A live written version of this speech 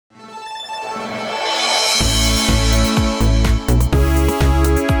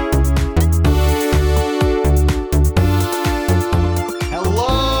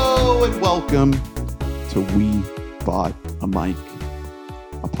Welcome to We Bought a Mic,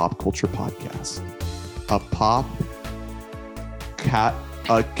 a pop culture podcast.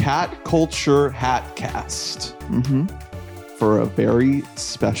 A cat culture hat cast for a very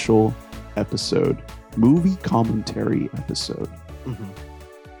special episode, movie commentary episode.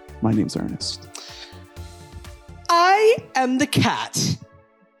 My name's Ernest. I am the cat,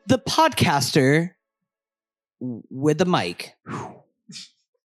 the podcaster with the mic.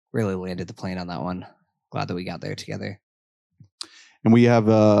 Really landed the plane on that one. Glad that we got there together. And we have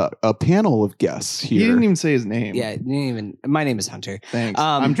a panel of guests here. He didn't even say his name. Yeah, didn't even. My name is Hunter. Thanks.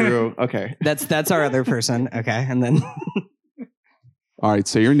 I'm Drew. Okay. That's our other person. Okay, and then. All right,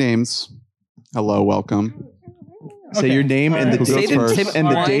 say your names. Hello, welcome. Say your name and the Who date goes first? and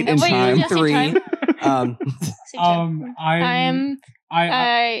the date and Wait, time. just in 3. time.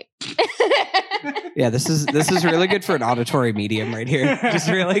 Yeah, this is really good for an auditory medium right here. Just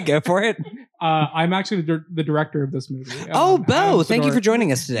really go for it. I'm actually the director of this movie. Oh, Bo, Adam thank you Sidor- for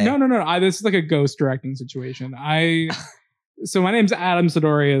joining us today. No. This is like a ghost directing situation. So my name's Adam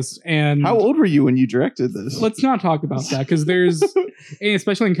Sidorius, and How old were you when you directed this? let's not talk about that because there's,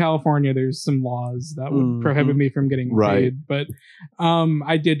 especially in California, there's some laws that would prohibit me from getting Right. paid. But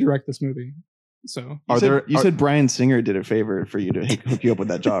I did direct this movie. So You said Bryan Singer did a favor for you to hook you up with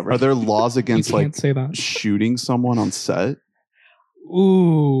that job, right? Are there laws you against can't like say that. shooting someone on set?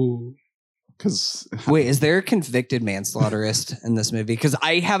 Ooh. Because Wait, is there a convicted manslaughterist in this movie? Because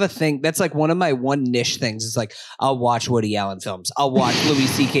I have a thing that's like one of my one niche things. It's like I'll watch Woody Allen films. I'll watch Louis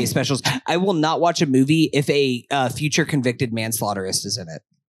C.K. specials. I will not watch a movie if a future convicted manslaughterist is in it.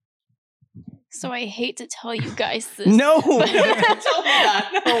 So I hate to tell you guys this. No, don't tell me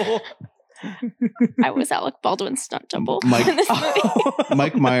that. No. I was Alec Baldwin's stunt double Mike- in this movie.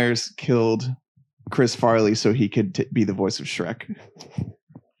 Mike Myers killed Chris Farley so he could be the voice of Shrek.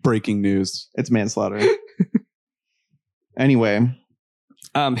 breaking news. It's manslaughter. Anyway.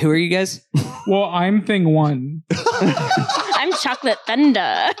 Who are you guys? Well, I'm Thing 1. I'm Chocolate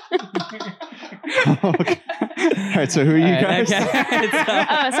Thunder. Okay. All right, so who are you guys?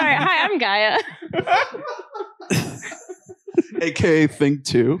 Oh, sorry. Hi, I'm Gaia. AKA Think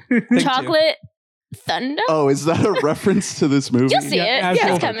 2. Chocolate Thunder? Oh, is that a reference to this movie? You'll see it. Yeah,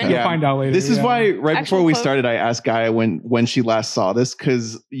 we'll- it's coming. We'll Yeah. find out later. This is yeah. why right Actual before we quote. started, I asked Gaia when she last saw this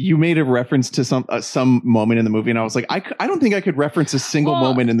because you made a reference to some moment in the movie, and I was like, I don't think I could reference a single Well,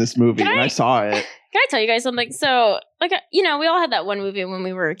 moment in this movie, can and I I- saw it. Can I tell you guys something? So, like, we all had that one movie when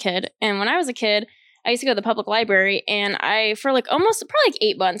we were a kid. And when I was a kid, I used to go to the public library. And for like probably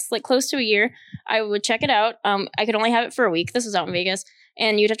 8 months, like close to a year, I would check it out. I could only have it for a week. This was out in Vegas.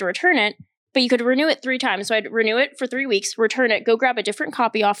 And you'd have to return it. But you could renew it 3 times. So I'd renew it for 3 weeks, return it, go grab a different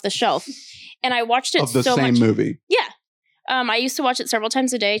copy off the shelf. And I watched it Of the so same much. movie. Yeah. I used to watch it several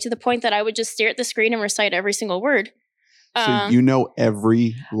times a day to the point that I would just stare at the screen and recite every single word. So you know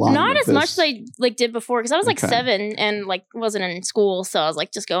every line. Not of as much this. as I did before because I was like Okay. 7 and like wasn't in school, so I was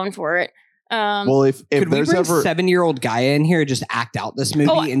like just going for it. Well, if Could we there's bring ever 7-year-old Gaia in here and just act out this movie?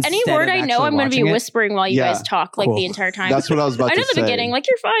 any instead word of I know, actually I'm going to be watching it? whispering while you Yeah. guys talk like Cool. the entire time. that's what I was about I know to the say. beginning, like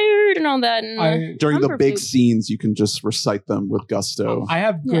you're fired and all that. And, During the I'm big perfect. scenes, you can just recite them with gusto. I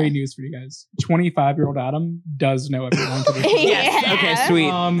have Yeah. great news for you guys. 25-year-old Adam does know everyone to this. Yes. Yeah. Okay,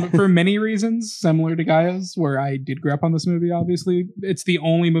 sweet. For many reasons, similar to Gaia's, where I did grow up on this movie, obviously. It's the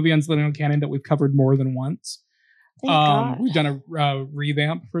only movie on Zillennial Canon that we've covered more than once. Thank God. We've done a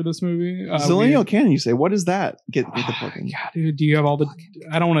revamp for this movie. Zillennial Canon, you say? What is that? Get the plug in. God, dude, do you have all the...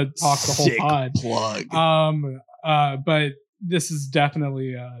 I don't want to talk the whole Sick pod. plug. But this is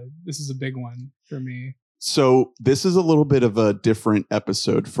definitely... this is a big one for me. So this is a little bit of a different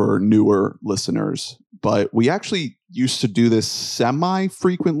episode for newer listeners, but we actually used to do this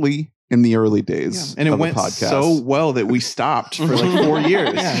semi-frequently in the early days. And it of the went podcast. so well that we stopped for like 4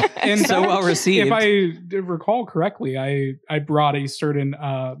 years. Yeah. And so well received. If I recall correctly, I brought a certain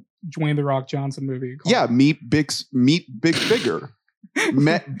Dwayne The Rock Johnson movie. Called Yeah, meet big bigger.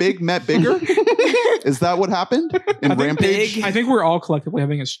 met bigger. Is that what happened in I think Rampage? I think we're all collectively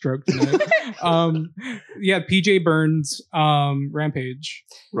having a stroke tonight. PJ Burns, Rampage.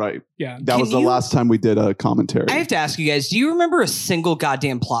 Right. Yeah. That was the you- last time we did a commentary. I have to ask you guys, do you remember a single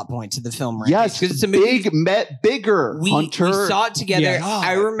goddamn plot point to the film Rampage? Yes, 'Cause it's a movie big met bigger. we Hunter. saw it together. Yes.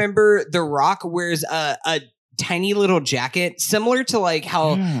 I remember The Rock wears a tiny little jacket, similar to like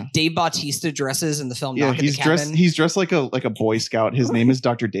how Yeah. Dave Bautista dresses in the film Yeah, Knock at he's the Cabin. dressed. He's dressed like a Boy Scout. His name is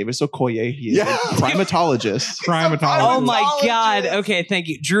Dr. Davis Okoye. He is Yeah. a primatologist. Primatologist. Oh my Primatologist. god! Okay, thank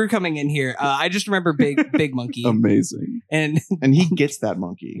you, Drew, coming in here. I just remember Big Monkey, Amazing. and And he gets that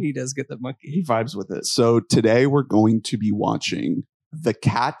monkey. he does get the monkey. He vibes with it. So today we're going to be watching The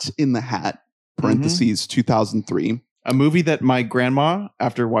Cat in the Hat parentheses 2003. A movie that my grandma,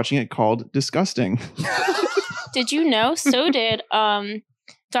 after watching it, called disgusting. Did you know? So did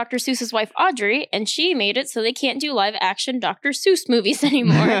Dr. Seuss's wife Audrey, and she made it so they can't do live action Dr. Seuss movies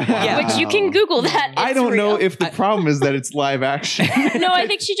anymore. Yeah. Which you can Google that. I It's don't know real. if the problem is that it's live action. No, I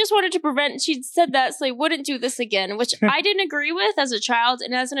think she just wanted to prevent. She said that so they wouldn't do this again, which I didn't agree with as a child,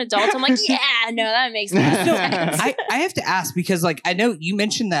 and as an adult, I'm like, yeah, no, that makes no sense. I have to ask because like I know you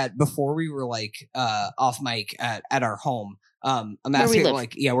mentioned that before we were like off mic at our home. I'm Where we asking live.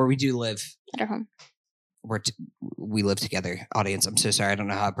 like where we do live. At our home. We live together. Audience, I'm so sorry. I don't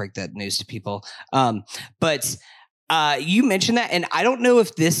know how to break that news to people. But you mentioned that, and I don't know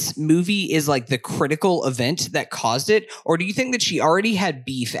if this movie is like the critical event that caused it, or do you think that she already had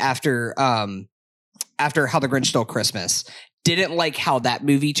beef after How the Grinch Stole Christmas? Didn't like how that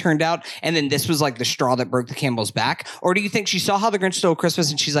movie turned out, and then this was like the straw that broke the camel's back? Or do you think she saw How the Grinch Stole Christmas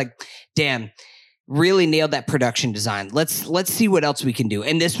and she's like, damn, really nailed that production design. Let's see what else we can do.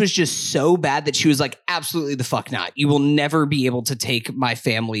 And this was just so bad that she was like, absolutely the fuck not. You will never be able to take my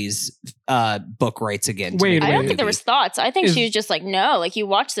family's book rights again. to Wait, make I a don't movie." think there was thoughts. I think Is- she was just like, no. Like you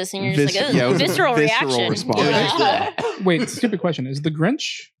watch this and you're just like, Yeah, it ugh, was a visceral reaction. response. Yeah. Wait, stupid question. Is the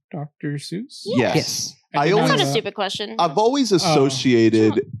Grinch Dr. Seuss? Yes. Yes. I did always- know That's not a that. stupid question. I've always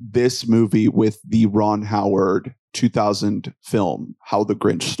associated this movie with the Ron Howard 2000 film, How the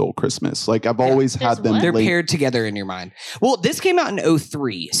Grinch Stole Christmas. Like I've always There's had them what? They're linked. paired together in your mind. Well, this came out in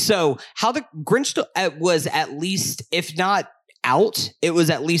 2003. So How the Grinch was at least, if not out, it was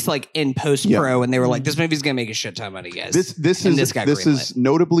at least like in post pro, and they were like, "This movie's gonna make a shit ton of money, guys." This And is this got this is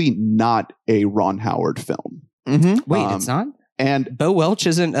notably not a Ron Howard film. Mm-hmm. Wait, um, it's not. And Bo Welch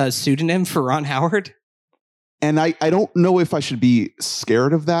isn't a pseudonym for Ron Howard. I don't know if I should be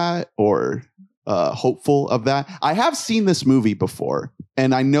scared of that or hopeful of that. I have seen this movie before,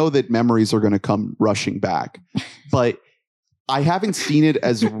 and I know that memories are going to come rushing back, but I haven't seen it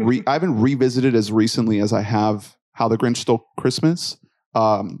as I haven't revisited as recently as I have How the Grinch Stole Christmas.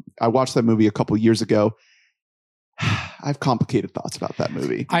 I watched that movie a couple years ago. I have complicated thoughts about that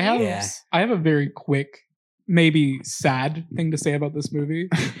movie. I have Yeah. I have a very quick, maybe sad thing to say about this movie.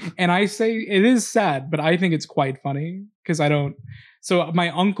 And I say it is sad, but I think it's quite funny because I don't. So my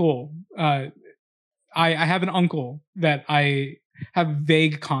uncle, I have an uncle that I have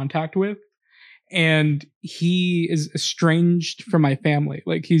vague contact with, and he is estranged from my family.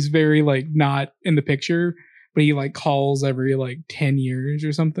 Like he's very like not in the picture, but he like calls every like 10 years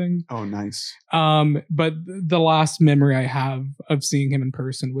or something. Oh, nice. But the last memory I have of seeing him in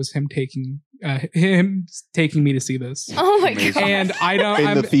person was him taking me to see this. Oh my Amazing. god. And I don't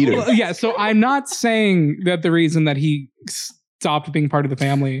In the theater. well, yeah, so I'm not saying that the reason that he stopped being part of the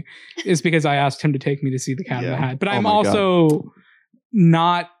family is because I asked him to take me to see The Cat in the Yeah. Hat. But Oh I'm my also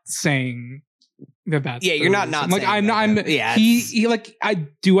not saying that that's Yeah, the you're not reason. not like saying I'm that. Yeah, he like I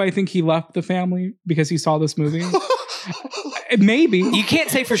think he left the family because he saw this movie. Maybe. You can't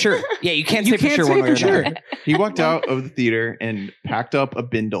say for sure. Yeah, you can't You say for can't sure. say one way for or sure. another. He walked out of the theater and packed up a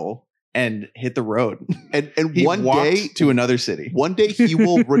bindle and hit the road. And He one walked day to another city. One day he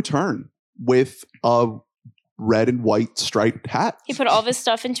will return with a red and white striped hat. He put all of his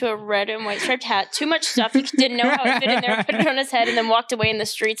stuff into a red and white striped hat. Too much stuff. He didn't know how it fit in there. Put it on his head and then walked away in the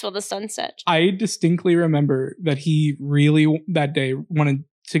streets while the sun set. I distinctly remember that he really that day wanted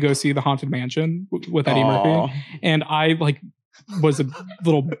to go see The Haunted Mansion with Eddie Aw. Murphy, and I like was a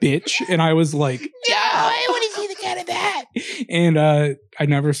little bitch, and I was like, "No, I want to see The Cat in the Hat," and I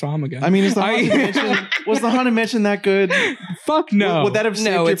never saw him again. I mean, was the Haunted Mansion that good? Fuck no. Would that have saved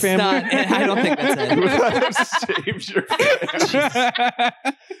No, your it's family? not. I don't think that's it. Would that have saved your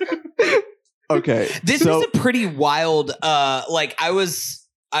family? Okay. This so was a pretty wild like I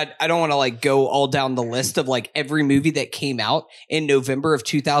don't want to like go all down the list of like every movie that came out in November of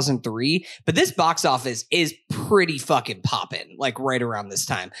 2003, but this box office is pretty fucking popping like right around this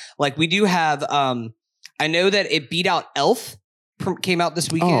time. Like we do have I know that it beat out Elf came out this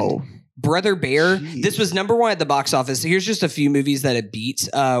weekend. oh, Brother Bear. Jeez. This was number one at the box office. Here's just a few movies that it beat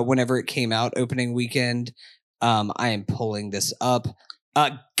whenever it came out opening weekend. I am pulling this up.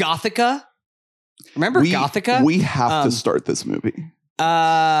 Gothica. Remember Gothica? We have to Um, start this movie.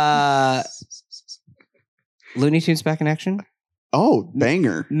 Looney Tunes Back in Action. Oh,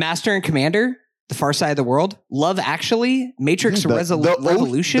 banger. Master and Commander. The Far Side of the World. Love Actually. Matrix The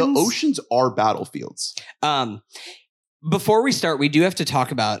Revolutions. The oceans are battlefields. Before we start, we do have to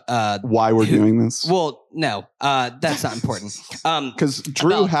talk about Why we're doing this? well, no, that's not important. Because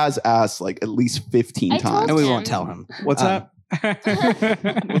Drew about- has asked like at least 15 I told times. And we him. won't tell him. What's Um,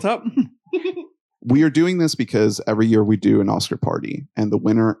 that? What's up? We are doing this because every year we do an Oscar party, and the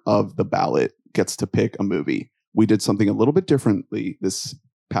winner of the ballot gets to pick a movie. We did something a little bit differently this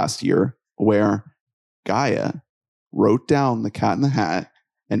past year where Gaia wrote down The Cat in the Hat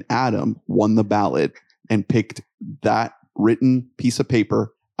and Adam won the ballot and picked that written piece of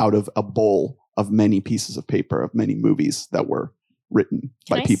paper out of a bowl of many pieces of paper of many movies that were written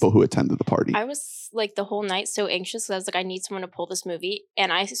by people who attended the party. I was like the whole night so anxious. I was like, I need someone to pull this movie.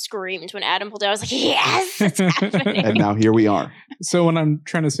 And I screamed when Adam pulled it. I was like, yes, it's happening. And now here we are. So what I'm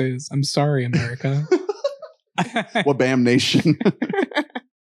trying to say is, I'm sorry, America. Well, Bam Nation.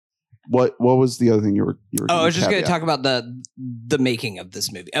 What was the other thing you were I was just going to talk about the making of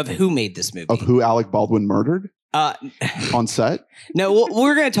this movie, of who made this movie. Of who Alec Baldwin murdered? On set? No,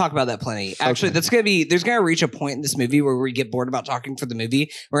 we're going to talk about that plenty. Actually, Okay. there's going to reach a point in this movie where we get bored about talking for the movie.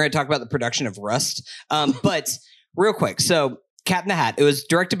 We're going to talk about the production of Rust. But real quick. So Cat in the Hat, it was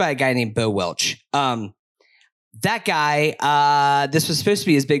directed by a guy named Bo Welch. That guy, this was supposed to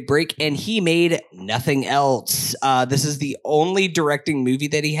be his big break, and he made nothing else. This is the only directing movie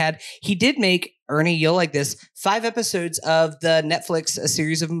that he had. He did make, Ernie, you'll like this, 5 episodes of the Netflix A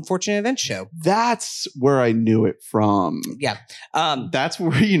Series of Unfortunate Events show. That's where I knew it from. Yeah. That's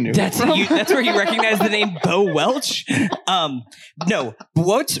where you knew. That's where you recognize the name Bo Welch. No,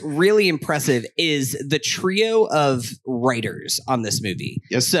 what's really impressive is the trio of writers on this movie.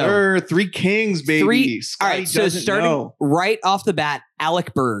 Yes, sir. 3 kings, baby. All right, so starting right off the bat,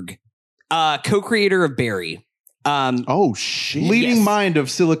 Alec Berg, co-creator of Barry. Oh shit! Leading mind of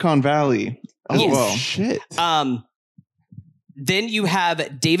Silicon Valley. Oh Yes. shit! Then you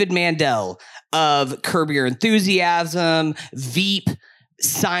have David Mandel of Curb Your Enthusiasm, Veep,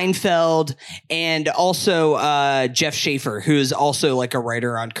 Seinfeld, and also Jeff Schaffer, who is also like a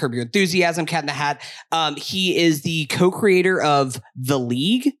writer on Curb Your Enthusiasm, Cat in the Hat. He is the co-creator of The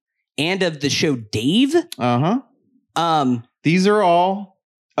League and of the show Dave. These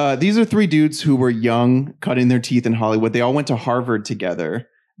are 3 dudes who were young, cutting their teeth in Hollywood. They all went to Harvard together.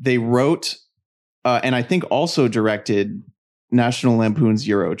 They wrote and I think also directed National Lampoon's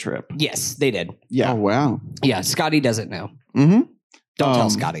Euro Trip. Yes, they did. Yeah. Oh wow. Yeah, Scotty doesn't know. Mm-hmm. Don't tell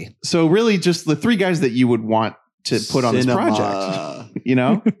Scotty. So really just the 3 guys that you would want to put on this project, you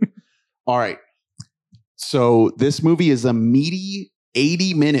know? All right. So this movie is a meaty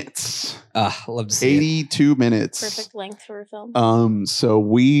 80 minutes. Love to see 82 minutes. Perfect length for a film. So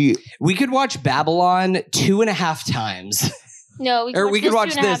we could watch Babylon 2.5 times. No, we could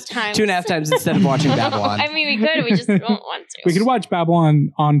watch this 2.5 times instead of watching Babylon. I mean, we could. We just don't want to. We could watch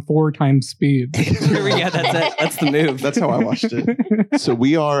Babylon on 4 times speed. There we go. That's it. That's the move. That's how I watched it. So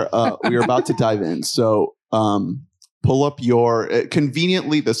we are about to dive in. So pull up your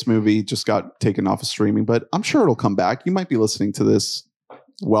conveniently this movie just got taken off of streaming, but I'm sure it'll come back. You might be listening to this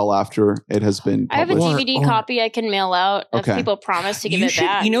well after it has been published. I have a DVD copy I can mail out if Okay. people promise to give it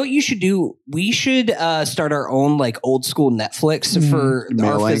back. You know what you should do? We should start our own like old school Netflix for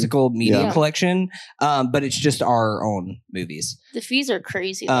our Mailing. physical media Yeah. collection, but it's just our own movies. The fees are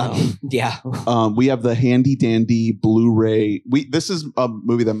crazy though. Yeah. We have the handy dandy Blu-ray. This is a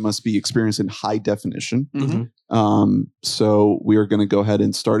movie that must be experienced in high definition. Mhm. So we are going to go ahead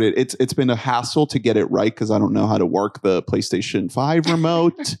and start it. It's been a hassle to get it right because I don't know how to work the PlayStation 5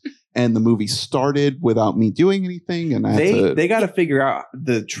 remote. And the movie started without me doing anything, and I had to, They got to figure out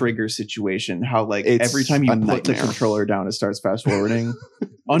the trigger situation. How like It's every time you a put the nightmare. controller down, it starts fast forwarding.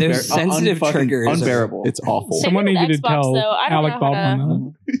 There's sensitive triggers. Unbearable. it's awful. Same Someone with needed to Xbox, tell though. I don't Alec know how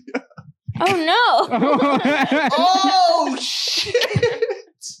Baldwin that. Oh no! Oh shit!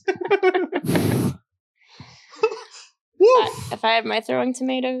 If I had my throwing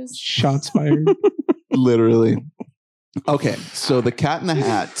tomatoes, Shots fired. Literally. Okay, so the Cat in the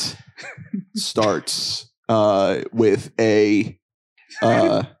Hat starts with a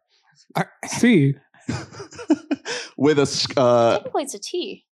See, with a technically it's a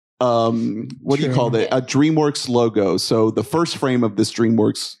T. what do you True. call it? A DreamWorks logo. So the first frame of this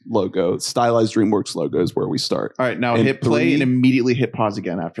DreamWorks logo, stylized DreamWorks logo, is where we start. All right, now And hit play 3. and immediately hit pause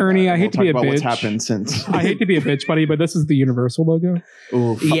again after Ernie, that. I And hate to we'll be a talk about what's bitch. happened since. I hate to be a bitch, buddy, but this is the Universal logo.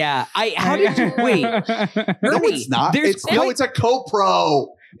 Oof. Yeah. How did you wait? No, Ernie, it's not. there's It's a CoPro.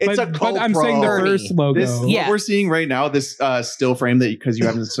 It's a CoPro. but I'm saying the Ernie. first logo. This Yeah. what we're seeing right now, this still frame that because you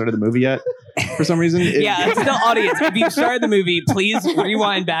haven't started the movie yet for some reason. Yeah, it's the audience. If you started the movie, please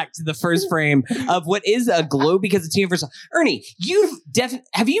rewind back to the first frame of what is a globe because it's Universal. Ernie,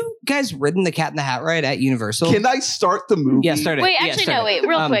 have you guys ridden the Cat in the Hat ride at Universal? Can I start the movie? Yeah, start it. Wait, Yeah, actually, start no, it. wait,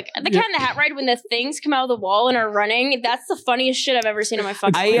 real quick. The yeah. Cat in the Hat ride when the things come out of the wall and are running, that's the funniest shit I've ever seen in my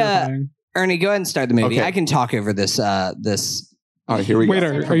fucking life. Terrifying. Ernie, go ahead and start the movie. Okay. I can talk over this. All right, here we Wait,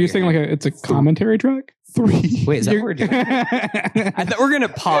 go. are you saying like it's a commentary track? 3. Wait, is that what we're doing? I thought we're gonna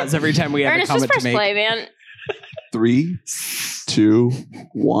pause every time we have Ernest, a just comment press to make. play, man. 3, 2,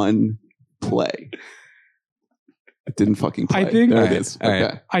 1, play. It didn't fucking play. I think- there All it right, is. all right.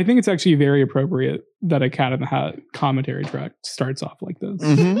 Okay. I think it's actually very appropriate that a Cat in the Hat commentary track starts off like this.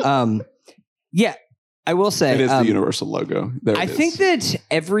 Mhm. Yeah, I will say It is the Universal logo. There I it is. think that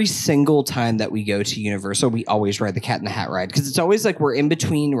every single time that we go to Universal, we always ride the Cat in the Hat ride because it's always like we're in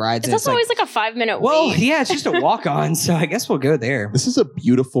between rides. It's and also always like a 5-minute well, wait. yeah, it's just a walk on, so I guess we'll go there. This is a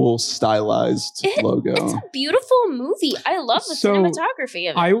beautiful stylized logo. It's a beautiful movie. I love the So, cinematography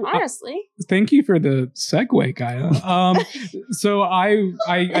of it, I- honestly. Thank you for the segue, Gaia. So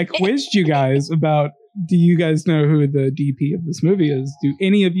I quizzed you guys about, do you guys know who the DP of this movie is? Do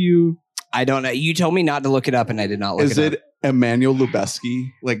any of you? I don't know. You told me not to look it up, and I did not look Is it it Emmanuel Lubezki?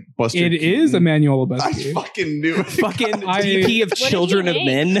 Like Buster. It is Emmanuel I Lubezki. fucking knew it. up. Fucking I- DP of did he Children of make?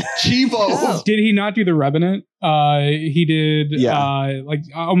 Men. Chivo. Oh. Did he not do The Revenant? He did. Yeah.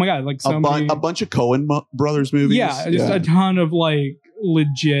 Oh my god, like A, so many. a bunch of Coen brothers movies. Yeah, just a ton of like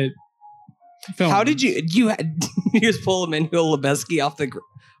legit films. How did you you just pull Emmanuel Lubezki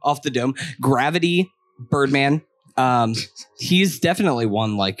off the dome? Gravity, Birdman. He's definitely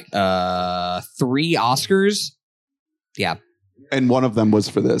won like 3 Oscars. Yeah. And one of them was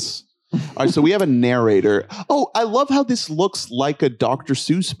for this. All right, so we have a narrator. Oh, I love how this looks like a Dr.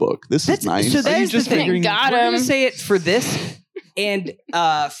 Seuss book. This is nice. So Are that you is just the thing. figuring- Got We're gonna him. say it for this and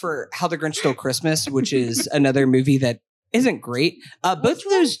for How the Grinch Stole Christmas, which is another movie that isn't great. Both of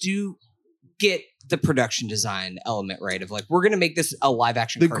those do get the production design element right of like we're gonna make this a live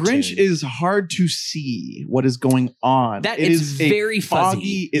action The cartoon. Grinch is hard to see what is going on. That It it's is a very fuzzy.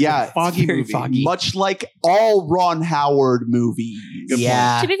 foggy. It's Yeah, a foggy very movie. foggy. Much like all Ron Howard movies. Good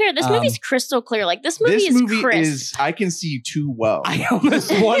yeah. To be fair, this movie's crystal clear. Like, this movie This is movie crisp. is. I can see too well. I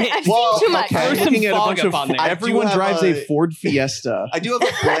almost want I've it. seen Well, too much. okay. I'm Throw looking some at a fog bunch up of. on there. I do Everyone have drives a- a Ford Fiesta I do have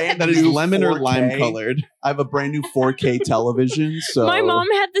a brand that is new lemon or 4K. lime colored. I have a brand new 4K television. So My mom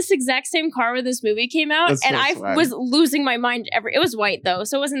had this exact same car when this movie came out, That's and so I swag. was losing my mind. It was white though,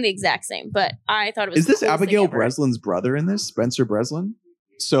 so it wasn't the exact same. But I thought it was. Is the this coolest thing Abigail ever. Breslin's brother in this? Spencer Breslin?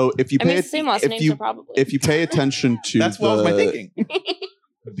 So if you I mean, pay it's the same last if name, you so probably. if you pay attention to That's what was my the thinking.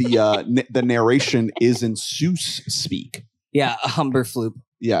 the narration is in Seuss speak. Yeah, a Humberfloop.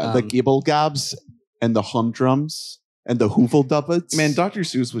 Yeah, the Um, Gibblegabs and the humdrums and the Hooveldubbets. Man, Dr.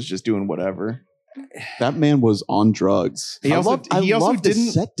 Seuss was just doing whatever. that man was on drugs. He also, I he also love the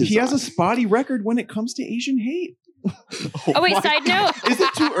didn't. set He has a design. spotty record when it comes to Asian hate. Oh wait, my side note. Is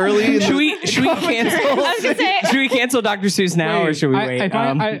it too early? Should we cancel? I was gonna say- Should we cancel Dr. Seuss now, or Wait, should we wait? I,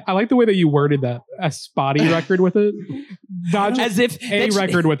 find, I like the way that you worded that. A spotty record with it. Not just as if a that's-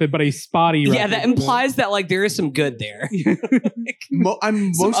 record with it, but a spotty record. Yeah, that with it. implies that like there is some good there.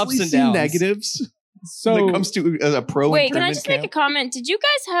 I'm Some ups mostly and seeing downs. negatives So when it comes to a pro. Wait, can I internment just make a camp. comment? Did you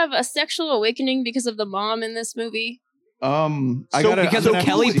guys have a sexual awakening because of the mom in this movie? I So gotta because I'm of gonna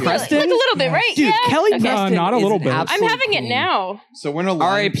Kelly have to see it. Preston? Like a little bit, right? Dude, yeah. Kelly Okay. Preston not a is little an bit. I'm absolute I'm having it queen. now. So we're in a lime,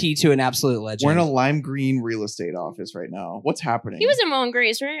 R.I.P. to an absolute legend. we're in a lime green real estate office right now. What's happening? He was in Will and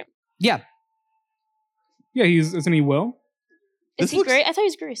Grace, right? yeah, yeah, isn't he Will? Is This he looks- great? I thought he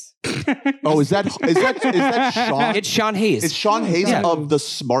was Grace. Oh, is that Sean? it's Sean Hayes. It's Sean Hayes Yeah. of the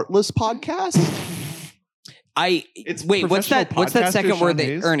Smartless podcast. It's wait. What's that? What's that professional second podcaster word Sean that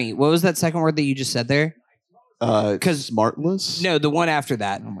Hayes? Ernie? What was that second word that you just said there? 'Cause- Smartless. No, the one after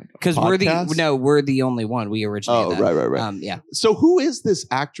that. Oh my god. Because Podcast? we're the only one. We originally. Oh, had that. right. Yeah. So who is this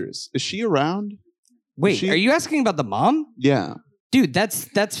actress? Is she around? Wait, she- are you asking about the mom? Yeah. Dude, that's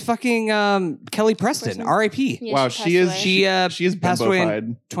fucking Kelly Preston. Preston? R.I.P. Yeah, Wow, she she is passed She away. she is passed away in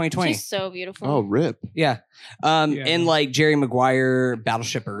bimbofied. 2020. She's so beautiful. Oh, rip. Yeah. Yeah. And like Jerry Maguire,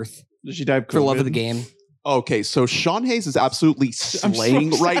 Battleship Earth, Did she die of for love of the COVID? game. Okay, so Sean Hayes is absolutely I'm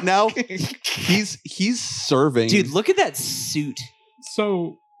slaying so right now. sorry. He's serving. Dude, look at that suit.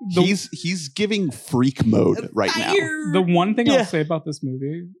 So he's giving freak mode right now. the one thing Yeah. I'll say about this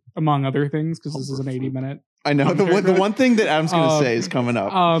movie, among other things, because this is an 80-minute. I know the one thing that Adam's going to say is coming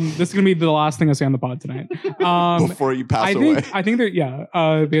up. This is gonna be the last thing I say on the pod tonight. Before you pass I away. think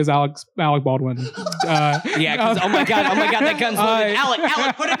that because Alec Baldwin. Yeah, because oh my god, that gun's loaded. Uh,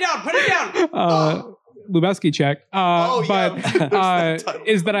 Alec, put it down. Lubeski check. Oh, but yeah. Where's the title?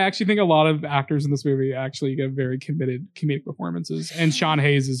 is that I actually think a lot of actors in this movie actually give very committed comedic performances, and Sean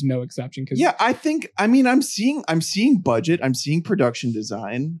Hayes is no exception. Because Yeah, I'm seeing budget. I'm seeing production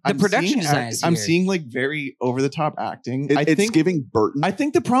design. The production design is I'm here. seeing like very over the top acting. It's giving Burton. I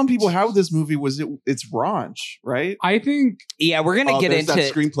think the problem people have with this movie was it's raunch, right? I think Yeah, we're gonna get there's into.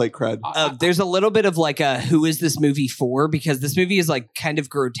 that screenplay cred. There's a little bit of like a who is this movie for, because this movie is like kind of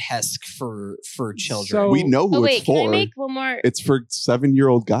grotesque for children. So We know who Oh it's wait, can I for. make one more? It's for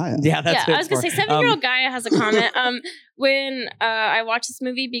 7-year-old Gaia. Yeah, that's Yeah, what I was it's gonna say for. 7-year-old Gaia has a comment. When I watched this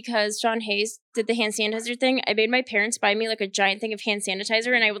movie because Sean Hayes did the hand sanitizer thing, I made my parents buy me like a giant thing of hand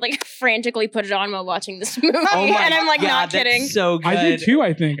sanitizer, and I would like frantically put it on while watching this movie. Oh my and I'm like God, not that's kidding. so good. I did too.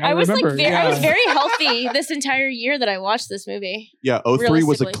 I think I I was remember. like, I was yeah. very healthy this entire year that I watched this movie. Yeah, 03 was a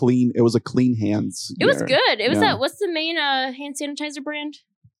Realistically. clean. It was a clean hands. It was year. good. It was Yeah. that. What's the main hand sanitizer brand?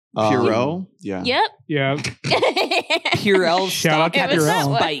 Purell. Yeah. Yep. Yeah. Purell Shout out stock to had a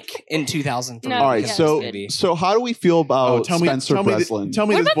Purell. spike in 2003. No, All right, yeah, so it was so how do we feel about Spencer Breslin? Tell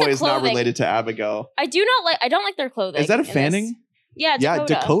me What this about boy the is not clothing? related to Abigail. I don't like their clothing. Is that a in this. fanning? Yeah, yeah,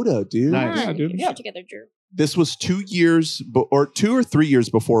 Dakota. Dakota, dude. Nice. Yeah, dude. Yeah, together, Drew. This was 2 years, or 2 or 3 years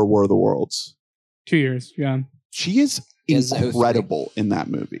before War of the Worlds. 2 years. Yeah. She is Is 03. incredible in that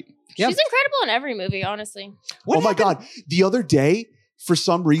movie. Yep. She's incredible in every movie, honestly. What oh my happened- god! The other day, for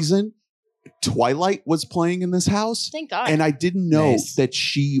some reason, Twilight was playing in this house, Thank God. and I didn't know Nice. that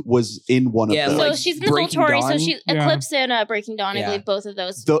she was in one Yeah, of so those. like she's in the Breaking Volturi, so Dawn? she's Yeah. Eclipse and Breaking Dawn. I Yeah. believe both of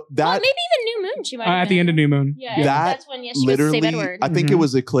those. That Well, maybe even New Moon. She might have At the been. end of New Moon. Yeah, That that's when. Yeah, she literally, was Save Edward. I think it Mhm.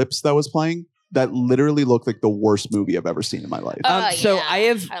 was Eclipse that was playing. That literally looked like the worst movie I've ever seen in my life. So yeah.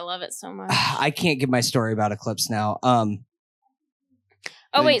 I love it so much. I can't give my story about Eclipse now.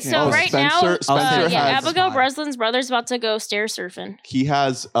 Oh wait, so Oh, right Spencer- now, Spencer yeah, has- Abigail Breslin's brother's about to go stair surfing. He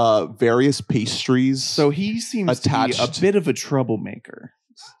has various pastries. So he seems to be Attached. a bit of a troublemaker.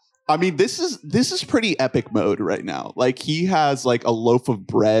 I mean, this is pretty epic mode right now. Like he has like a loaf of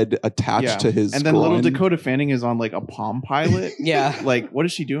bread attached Yeah. to his And then little groin. Dakota Fanning is on like a Palm Pilot. Yeah. Like, what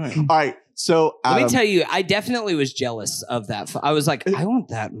is she doing? All right, so Let Adam, me tell you, I definitely was jealous of that. I was like, I want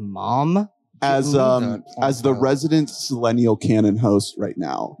that, Mom. as the resident Selenial Canon host right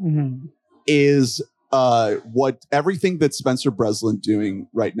now, Mhm. is what everything that Spencer Breslin doing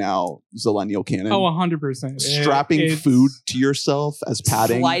right now, Selenial Canon. Oh, 100%. strapping It's- food to yourself as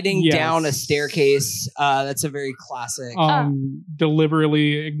padding. Sliding Yes. down a staircase. That's a very classic.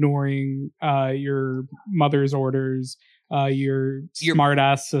 Deliberately ignoring your mother's orders, your smart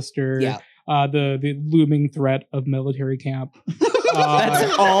ass sister, Yeah. the looming threat of military camp.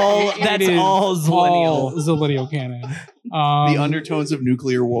 That's all. it That's is all Zillennial. Zillennial canon. The undertones of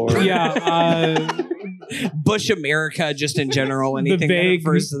nuclear war. Yeah, Bush America, just in general. Anything vague- that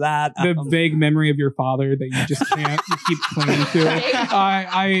refers to that. the vague memory of your father that you just can't you keep clinging to.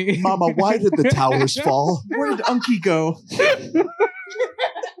 I Mama, why did the towers fall? Where did Unky go?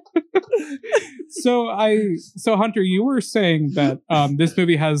 so Hunter, you were saying that this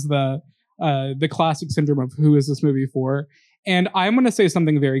movie has the classic syndrome of who is this movie for, and I'm going to say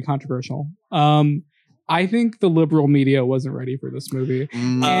something very controversial. I think the liberal media wasn't ready for this movie.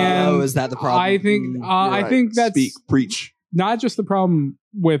 And is that the problem? I think You're I right. think that's Speak, preach. not just the problem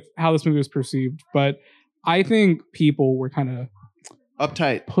with how this movie was perceived, but I think people were kind of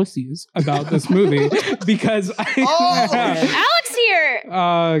Uptight. pussies about this movie because Oh! Alex here.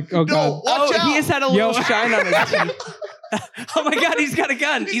 oh god. Watch out! he has had a little Yo. shine on his teeth. Oh my god, he's got a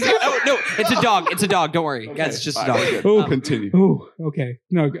gun. Oh no, it's a dog. It's a dog. Don't worry, guys. It's just a dog. Ooh. Continue. Ooh, okay.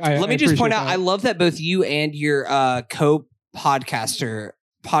 No, Let me just point out, I I love that both you and your co-podcast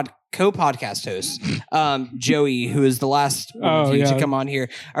host, Joey, who is the last one of Oh, you to yeah. come on here,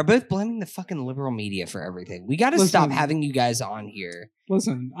 are both blaming the fucking liberal media for everything. We got to Listen. stop having you guys on here.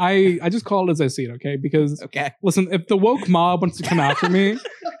 listen. I just call it as I see it, okay? Because Okay. listen, if the woke mob wants to come after me,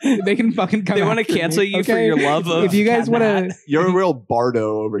 they can fucking come. They want to after me, cancel you for okay? your love of If you guys Cat want Nat. to, You're a real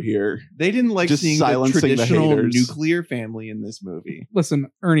bardo over here. They didn't like Just seeing the silencing the traditional haters. nuclear family in this movie. listen,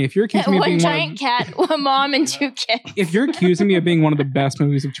 Ernie, if you're accusing me of One being giant cat, one mom, and 2 kids. if you're accusing me of being one of the best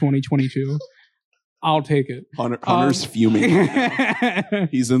movies of 2022, I'll take it. Hunter's fuming.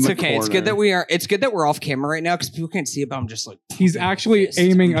 He's in It's the okay. corner. It's good that we're off camera right now because people can't see it. But I'm just like He's actually pissed.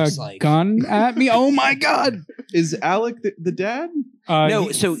 aiming I'm a just like- gun at me. Oh my god! Is Alec the dad?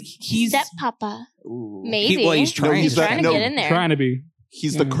 No, so he's Step Papa. Ooh. Maybe. he's trying. he's trying to no, get in there. trying to be.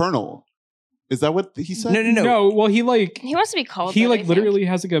 He's the Yeah. colonel. Is that what he said? No. No, well, he like He wants to be called. he that, I like think. literally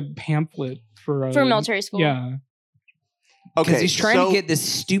has like a pamphlet for for military school. Yeah, Because Okay, he's trying so to get this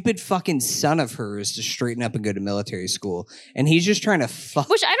stupid fucking son of hers to straighten up and go to military school, and he's just trying to fuck.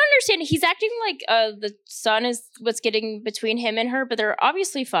 Which I don't understand. He's acting like the son is what's getting between him and her, but they're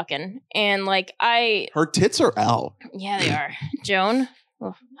obviously fucking. And like her tits are out. yeah, they are. Joan.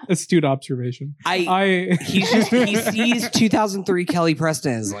 astute observation. He I sees 2003 Kelly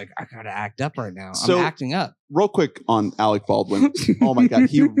Preston is like, I gotta act up right now. So- I'm acting up. Real quick on Alec Baldwin. Oh my god,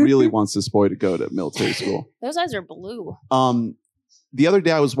 he really wants this boy to go to military school. Those eyes are blue. The other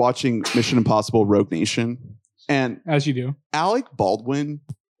day I was watching Mission Impossible Rogue Nation, and as you do. Alec Baldwin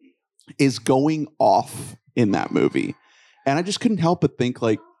is going off in that movie. And I just couldn't help but think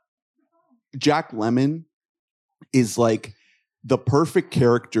like Jack Lemmon is like the perfect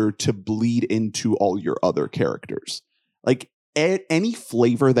character to bleed into all your other characters. Like any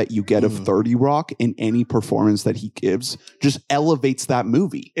flavor that you get of 30 Rock in any performance that he gives just elevates that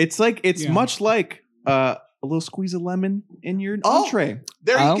movie. It's much like a little squeeze of lemon in your entree.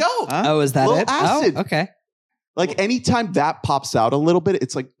 There you go. Huh? Oh, is that Little it? acid. Oh, okay. Like anytime that pops out a little bit,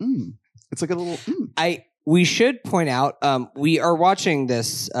 it's like, it's like a little, We should point out, we are watching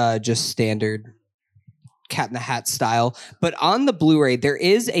this just standard Cat in the Hat style, but on the Blu-ray there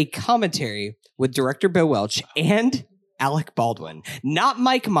is a commentary with director Bill Welch and Alec Baldwin, not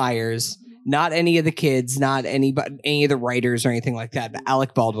Mike Myers, not any of the kids, not any of the writers or anything like that, but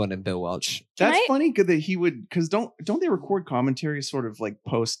Alec Baldwin and Bill Welch. That's funny because he would, because don't they record commentaries sort of like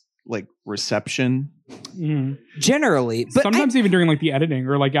post like reception? Generally, but sometimes even during like the editing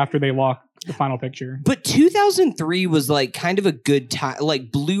or like after they lock the final picture. But 2003 was like kind of a good time.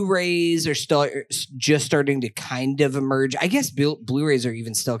 Like Blu-rays are still just starting to kind of emerge. I guess Blu-rays are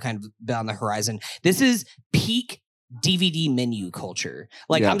even still kind of on the horizon. This is peak DVD menu culture.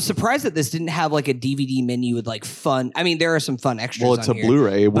 Like I'm surprised that this didn't have like a DVD menu with like fun. I mean, there are some fun extras. well, it's on a here,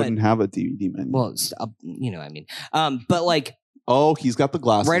 Blu-ray. It but- wouldn't have a DVD menu. Well, it's, I mean, but like oh, he's got the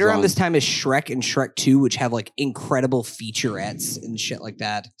glasses right around on. this time is Shrek and Shrek 2, which have like incredible featurettes and shit like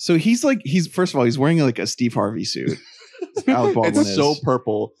that. So he's first of all, he's wearing like a Steve Harvey suit. Alec Baldwin It's so is.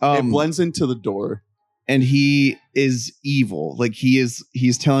 purple. It blends into the door. And he is evil. Like he's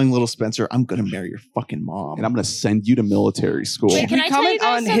telling little Spencer, I'm gonna marry your fucking mom. And I'm going to send you to military school. Wait, Should can we I tell you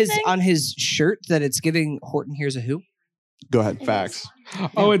comment guys on something? on his shirt that it's giving Horton Hears a Who? Go ahead. Facts.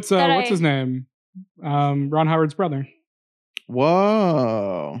 Oh, it's That what's his name? Ron Howard's brother.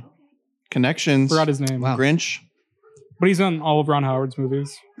 Whoa. Connections. Forgot his name. Wow. Grinch. But he's on all of Ron Howard's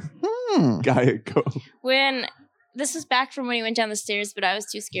movies. Guy, go. When this was back from when he went down the stairs, but I was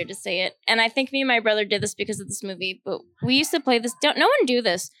too scared to say it. And I think me and my brother did this because of this movie. But we used to play this. No one do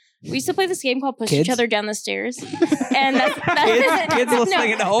this. We used to play this game called Push Kids? Each Other Down the Stairs. And that's Kids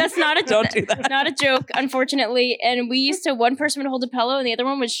listening at home? That's not a Don't do that. Not a joke, unfortunately. And we used to, one person would hold a pillow and the other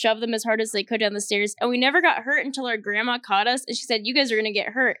one would shove them as hard as they could down the stairs. And we never got hurt until our grandma caught us and she said, "You guys are gonna get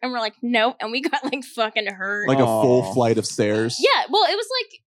hurt." And we're like, "No," and we got like fucking hurt. Like a full Aw. flight of stairs. Yeah, well, it was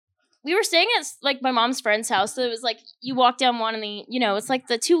like we were staying at like my mom's friend's house, so it was like you walk down one and it's like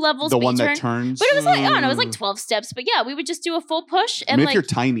the 2 levels. The but one you that turn. turns. But it was like I don't know, it was like 12 steps. But yeah, we would just do a full push I and mean, like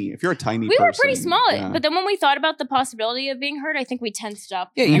if you're a tiny we person, were pretty small. yeah. But then when we thought about the possibility of being hurt, I think we tensed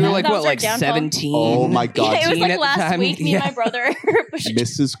up. Yeah, you And were that like was what, our like downfall. 17? Oh my God. Yeah, it was 18 like at the last time? week. Me and my brother.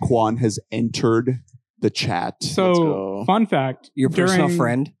 Mrs. Kwan has entered the chat. Let's So, go. fun fact. Your personal during-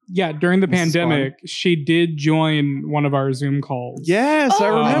 friend. Yeah, during the Mrs. pandemic, she did join one of our Zoom calls. Yes, I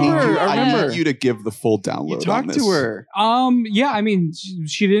Oh, I need, remember. you, I I remember. need you to give the full download. You on talked this. to her. Yeah, I mean,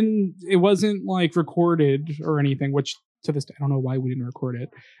 she didn't, it wasn't like recorded or anything, which to this day, I don't know why we didn't record it,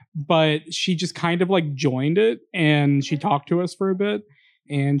 but she just kind of like joined it and she talked to us for a bit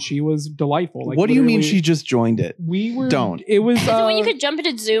and she was delightful. Like, What do you mean literally, she just joined it? We were, Don't. It was, Is it when you could jump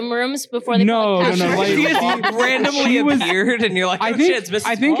into Zoom rooms before they No, put, like, no, no, passwords? like- She just randomly She was- appeared, and you're like, I "Oh think, shit, it's Mrs.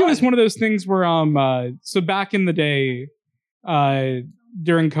 I think it was Kwan." one of those things where, so back in the day,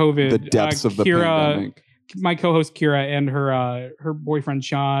 during COVID, The depths of the Kira, pandemic. my co-host Kira and her boyfriend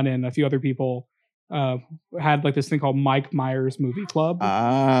Sean and a few other people had like this thing called Mike Myers Movie Club.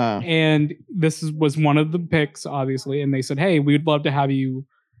 And this was one of the picks, obviously. And they said, "Hey, we'd love to have you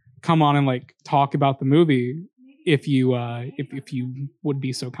come on and like talk about the movie if you if you would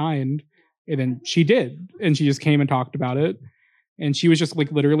be so kind." And then she did, and she just came and talked about it. And she was just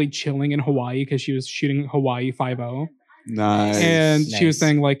like literally chilling in Hawaii because she was shooting Hawaii 5-0. Nice. And she was Nice.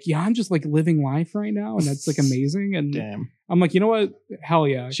 saying like, "Yeah, I'm just like living life right now, and that's like amazing." And Damn. I'm like, you know what? Hell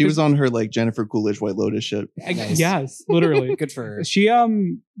yeah. She was on her like Jennifer Coolidge White Lotus shit. Nice. Yes, literally. Good for her. She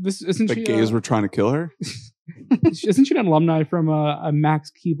this isn't the she gays were trying to kill her. isn't she an alumni from a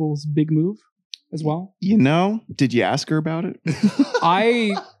Max Keeble's Big Move as well? You know, did you ask her about it?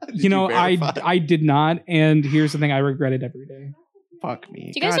 I Did you verify? I did not, and here's the thing: I regret it every day. Fuck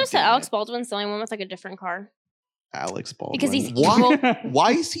me. Do you guys God notice that damn Alex it. Baldwin's the only one with like a different car? Alex Baldwin. Because he's Why? evil.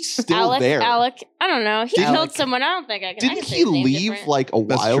 Why is he still Alec, there? Alec. I don't know. He Didn't- killed someone. I don't think I can. I Didn't can say he his name leave different. like a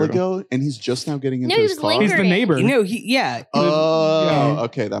That's while true. ago, and he's just now getting into No, he his was car? He's the lingering. neighbor. You know, yeah. Oh, Yeah.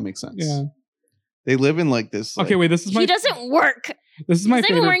 okay, that makes sense. Yeah. They live in like this. Like, Okay, wait. This is my He doesn't work. this is my He's not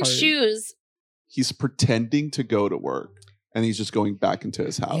favorite even wearing part. shoes. He's pretending to go to work. and he's just going back into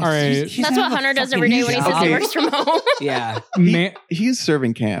his house. All right. He's That's out what of a Hunter does fucking every day when he says job. he Okay. works from home. Yeah. He's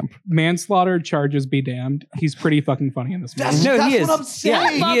serving camp. Manslaughter charges be damned. He's pretty fucking funny in this movie. That's- No, he is. what I'm saying. Yeah,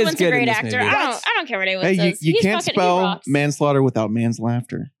 Alec he is Baldwin's a good in great this actor. movie. I don't care what anyone Hey, says. you He's can't fucking, he spell rocks. manslaughter without man's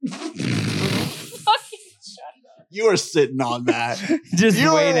laughter. You were sitting on that. Just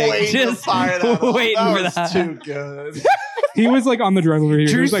You waiting. were waiting Just to fire that off. waiting That for was that. too good. He was like on the drug over here.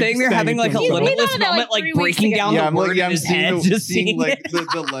 He Drew's was, like, sitting there saying having like a it to himself. We limitless thought of that, like, moment, like 3 weeks breaking ago. down Yeah, the I'm word like, in I'm his seeing, head, the, just seeing seeing like it.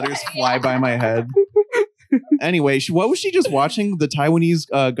 the letters fly by my head. Anyway, what was she just watching? The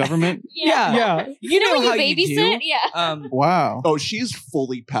Taiwanese government? Yeah. Yeah. You know when how you you babysit? do. Yeah. Wow. Oh, she's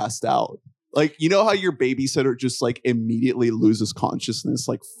fully passed out. Like, you know how your babysitter just like immediately loses consciousness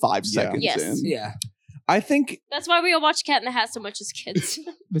like 5 Yeah. seconds Yes. in? Yeah. I think That's why we all watch Cat in the Hat so much as kids.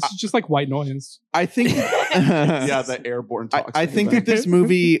 This is just like white noise. I think Yeah, the airborne toxic. I think that event. this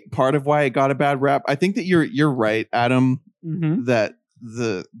movie, part of why it got a bad rap, I think that you're right, Adam, Mm-hmm. that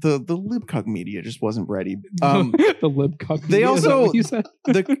the libcuck media just wasn't ready. The lib cuck. they Is that also- what you said?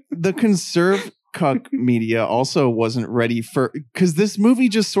 The conserve cuck media also wasn't ready for, because this movie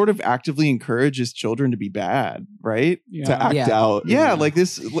just sort of actively encourages children to be bad, right? Yeah. to act Yeah. out. Yeah, like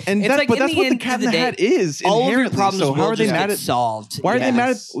this, and It's that, like but in that's the what the end Cat of in the the Hat day, is. All of your inherently. problems So how will are they just mad get at? solved. Why are they mad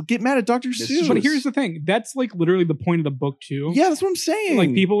Yes. at? Get mad at Dr. Seuss? But here's the thing. That's like literally the point of the book too. Yeah, that's what I'm saying.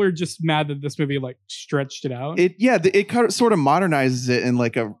 Like people are just mad that this movie like stretched it out. It kind of sort of modernizes it in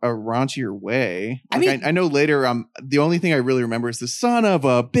like a raunchier way. I Like, mean- I know later. The only thing I really remember is the son of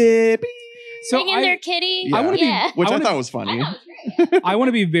a baby, So Hang in there, kitty. Yeah. I want to Yeah. which I wanna- thought was funny. I want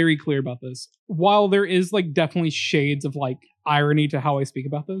to be very clear about this. While there is like definitely shades of like irony to how I speak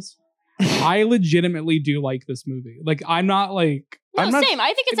about this, I legitimately do like this movie. Like I'm not like No, I'm not- same.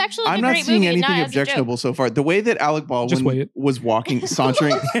 I think it's actually like I'm a not great seeing movie. anything not as a joke. objectionable so far. The way that Alec Just Baldwin wait. was walking,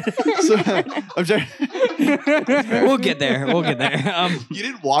 sauntering. We'll get there. We'll get there. You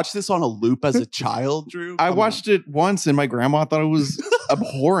didn't watch this on a loop as a child, Drew? I Come watched it once, and my grandma thought it was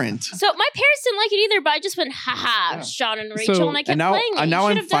abhorrent. So my parents didn't like it either, but I just went, haha, Yeah. Sean and Rachel, So- and I kept And now, playing it. and You now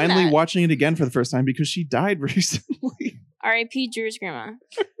should I'm have done finally that. watching it again for the first time because she died recently. R.I.P. Drew's grandma.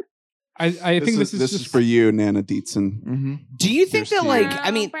 I on. think this is this just is for you, Nana Dietzen. Mm-hmm. Do you think Here's that to you. like I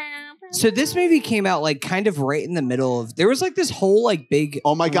mean so this movie came out like kind of right in the middle of there was like this whole like big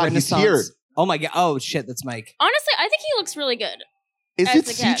Oh my God, he's renaissance. here. Oh my god. Oh shit, that's Mike. Honestly, I think he looks really good. Is As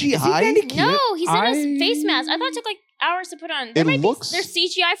it a cat. CGI? No, he's in his I- face mask. I thought it took like hours to put on. It Might looks- be, there's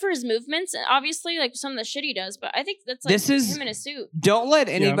CGI for his movements, and obviously like some of the shit he does. But I think that's like This is- him in a suit. Don't let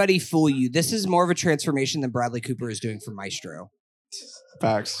anybody fool you. This is more of a transformation than Bradley Cooper is doing for Maestro.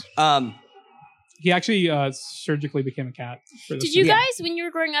 Facts. he actually surgically became a cat. For this Did you movie. Yeah. guys, when you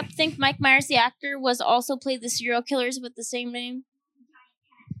were growing up, think Mike Myers, the actor, was also played the serial killers with the same name?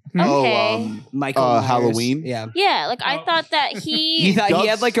 Okay. Oh, Michael Myers. Halloween? Yeah. Yeah, like I Oh. thought that You he thought he Does-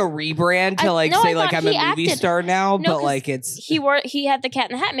 had like a rebrand to like no, say I like thought I'm a he movie acted. star now, No, but 'cause like it's he had the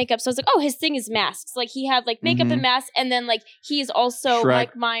Cat in the Hat makeup, so I was like, oh, his thing is masks. Like he had like makeup Mhm. and masks, and then like he is also Shrek.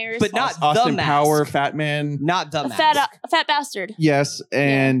 Mike Myers, But not Austin the mask. Power, Fat Man. not the a mask. fat bastard. Yes,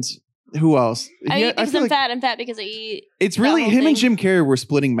 and who else? I Yeah, eat because feel I'm like fat. I'm fat because I eat. it's that really whole him and thing. Jim Carrey were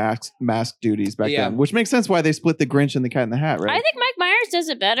splitting mask duties back Yeah. then, which makes sense why they split the Grinch and the Cat in the Hat, right? I think Mike Myers does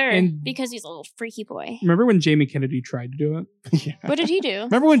it better And- because he's a little freaky boy. Remember when Jamie Kennedy tried to do it? Yeah. What did he do?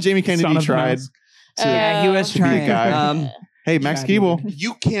 Remember when Jamie Kennedy Son of the tried Mask. to? Yeah, he was to be a trying. guy. Hey, Max Chad. Keeble.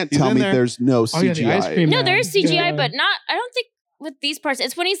 You can't He's tell in me there. there's no Oh, yeah, the ice CGI. cream No, man. there is CGI, Yeah. but not. I don't think with these parts.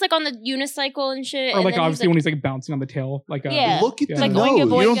 It's when he's like on the unicycle and shit. Or and like then he's, obviously when he's like bouncing on the tail, like Yeah. Look at Yeah. the Like nose. Oingo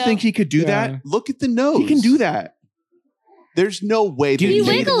You don't Boingo. think he could do Yeah. that? Look at the nose. He can do that. There's no way Dude, they He they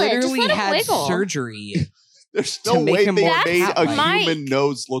made wiggle it. Just literally let him had wiggle. surgery. There's to no make way him they more made a cat-like. human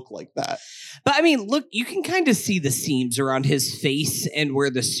nose look like that. But I mean, look, you can kind of see the seams around his face and where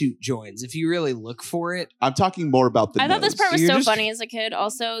the suit joins if you really look for it. I'm talking more about the I thought this nose. part was You're so just- funny as a kid.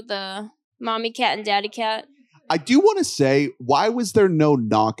 Also, the mommy cat and daddy cat. I do want to say, why was there no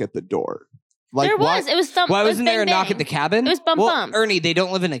knock at the door? Like, there why? was. It was thump. Why it was wasn't there a bang, knock bang. at the cabin? It was bump, well, bump. Ernie, they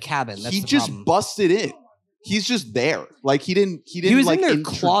don't live in a cabin. That's He the just problem. busted in. He's just there. Like he didn't. He was like, in their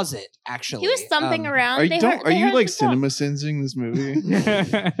intro- closet, actually. He was thumping around. Are you, They don't, heard- are they you heard like the thump. cinema sensing this movie?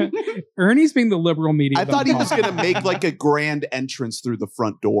 Ernie's being the liberal media. I thought he was going gonna make like a grand entrance through the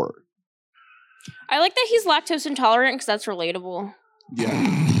front door. I like that he's lactose intolerant because that's relatable.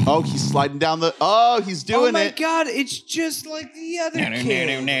 Yeah. Oh, he's sliding down the. Oh, he's Oh doing my it. god, it's just like the other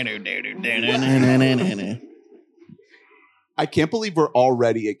kid. I can't believe we're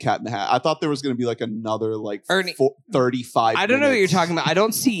already at Cat in the Hat. I thought there was going to be like another like Ernie- 35. I don't know what you're minutes. talking about. I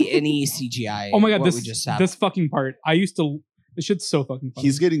don't see any CGI. Oh my god, what this we just said. this fucking part. I used to. This shit's so fucking funny.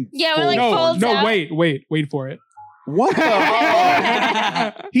 He's getting. Yeah, we're like no, folds no, out. wait for it. What the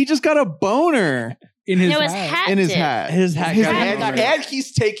fuck? He just got a boner In his No, his hat. hat in his did. hat. His hat His got hat a got boner. And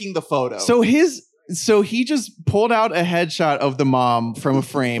he's taking the photo. So he just pulled out a headshot of the mom from a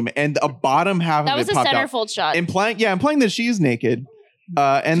frame, and a bottom half That of was it a popped out, centerfold shot. implying that she's naked.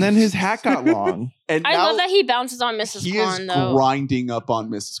 And then his hat got long. and I now love that he bounces on Mrs. he Kwan is though. grinding up on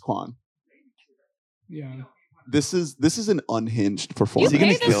Mrs. Kwan. Yeah. This is an unhinged Is performance. he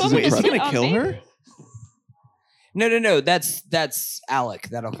gonna pay this kill? woman Wait, is he to sit gonna on kill me? her? No. That's Alec.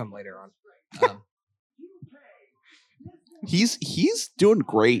 That'll come later on. He's doing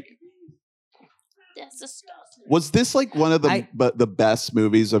great. That's disgusting. Was this like one of the best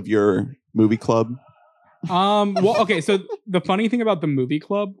movies of your movie club? Well, okay. So the funny thing about the movie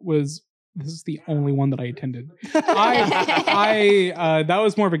club was this is the only one that I attended. I that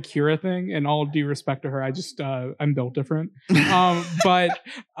was more of a Kira thing, and all due respect to her, I just I'm built different. But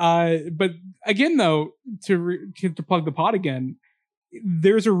again, though, to plug the pod again,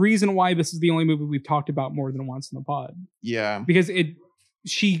 there's a reason why this is the only movie we've talked about more than once in the pod, Yeah. because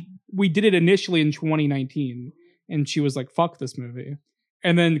we did it initially in 2019, and she was like, "Fuck this movie."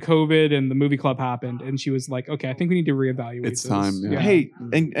 And then COVID and the movie club happened, and she was like, "Okay, I think we need to reevaluate. It's this." time, yeah. Hey,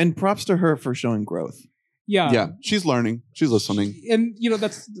 and props to her for showing growth. Yeah, she's learning. She's listening. And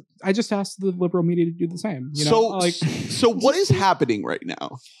I just asked the liberal media to do the same. So what is happening right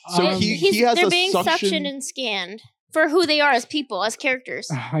now? So Um, he has they're a being suctioned and scanned for who they are as people, as characters.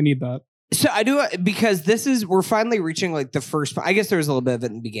 I need that. So I do because we're finally reaching like the first. I guess there was a little bit of it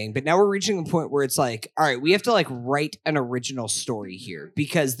in the beginning, but now we're reaching a point where it's like, all right, we have to like write an original story here,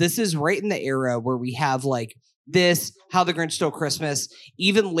 because this is right in the era where we have like this, How the Grinch Stole Christmas,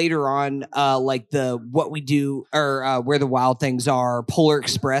 even later on, like the What We Do or Where the Wild Things Are, Polar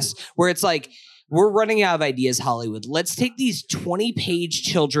Express, where it's like, we're running out of ideas, Hollywood. Let's take these 20-page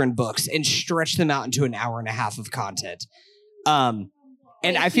children books and stretch them out into an hour and a half of content.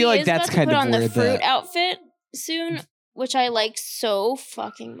 And I feel He like is that's about to kind put of on where the fruit outfit soon, which I like so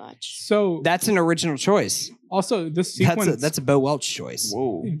fucking much. So that's an original choice. also this sequence, That's a Bo Welch choice.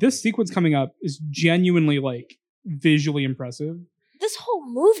 Whoa. this sequence coming up is genuinely like visually impressive. This whole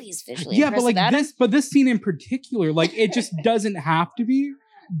movie is visually Yeah, but impressive, like Adam. this scene in particular, like it just doesn't have to be,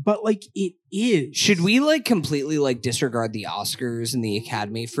 but like it is. Should we like completely like disregard the Oscars and the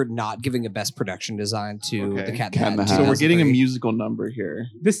Academy for not giving a best production design to Okay. the Cat Cat in the Hat? Hat. So we're getting a 2003? musical number here.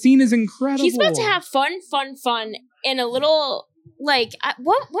 The scene is incredible. He's about to have fun, and a little like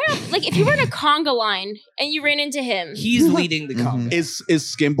what like if you were in a conga line and you ran into him. He's leading the Mhm. combat. Is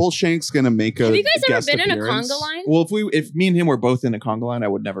Skimbleshanks gonna make a Have you guys ever guest been in a appearance? conga line? Well, if me and him were both in a conga line, I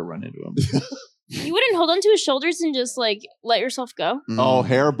would never run into him. You wouldn't hold onto his shoulders and just like let yourself go. Oh,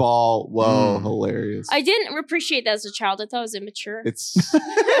 hairball! Whoa, Mm. hilarious! I didn't appreciate that as a child. I thought it was immature. It's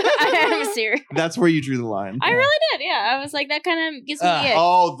I'm serious. That's where you drew the line. I really did. Yeah, I was like, that kind of gives me the ick.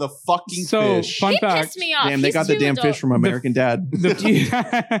 oh, the fucking So fish. fun He fact. pissed me off. Damn, they He's got the too damn adult. fish from American Dad.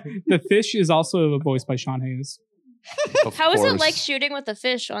 The fish is also voiced by Sean Hayes. Of How is it course. like shooting with a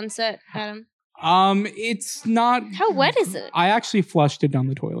fish on set, Adam? It's not. How wet is it? I actually flushed it down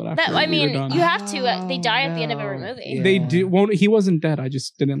the toilet after. That I we were mean, done. you have to. They die at the end of every movie. Yeah. They do. Well, he wasn't dead. I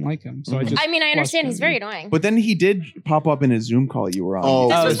just didn't like him, so I Mhm. just. I mean, I understand flushed he's him. very annoying. But then he did pop up in a Zoom call you were on. Oh,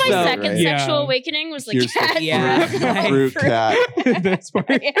 This Oh, was my so- second Yeah. sexual awakening. Was like Here's the cat Yeah. breath. Fruit cat. That's part.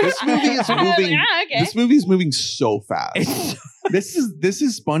 Yeah. This movie is I was like, moving- ah, okay. This movie is moving so fast. This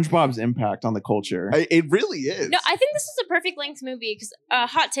is SpongeBob's impact on the culture. It really is. No, I think this is a perfect length movie because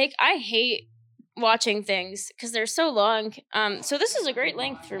hot take. I hate watching things because they're so long. So this is a great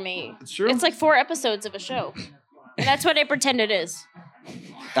length for me. It's true. It's like 4 episodes of a show. And that's what I pretend it is.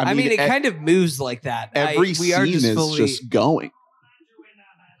 I mean, it kind of moves like that. every we are scene just is fully, just going.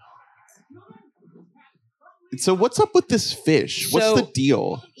 So what's up with this fish? What's So- the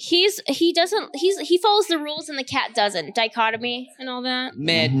deal? He follows the rules and the cat doesn't. Dichotomy and all that.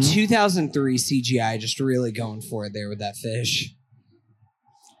 man. Mhm. 2003 CGI just really going for it there with that fish.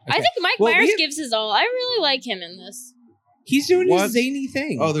 I think Mike Well, Myers we- gives his all. I really like him in this. He's doing What? his zany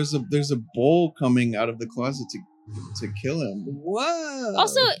thing. Oh, there's a bull coming out of the closet to kill him. Whoa.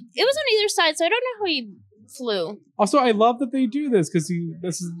 Also, it was on either side, so I don't know how he flew. Also, I love that they do this because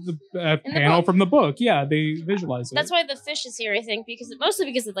this is the In the panel book. from the book. Yeah, they visualize it. That's why the fish is here, I think, mostly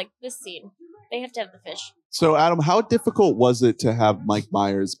because of like this scene. They have to have the fish. So Adam, how difficult was it to have Mike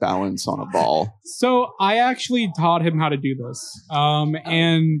Myers balance on a ball? So I actually taught him how to do this.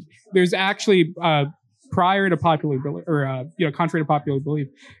 And there's actually prior to popular belief, or contrary to popular belief,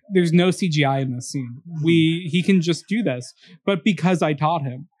 there's no CGI in this scene. He can just do this, but because I taught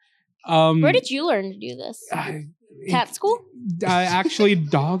him. Where did you learn to do this? Cat school? Actually,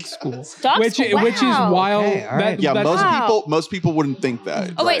 dog school. Dog which school? which is Wow. wild. Okay, all right. Yeah, that's- most people wouldn't think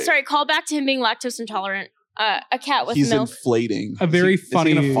that. Oh, wait, right? sorry. Call back to him being lactose intolerant. A cat with He's milk. inflating. a very Is he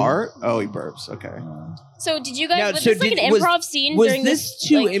funny. gonna fart? Oh, he burps. Okay. So did you guys, Now, was so this like did- an was- improv scene was during this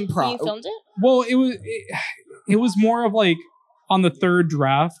too like, improv? when you filmed it? Well, it was more of like on the third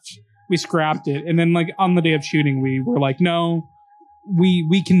draft we scrapped it, and then like on the day of shooting we were like, no,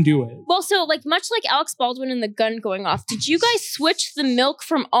 we can do it. Well, so like much like Alex Baldwin and the gun going off, did you guys switch the milk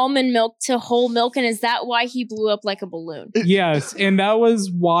from almond milk to whole milk, and is that why he blew up like a balloon? Yes, and that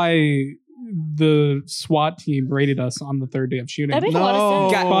was why the SWAT team raided us on the third day of shooting. That makes a lot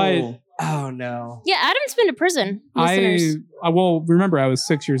of sense. But Oh no. Yeah, Adam's been to prison. Listeners. I well remember I was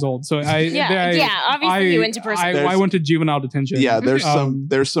 6 years old, so obviously you went to prison. I went to juvenile detention. Yeah, there's Um,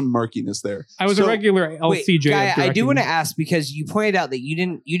 some murkiness there. I was So- a regular Wait, LCJ. Guy, I do directing. want to ask because you pointed out that you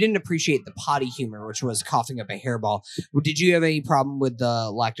didn't appreciate the potty humor, which was coughing up a hairball. Did you have any problem with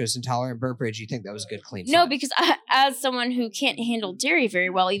the lactose intolerant burp, or did you think that was a good clean? No, fart? because as someone who can't handle dairy very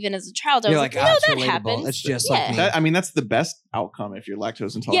well, even as a child, I You're was like, like, "Ah, no, it's that relatable. happens. That's just Yeah. like me. I mean, that's the best outcome if you're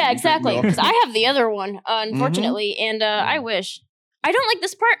lactose intolerant. Yeah, You drink exactly. milk. Because I have the other one, unfortunately, and I wish. I don't like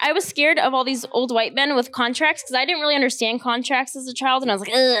this part. I was scared of all these old white men with contracts because I didn't really understand contracts as a child, and I was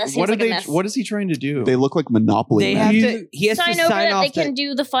like, ugh, seems What are like a they? mess. What is he trying to do? They look like Monopoly They men. have He's- to. He has to sign over sign that off they can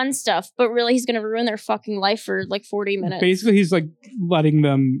do the fun stuff, but really he's going to ruin their fucking life for like 40 minutes. Basically, he's like letting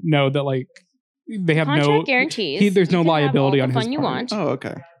them know that like they have Contract no guarantees. there's no You can have liability all on the his fun you part. want. Oh,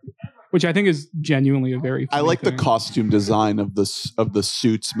 okay. which I think is genuinely a very. I funny like the thing. costume design of the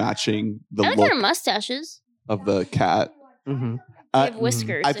suits matching the I like look their mustaches. of the cat. Mm-hmm. They Uh, have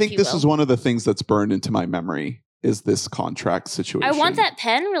whiskers. I if think you this will. is one of the things that's burned into my memory is this contract situation. I want that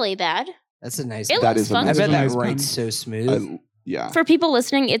pen really bad. That's a nice. It That looks is a fun. I nice bet a that nice pen. writes so smooth. Yeah, For people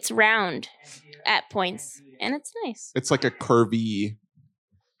listening, it's round at points, and it's nice. it's like a curvy.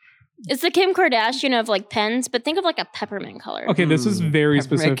 It's the Kim Kardashian of like pens, but think of like a peppermint color. Okay, this is very Peppermint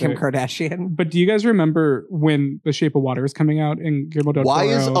specific. Kim Kardashian. But do you guys remember when The Shape of Water is coming out in Guillermo del Why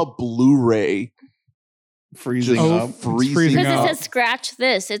Toro? is a Blu-ray Freezing Oh, up. freezing Because up. it says scratch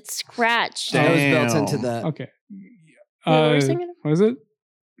this. It's scratched. Damn. That was built into the. Okay. Wait, what were you singing? What is it?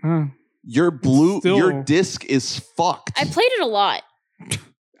 your Still- your disc is fucked? I played it a lot.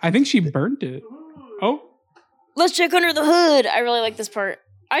 I think she burnt it. Oh, Let's check under the hood. I really like this part.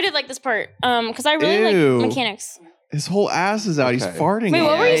 I did like this part. Because I really Ew. like mechanics. His whole ass is out. He's Okay. farting. Wait,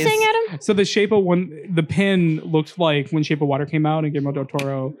 what were you Yeah, saying, Adam? so the Shape of the pin looked like when Shape of Water came out and Guillermo del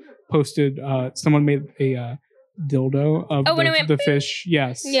Toro posted. Someone made a dildo of Oh, when it went the fish.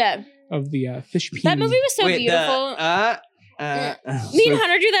 Yes. Yeah. Of the fish peen. That movie was so Wait, beautiful. Me so and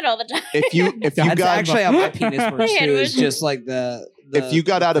Hunter do that all the time. if you That's got actually how my penis works My too. head It's was- just like the if you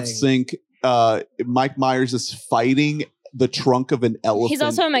got out of thing. sync, Mike Myers is fighting the trunk of an elephant. He's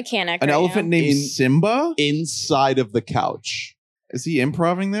also a mechanic. An right elephant now. named In- Simba? inside of the couch. Is he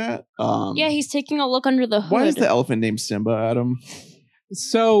improving that? Yeah, he's taking a look under the hood. Why is the elephant named Simba, Adam?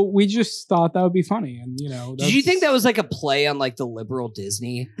 So we just thought that would be funny, and you know. Did you think that was like a play on like the liberal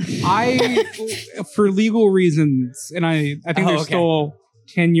Disney? I, for legal reasons, and I think Oh, there's okay. still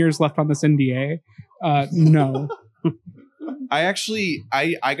 10 years left on this NDA. No.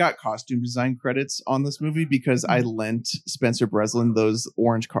 I got costume design credits on this movie because I lent Spencer Breslin those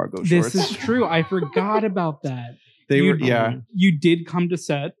orange cargo shorts. This is true. I forgot about that. they you- were You did come to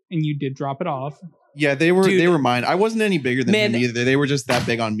set and you did drop it off. they were Dude. mine. I wasn't any bigger than Man, him either. They were just that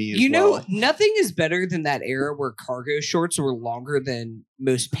big on me as You know, well. nothing is better than that era where cargo shorts were longer than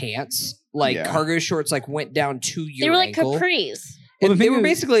most pants. Like Yeah. cargo shorts, like went down to your They were like ankle. capris. Well, the And they thing were is-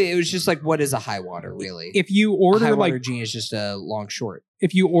 basically. It was just like, what is a high water really? If you A order high water like jean is just a long short.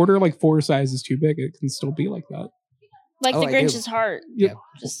 if you order like 4 sizes too big, it can still be like that. Like Oh, the I do. Grinch's heart. Yep.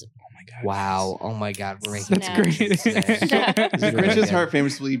 Just Oh my god. Wow! Oh my God! We're making That's Nah. great. This is The really Grinch's good. heart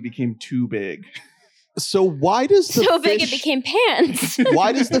famously became too big. So why does the so big it fish, became pants.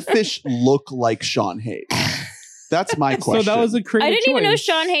 why does the fish look like Sean Hayes? That's my question. So that was a creative I didn't even know choice.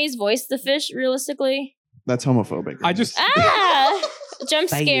 Sean Hayes voiced the fish realistically. That's homophobic. I just Ah! Jump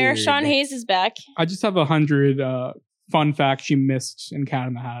scare. Fired. Sean Hayes is back. I just have 100 fun facts you missed in Cat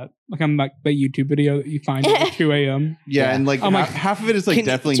in the Hat. Like I'm like the YouTube video that you find at 2 a.m. yeah, and like I'm like, half of it is like Can-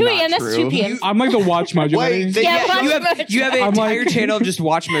 definitely 2 not a.m., that's true. 2 p.m. I'm like the Watch Mojo. Wait, buddy. they- Yeah, Yeah, You have an I'm entire like- channel of just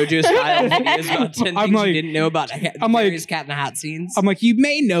Watch Mojo style videos about 10 I'm things like- you didn't know about I'm like- various Cat in the Hat scenes. I'm like, you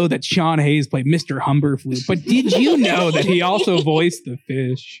may know that Sean Hayes played Mr. Humberflute, but did you know that he also voiced the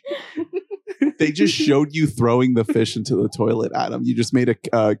fish? they just showed you throwing the fish into the toilet, Adam. You just made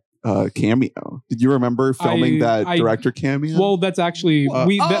cameo. Did you remember filming that I- director cameo? Well, that's actually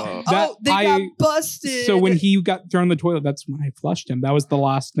they got busted. So when he got thrown in the toilet, that's when I flushed him. That was the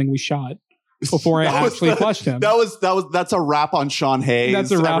last thing we shot before I That was actually the- flushed him that's a wrap on Sean Hayes.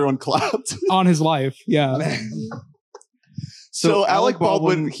 That's a wrap. Everyone clapped. on his life. Yeah. So Alec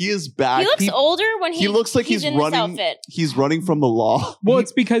Baldwin, he is back. He looks older when he looks like he's in running. this outfit. He's running from the law. Well,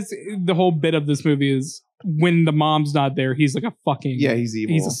 it's because the whole bit of this movie is when the mom's not there, he's like a fucking he's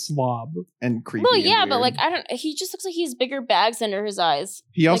evil he's a slob. and creepy. Well, and yeah, but weird. like I don't. He just looks like he has bigger bags under his eyes.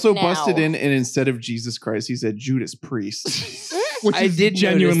 He also now. busted in, and instead of Jesus Christ, he said Judas Priest. Which I is did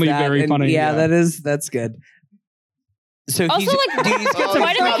genuinely notice that, very and funny. Yeah, that's good. So Also, he's, like, dude, he's got some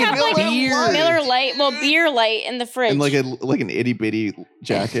why do they fucking have like beard. Miller Lite? Well, beer light in the fridge. and like an itty bitty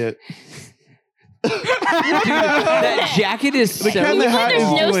jacket. Dude, that jacket is so. The cat in the You hat think is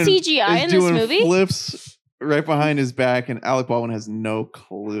there's no doing- CGI is in this doing movie? flips right behind his back, and Alec Baldwin has no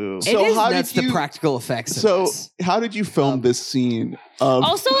clue. It So is how nuts did the you- practical effects. Of So this. how did you film this scene? Of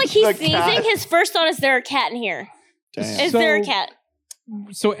Also, like he's the sneezing. cat? His first thought is there a cat in here? Damn. Is there a cat?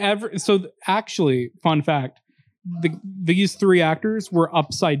 Actually, fun fact: these three actors were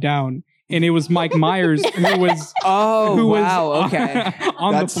upside down, and it was Mike Myers who was oh wow, okay.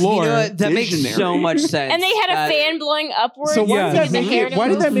 on That's- the floor. You know what? That makes Visionary. so much sense. And they had a That- fan blowing upwards. So why to did get that the make hair it- to why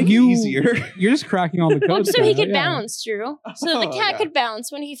did move. that make You- it easier? You're just cracking on the code. So he Tyler, could yeah. bounce, Drew. So the Oh, cat yeah. could bounce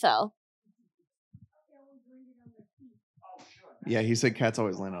when he fell. Yeah, he said cats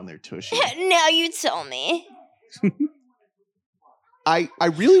always land on their tushy. Now you tell me. I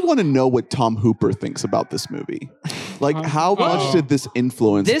really want to know what Tom Hooper thinks about this movie. Like, how much Uh-oh. did this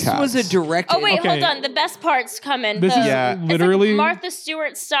influence? This Cats? was a direct. Oh wait, Okay. hold on. The best part's coming. This the, is Yeah. it's literally like Martha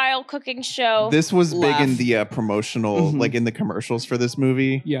Stewart style cooking show. This was big in Laugh. the promotional, Mhm. like in the commercials for this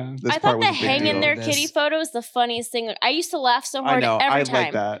movie. yeah. This I part thought was the a big hang in deal. their This. kitty photo is the funniest thing. I used to laugh so I hard know. every I time.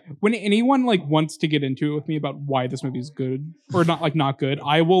 like that. When anyone like wants to get into it with me about why this movie is good or not good,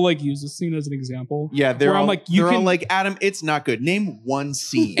 I will like use this scene as an example. Yeah, they're Where I'm all like, you they're all can- like, Adam, it's not good. Name one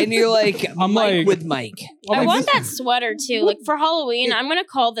scene. And you're like, I'm Mike like- with Mike. I'm I like, want this- that sweater too. Like for Halloween, I'm gonna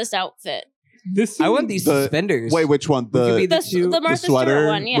call this outfit This I want scene- these The- suspenders. Wait, which one? It could be The, the two- the the Martha sweater Stewart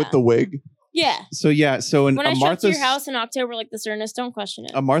one. Yeah, with the wig. yeah. So yeah, so in When I a show up Martha to your house in October like this, Ernest, don't question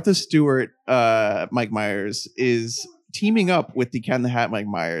it. a Martha Stewart, Mike Myers is teaming up with the Cat in the Hat Mike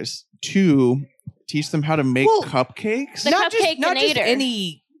Myers to teach them how to make Well, cupcakes. The not just Cupcake-inator.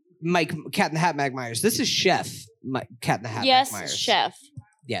 any Mike Cat in the Hat Mike Myers. This is Chef Mike, Cat in the Hat. Yes, Mike Myers. chef.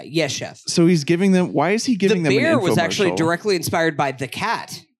 Yeah, yes, Chef. So he's giving them. Why is he giving the them bear an was actually infomercial? directly inspired by the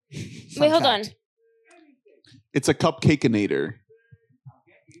cat. Wait, hold on. It's a cupcakeinator.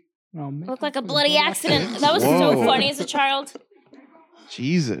 Oh, man. Looked like a bloody accident. That was so Whoa. funny as a child.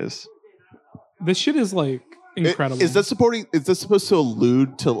 Jesus. This shit is like incredible. Is that supporting? Is this supposed to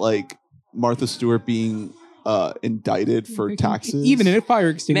allude to like Martha Stewart being indicted for taxes? Even in a fire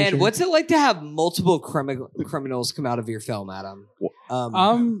extinguisher. Man, what's it like to have multiple criminals come out of your film, Adam?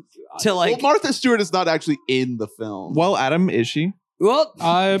 To like, well, Martha Stewart is not actually in the film. Well, Adam, is she? well,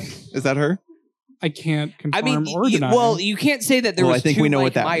 Is that her? I can't I confirm mean, or deny. well, you can't say that there Well, was I think two we know Mike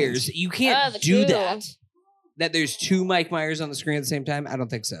what that Myers. means. You can't the do two. that. That there's two Mike Myers on the screen at the same time. I don't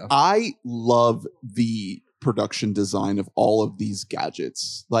think so. I love the production design of all of these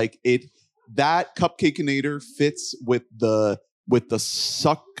gadgets. Like that cupcakeinator fits with the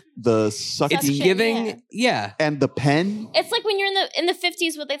sucking It's Suction, giving, yeah. and the pen. It's like when you're in the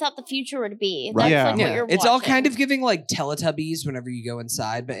 50s, what they thought the future would be. Right. That's Yeah. like what Yeah, you're it's all watching. kind of giving like Teletubbies whenever you go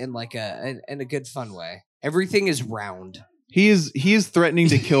inside, but in like in a good fun way. Everything is round. He is threatening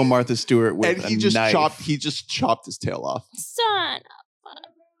to kill Martha Stewart with And a he just knife. chopped his tail off. Son.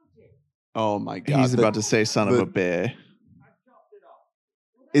 Oh my god. He's about to say "son of the- a bear."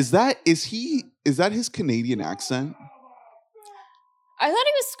 Is that his Canadian accent? I thought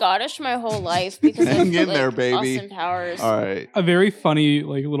he was Scottish my whole life because of Hang in like, there, baby. Austin Powers. All right. a very funny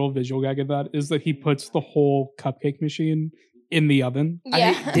like little visual gag of that is that he puts the whole cupcake machine in the oven.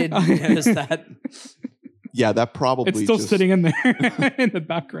 Yeah. I did notice that. Yeah, that probably It's still just- sitting in there in the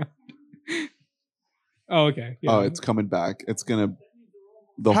background. Oh, okay. Yeah. Oh, it's coming back. It's gonna.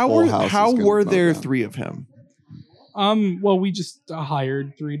 The How whole were house. how is gonna were mow there down. 3 of him? Well, we just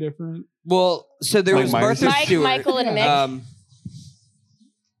hired 3 different. Well, so there Mike was Myers. Martha Mike, Stewart, Michael, and Mick.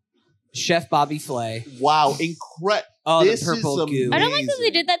 Chef Bobby Flay. Wow, incredible! Oh, This the purple is goo. I don't like that they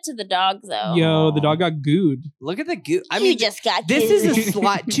amazing. did that to the dog though. Yo, the dog got gooed. Look at the goo. I You mean, just got this is a killed.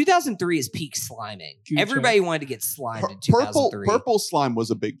 slime. 2003 is peak sliming. Goo Everybody wanted to get slimed in 2003. Purple slime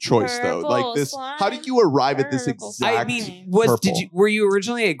was a big choice though. Like Purple this, slime. how did you arrive at this Purple exact? I mean, were you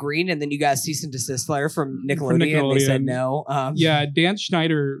originally a green and then you got a cease and desist letter from Nickelodeon? And they said Nickelodeon. no. Yeah, Dan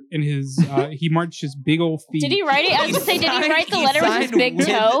Schneider in his he marched his big old feet. Did he write it? I was gonna say, did he write the letter with his signed big with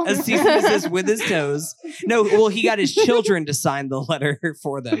toe? A cease and desist with his toes. No, well, he got his children to sign the letter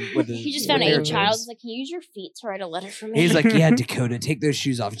for them. With his, He just with found their a child. toes. He's like, can you use your feet to write a letter for me? He's like, yeah, Dakota, take those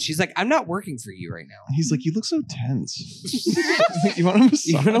shoes off. And she's like, I'm not working for you right now. He's like, you look so tense. You want a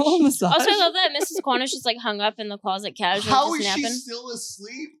massage? Even a little massage. Also, I love that Mrs. Cornish just like hung up in the closet casually, How just is she napping. still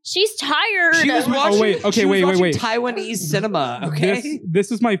asleep? She's tired. She was watching. wait, okay, she was wait, watching wait. Taiwanese cinema. Okay.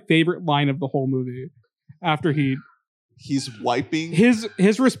 This is my favorite line of the whole movie. After He's wiping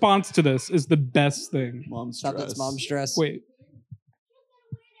his response to this is the best thing. mom's Stop, dress. that's mom stress. Wait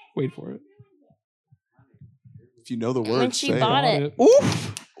for it. If you know the When words, she say bought it.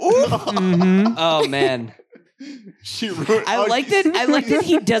 Oof. Mhm. Oh man, She ruined. I like that. I like that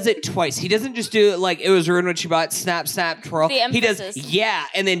he does it twice. He doesn't just do it like it was ruined when she bought. Snap, snap, twirl. The He does, emphasis. yeah,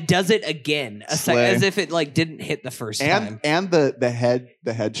 and then does it again, Slay. as if it like didn't hit the first time. and the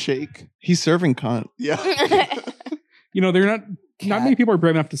head shake. He's serving cunt. Yeah. You know, they're not Cat. many people are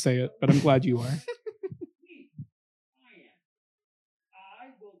brave enough to say it, but I'm glad you are.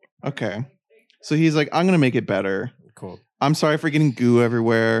 Okay. So he's like, I'm gonna make it better. Cool. I'm sorry for getting goo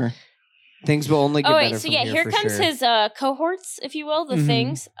everywhere. Things will only get Oh better wait, so from yeah, here for comes sure. his cohorts, if you will, the Mhm.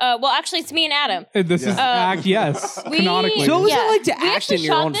 things. Well, actually, it's me and Adam. This is Yeah. act, yes, We- canonically. So what was it Yeah. like to We act actually in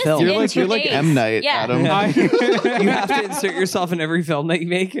your shot own this film? in You're like days. M Night, Yeah. Adam. I- You have to insert yourself in every film that you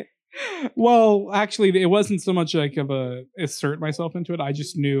make. Well, actually, it wasn't so much like of a insert myself into it. I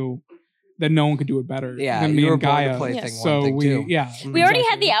just knew that no one could do it better Yeah, than you me were and born Gaia. to play Yeah. thing So one, thing we, two. yeah, We already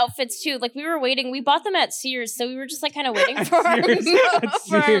had exactly. the outfits too. Like we were waiting. We bought them at Sears, so we were just like kind of waiting for our, Sears.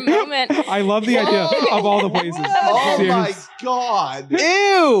 for our moment. I love the idea of all the places. Oh Sears. my god!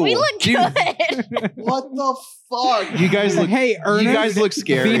 Ew. We look good. What the fuck? You guys look. Hey, Ernest, You guys look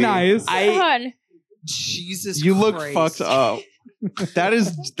scary. be nice. God. Jesus, You look Christ. fucked up. That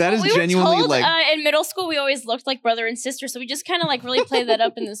is We were genuinely told like. in middle school we always looked like brother and sister, so we just kind of like really played that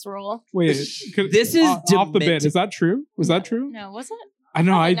up in this role. Wait, This is off the bit. demented. Is that true? Was that true? No, was it? I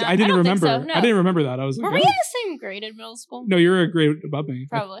know. I Probably not. I I didn't don't think remember. so, no. I didn't remember that. I was like, Were we oh. in the same grade in middle school? No, you're a grade above me.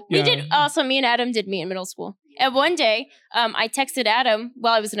 Probably. Yeah. We did. So me and Adam did meet in middle school. And one day, I texted Adam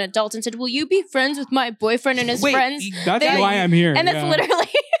while I was an adult and said, "Will you be friends with my boyfriend and his Wait, friends?" That's They- why I'm here. And that's yeah. literally.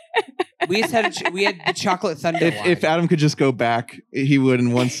 we just had we had the chocolate thunder. If Adam could just go back, he would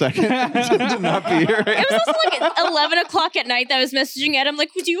in 1 second to not be here. Right It was now. also like at 11 o'clock at night that I was messaging Adam,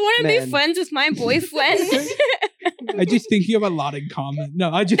 like, "Would you want to Man. be friends with my boyfriend?" I just think you have a lot in common.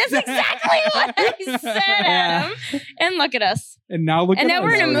 No, I just. That's exactly what I said, Adam. And look at us. And now look And at now us.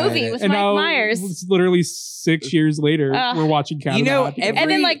 we're in a Alright. movie with And Mike now, Myers. it's literally 6 years later, we're watching Cat You in the know, Hat together. And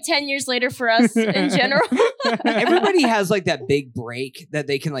then Every- like 10 years later for us in general. Everybody has like that big break that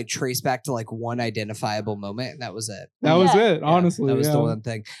they can like trace back to like one identifiable moment, and that was it. That was Yeah. it, honestly. that was yeah. the one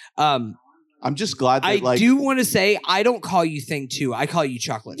thing. I'm just glad that I like do want to say I don't call you Thing 2. I call you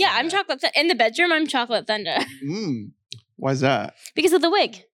Chocolate. Yeah, I'm Thunder. chocolate. In the bedroom, I'm chocolate thunder Why's that? because of the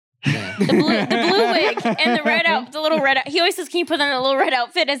wig. Yeah. The blue wig and the red the little red. He always says, "Can you put on a little red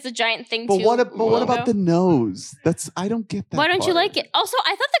outfit as the giant thing?" But too?" what about logo. the nose? That's I don't get that. Why don't you part. like it? Also,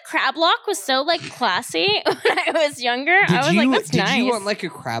 I thought the crab lock was so like classy when I was younger. I was like, "That's did nice." you want like a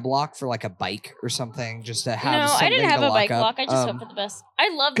crab lock for like a bike or something just to have? No, I something didn't have to a bike up? lock. I just hope for the best.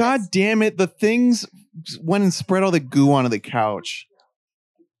 I love God this. damn it! The things went and spread all the goo onto the couch.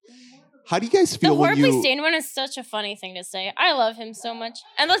 How do you guys The feel when horribly you? stained one is such a funny thing to say. I love him so much.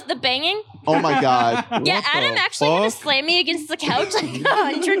 And the banging. Oh my god! Yeah, What Adam the actually had to fuck? slam me against the couch like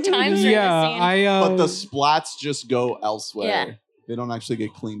 100 times during Yeah, the scene. But the splats just go elsewhere. Yeah. They don't actually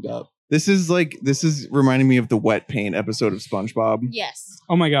get cleaned up. This is reminding me of the wet paint episode of SpongeBob. Yes.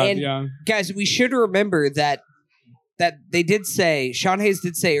 Oh my god, And- yeah. Guys, we should remember that they did say, Sean Hayes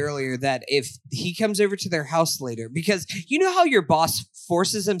did say earlier that if he comes over to their house later, because you know how your boss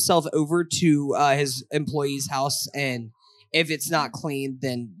forces himself over to his employee's house, and if it's not clean,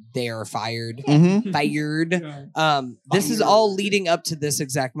 then they are fired. Mm-hmm. Fired. Yeah. This is all leading up to this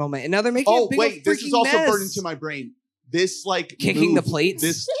exact moment, and now they're making. Oh a big wait, this is freaking also mess. burned into my brain. This like Kicking the move, plates?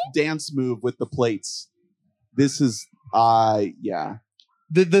 This dance move with the plates. This is yeah.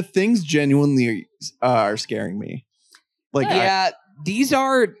 The things genuinely are scaring me. Like Yeah, these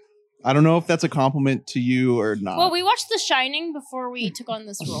are I don't know if that's a compliment to you or not. Well, we watched The Shining before we took on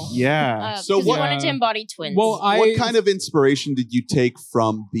this role. yeah. So Because we what- wanted to embody twins. Well, what kind of inspiration did you take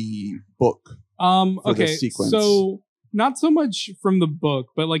from the book? for Okay, this sequence? so not so much from the book,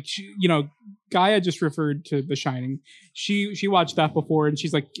 but like Gaia just referred to The Shining. She watched that before, and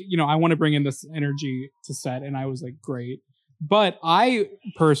she's like, I want to bring in this energy to set, and I was like, great. But I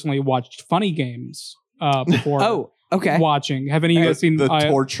personally watched Funny Games before. Oh, okay. Watching. Have any of you guys seen the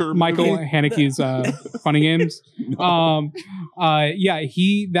torture Michael movie? Haneke's Funny Games?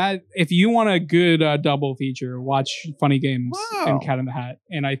 If you want a good double feature, watch Funny Games Wow. and Cat in the Hat,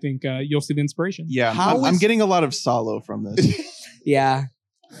 and I think you'll see the inspiration. Yeah, How I'm is- getting a lot of Solo from this. Yeah.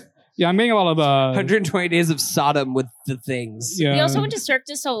 Yeah, I'm getting a lot of 120 Days of Sodom with the things. Yeah. We also went to Cirque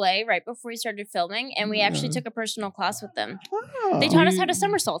du Soleil right before we started filming, and we actually Yeah. took a personal class with them. Oh. They taught us how to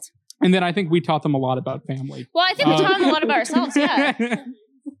somersault. And then I think we taught them a lot about family. Well, I think we taught them a lot about ourselves, yeah.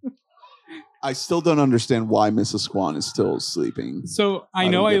 I still don't understand why Mrs. Swan is still sleeping. So I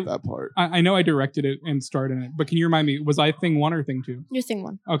don't know get that part. I know I directed it and starred in it, but can you remind me, was I thing 1 or thing 2? Your thing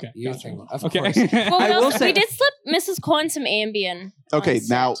one. Okay. Your gotcha. thing, of Okay. course. Well, I will we say- did slip Mrs. Kwan some Ambien. Okay, on set.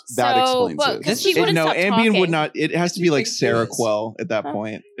 now that explains it. Because This she is- wouldn't No, stop Ambien talking. would not. It has to do be you like think it is? Seroquel at that Huh?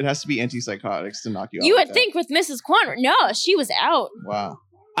 point. It has to be antipsychotics to knock you out. You like would think with Mrs. Kwan. No, she was out. that. Wow.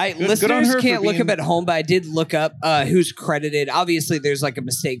 I Good on listeners her for can't look being- up at home, but I did look up who's credited. Obviously, there's like a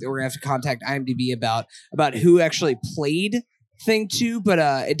mistake that we're gonna have to contact IMDb about who actually played Thing 2, but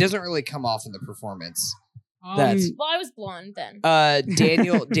it doesn't really come off in the performance. That's- Well, I was blonde then.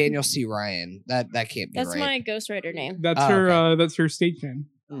 Daniel C. Ryan. That can't be That's right. my ghostwriter name. that's Oh, her that's her stage name.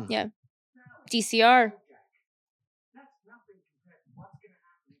 DCR.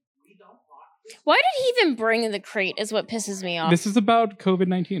 Why did he even bring the crate? Is what pisses me off. This is about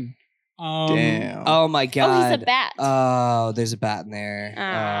COVID-19. Damn. Oh my god! Oh, he's a bat. Oh, there's a bat in there.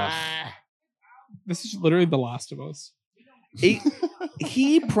 Ah. This is literally The Last of Us.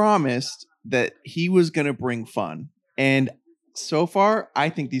 He promised that he was going to bring fun. And so far, I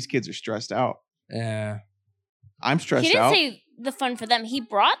think these kids are stressed out. Yeah. I'm stressed He didn't out. say the fun for them. He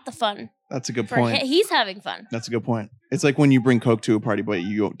brought the fun That's a good for point. He's having fun. That's a good point. It's like when you bring Coke to a party, but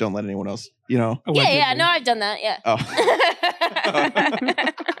you don't let anyone else, Yeah, Allegedly. no, I've done that. Yeah. Oh.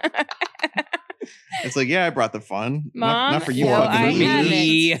 It's like, yeah, I brought the fun. Mom, not for you. no, fucking I losers. haven't.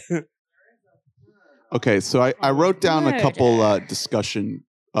 Me. Okay, so I wrote down a couple Murder. discussion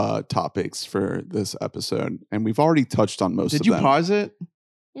topics for this episode, and we've already touched on most Did of you them. pause it?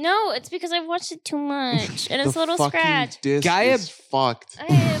 No, it's because I've watched it too much, and it's The a little fucking scratch. disc Gaia- is fucked.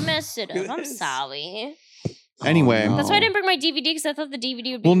 I messed it up. I'm sorry. Anyway. Oh, That's why I no. didn't bring my DVD because I thought the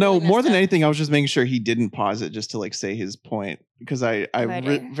DVD would be. Well, no, really more messed than up. anything, I was just making sure he didn't pause it just to like say his point because I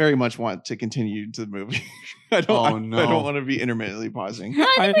Murder. very much want to continue to the movie. I don't. Oh, I no. don't want to be intermittently pausing. No,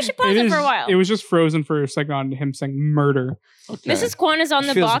 I think we should pause it for a while. It was just frozen for a second on him saying murder. Okay. Mrs. Kwan is on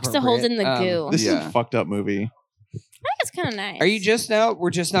the Feels box to hold in the appropriate. goo. This is Yeah. a fucked up movie. I think it's kind of nice. Are you just now? We're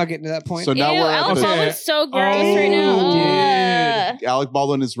just now getting to that point. So now Ew, we're at Alec the- Baldwin's so gross Oh, right now. dude. Ugh. Alec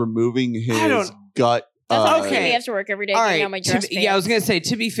Baldwin is removing his I don't- gut. That's Okay. okay. I have to work every day All getting right. out my dress Yeah, I was pants. gonna say.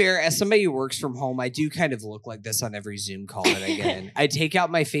 To be fair, as somebody who works from home, I do kind of look like this on every Zoom call that I get in. I take out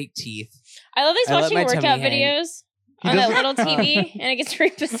my fake teeth. I love these I let watching my workout tummy hang. videos He on that doesn't- little TV, and it gets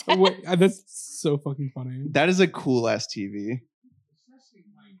repossessed. Wait, that's so fucking funny. That is a cool ass TV.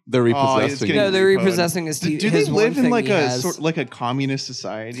 They're Oh, it's repossessing. getting- No, they're repoed. repossessing his teeth. Do they his one live in thing like he a has. sort like a communist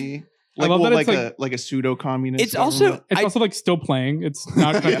society? I Like, love well, that like it's a pseudo communist. It's also It's I- also like still playing. It's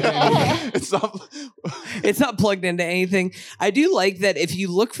not. it's not. it's not plugged into anything. I do like that if you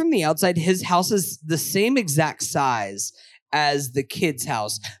look from the outside, his house is the same exact size as the kid's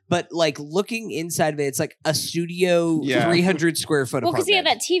house, but like looking inside of it, it's like a studio, Yeah. 300 square foot. Well, because he had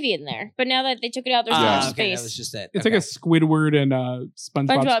apartment. that TV in there, but now that they took it out, there's Ah, no Okay, space. that was just it. It's Okay. like a Squidward and SpongeBob's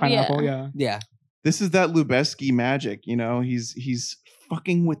SpongeBob, pineapple. Yeah. yeah. This is that Lubeski magic, you know. He's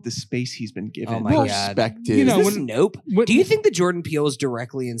fucking with the space he's been given. Oh my God. Perspective. You know, Is this when- Nope? What- Do you think that Jordan Peele is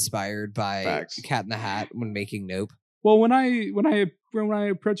directly inspired by Facts. Cat in the Hat when making Nope? Well, when I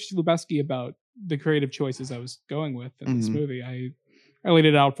approached Lubeski about the creative choices I was going with in this Mhm. movie, I laid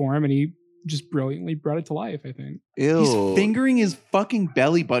it out for him, and he just brilliantly brought it to life. I think. Ew. He's fingering his fucking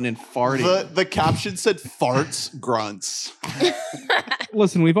belly button and farting. The caption said farts grunts.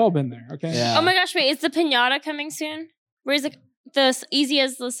 Listen, we've all been there. Okay. Yeah. Oh my gosh, wait, is the pinata coming soon? Where's the easy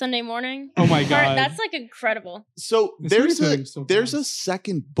as the Sunday morning? Oh my Part- god. That's like incredible. So This there's movie's a moving so there's a fast.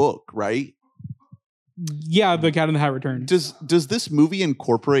 second book, right? Yeah, the Cat in the Hat return. Does this movie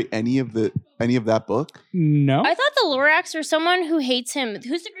incorporate any of that book? No. I thought the Lorax or someone who hates him.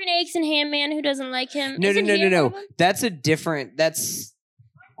 Who's the Green Eggs and Ham Man who doesn't like him? No, Isn't no, he no, in no, one no. of them? That's a different. That's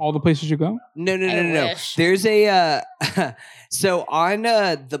All the places you go. No. I wish. There's a so on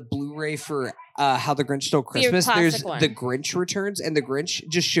the Blu-ray for How the Grinch Stole Christmas. classic There's one. the Grinch Returns, and the Grinch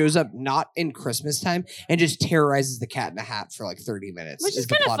just shows up not in Christmas time and just terrorizes the Cat in the Hat for like 30 minutes. Which is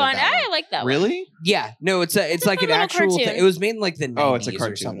the kind of plot fun. that I one. like that one. Really? Yeah, no, it's like a an fun little actual. cartoon. It was made in like the 90s Oh, it's a or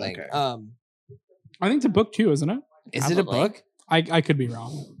cartoon, something. okay. I think it's a book too, isn't it? Is it a Probably. book? I could be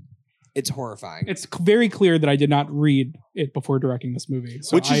wrong. It's horrifying. It's very clear that I did not read it before directing this movie,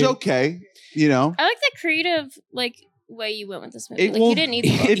 so Which is okay, you know. I like the creative way you went with this movie. It Like will- you didn't need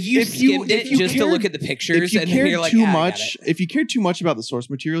the book. if you if you- skimmed if it you just to cared- look at the pictures, If you and then cared you're like, too "Ah, I got much, it." if you cared too much about the source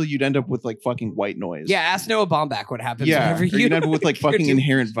material, you'd end up with like fucking white noise. Yeah, ask Noah Baumbach what happens. Yeah, whenever or you you'd end up with like cared fucking too-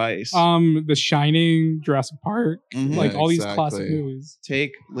 Inherent Vice. The Shining, Jurassic Park, Mhm. like Yeah, all these exactly. classic movies.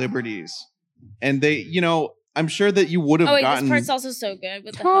 Take liberties, and they, I'm sure that you would have Oh wait, gotten. this part's also so good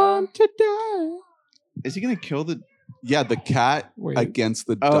with the hoe. Time to die. Is he gonna kill the? Yeah, the cat Wait. against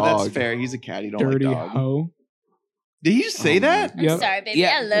the Oh, dog. that's fair. He's a cat. You don't Dirty like dog. hoe. Did he just say Oh my that? I'm Yep. sorry, baby.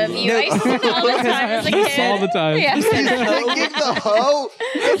 Yeah. I love you. No. I used to say that all the time as a kid. All the time. Yeah. He's licking the hoe.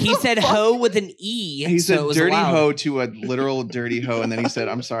 He said "hoe" with an E. He so said it was dirty allowed. hoe to a literal dirty hoe, and then he said,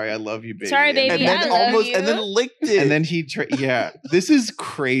 "I'm sorry, I love you, baby." Sorry, baby, And then I love almost you. and then licked it. And then he, yeah, this is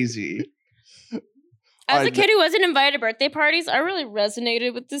crazy. As a kid who wasn't invited to birthday parties, I really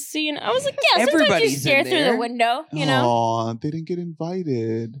resonated with this scene. I was like, yeah, sometimes you Everybody's stare in through there. the window, you know? Aw, they didn't get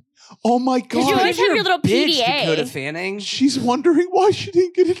invited. Oh my Did you god. always have You're your a little bitch, PDA? Dakota Fanning. She's wondering why she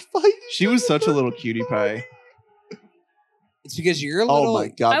didn't get invited. She was such a little cutie pie. It's because you're a little. Oh my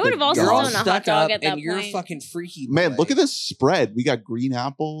god. I would the have also You're all dog. stolen a hot stuck dog up, at that and you're point. fucking freaky. Man, boy. look at this spread. We got green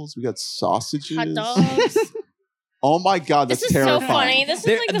apples. We got sausages. Hot dogs. Oh my god, that's This is so terrifying. funny. This is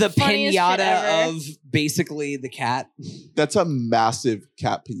They're- like the funniest shit pinata ever. of basically the cat. That's a massive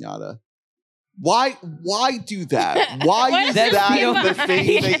cat pinata. Why do that? Why Why is does that it the feel-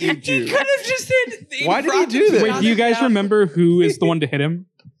 thing that you He do? could have just said. Why did he do that? Wait, do you guys remember who is the one to hit him?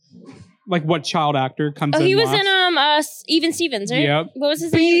 Like what child actor comes Oh, in he was last? in Even Stevens, right? Yep. What was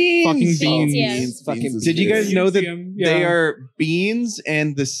his name? Fucking Beans, Beans. yeah. Fucking is Did you good. guys know that Yeah. they are Beans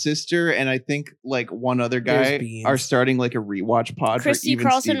and the sister and I think like one other guy There's Beans. are starting like a rewatch pod Christy for Even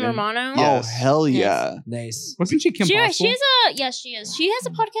Carlson Steven. Romano. Oh Yes. hell yeah. Nice. Wasn't she Kim She Possible? has yes, she is. She has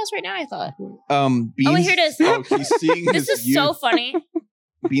a podcast right now, I thought. Beans, Oh, wait, here it is. Oh, he's seeing This his is youth. so funny.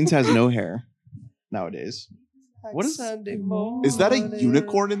 Beans has no hair nowadays. What is- Is that a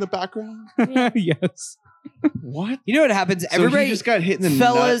unicorn in the background? Yes. What? You know what happens? So Everybody, he just got hit in the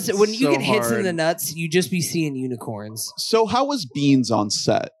fellas, nuts when you so get hits in hard. the nuts, you just be seeing unicorns. So how was Beans on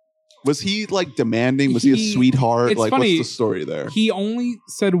set? Was he like demanding? Was he a He- sweetheart? it's Like funny. what's the story there? He only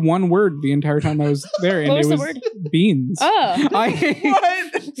said one word the entire time I was there, and What was it the was word? beans. Oh.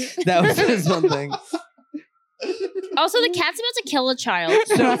 That was his one thing. Also, the cat's about to kill a child.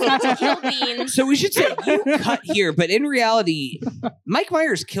 So it's about to kill Beans. So we should say you cut here, but in reality, Mike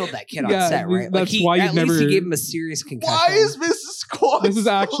Myers killed that kid on Yeah, set, right? that's why at you've least he never- gave him a serious concussion. Why is Mrs. Claus? This is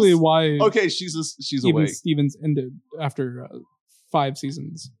actually why Okay, she's Even awake. Stevens ended after 5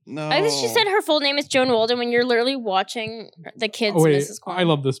 seasons. No. I think she said her full name is Joan Walden when you're literally watching the kids' Oh, wait, Mrs. Claus. I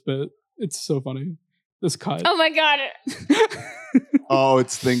love this bit. It's so funny. This cut. Oh my god. Oh,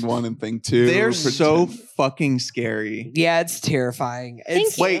 it's thing 1 and thing 2. They're so Pretend- fucking scary. Yeah, it's terrifying. Thank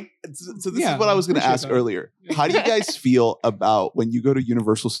It's you. Wait, so this Yeah, is what I was going to appreciate ask that. earlier. How do you guys feel about when you go to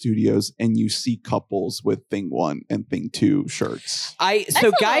Universal Studios and you see couples with Thing 1 and Thing 2 shirts? So That's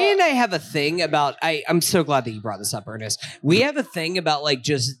a Guy lot. and I have a thing about I'm so glad that you brought this up, Ernest. We have a thing about like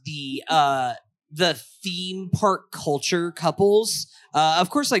just the theme park culture couples. Of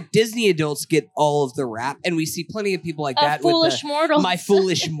course, like Disney adults get all of the rap, and we see plenty of people like A that foolish with mortal. My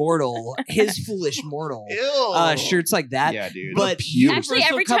Foolish Mortal, His Foolish Mortal, shirts like that. Yeah, dude. But Actually,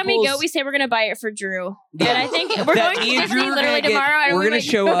 every time we go, we say we're going to buy it for Drew. And I think we're That going me to and Disney Drew are literally gonna get- tomorrow. and we're we gonna might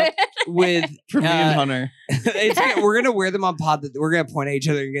show do up it. with For me and Hunter. we're gonna wear them on pod. That we're gonna point at each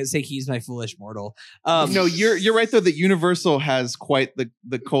other and gonna say he's my foolish mortal. No, you're right though that Universal has quite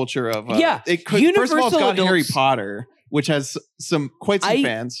the culture of Yeah, It could, first of all, it's Universal got Harry adults- Potter, which has quite some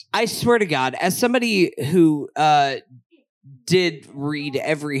fans. I swear to God, as somebody who did read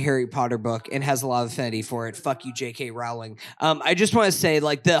every Harry Potter book and has a lot of affinity for it, fuck you, J.K. Rowling. I just want to say,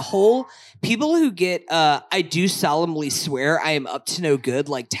 like, the whole people who get, I do solemnly swear I am up to no good,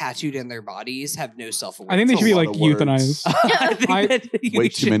 like, tattooed in their bodies, have no self awareness. I think they That's should a be lot like of words. euthanized. I think I- that you Way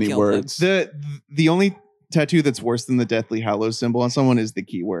too should many kill them. words. The only tattoo that's worse than the Deathly Hallows symbol on someone is the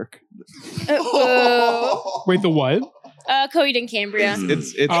keywork. Wait, the what? Coed in Cambria.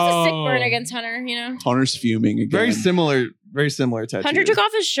 It's It's a sick Oh. burn against Hunter, you know? Hunter's fuming again. very similar Very similar tattoo. Hunter took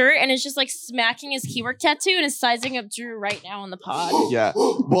off his shirt and is just like smacking his keyword tattoo and is sizing up Drew right now on the pod. Yeah.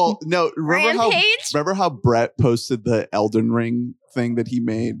 Well, no. Rampage? Remember how Brett posted the Elden Ring thing that he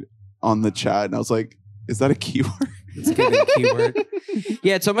made on the chat, and I was like, "Is that a keyword?" It's a good keyword.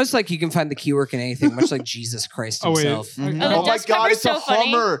 Yeah, it's almost like you can find the keyword in anything, much like Jesus Christ himself. Mhm. Oh, the Oh my dust god, cover's it's so a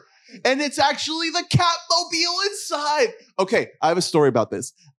funny. Hummer. And it's actually the Catmobile inside. Okay, I have a story about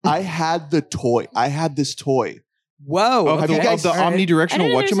this. I had the toy. I had this toy. Whoa. Oh, have you okay. guys the All right. omnidirectional I didn't know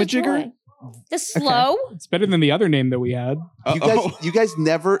there was a whatchamajigger? toy. The slow. It's better than the other name that we had. You guys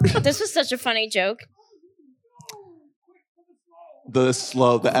never This was such a funny joke. the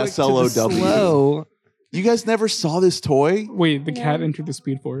slow, the Quick to the SLOW. slow. You guys never saw this toy? Wait, the cat No. entered the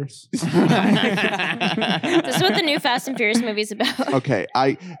Speed Force. This is what the new Fast and Furious movie's about. Okay,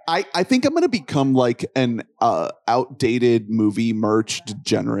 I think I'm gonna become like an outdated movie merch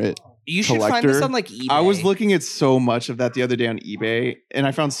degenerate. You should find this Collector. on like eBay. I was looking at so much of that the other day on eBay, and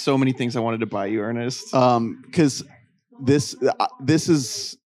I found so many things I wanted to buy you, Ernest. Because this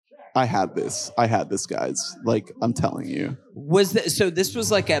is I had this, guys. Like I'm telling you. Was that so? This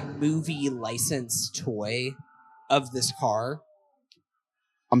was like a movie licensed toy of this car.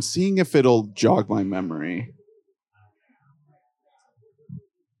 I'm seeing if it'll jog my memory.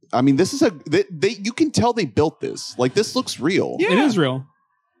 I mean, this is you can tell they built this. Like this looks real. It is real.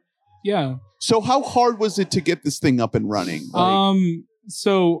 Yeah. So how hard was it to get this thing up and running? Like,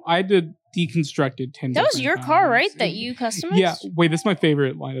 So I did deconstructed 10. That was different your car, right? times. That you customized? Yeah. Wait, this is my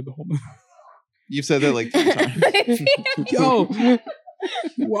favorite line of the whole movie. You've said that like 3 times. Yo.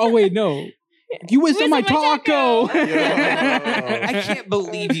 Oh wait, no. You whizzed on my taco. I can't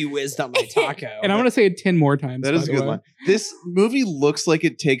believe you whizzed on my taco. And I'm gonna say it 10 more times. That by is a the good way. line. This movie looks like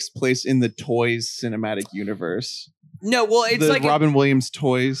it takes place in the Toys cinematic universe. No, well, it's the like Robin Williams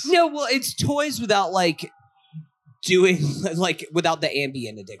Toys. no, well, it's toys without like doing like without the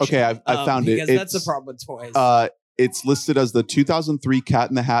ambient addiction. Okay, I found it. because that's the It's, problem with toys. it's listed as the 2003 Cat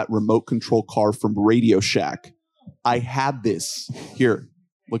in the Hat remote control car from Radio Shack. I had this. Here,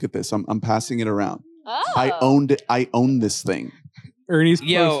 look at this. I'm passing it around. Oh. I own this thing. Ernie's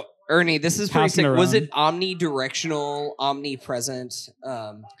Yo, close. Ernie, this is pretty Passing sick. Was around. it omnidirectional, omnipresent?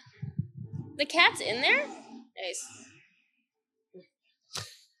 The cat's in there? Nice.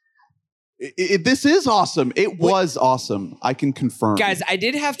 This is awesome. It was awesome. I can confirm. Guys, I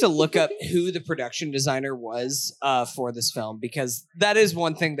did have to look up who the production designer was for this film because that is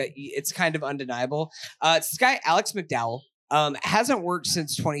one thing that it's kind of undeniable. It's this guy, Alex McDowell. Hasn't worked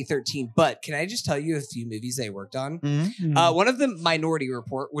since 2013, but can I just tell you a few movies they worked on? Mm. One of them, Minority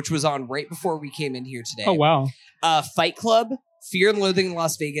Report, which was on right before we came in here today. Oh wow. Fight Club, Fear and Loathing in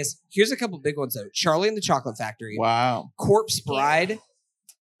Las Vegas. Here's a couple big ones though: Charlie and the Chocolate Factory, Wow. Corpse Bride,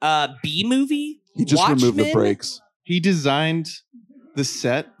 B Movie. he just removed the Watchmen. brakes. He designed the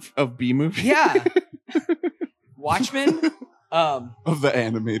set of B movie. Yeah, Watchmen. Of the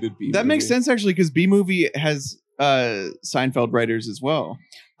animated B. That makes sense actually because B movie has Seinfeld writers as well.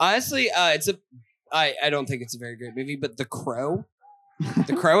 Honestly, I don't think it's a very great movie, but The Crow.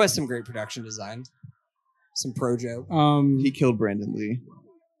 The Crow has some great production design. Some projo. He killed Brandon Lee.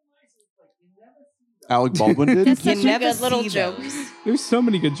 Alec Baldwin did. That's You such a never good little see joke. those. There's so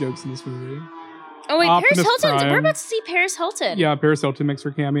many good jokes in this movie. Oh wait, Optimus Paris Hilton. Prime. We're about to see Paris Hilton. Yeah, Paris Hilton makes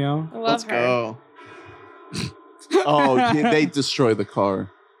her cameo. I love Let's her. go. Oh, they destroy the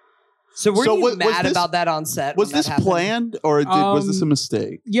car. So were So you was mad this- about that on set? Was when that this happened? planned or was this a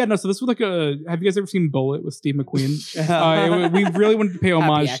mistake? Yeah, no. So this was like a. Have you guys ever seen Bullet with Steve McQueen? We really wanted to pay Happy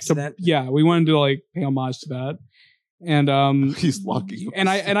homage to. accident. Yeah, we wanted to like pay homage to that, and He's locking up and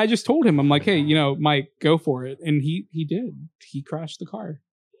his- I just told him, I'm like, hey, Mike, go for it, and he did. He crashed the car.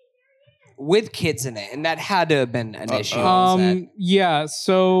 With kids in it, and that had to have been an issue. on set. Yeah.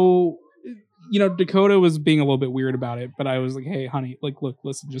 So Dakota was being a little bit weird about it, but I was like, hey, honey, like, look,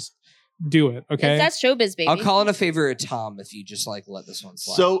 listen, just do it, okay? That's showbiz, baby. I'll call in a favor of Tom if you just like let this one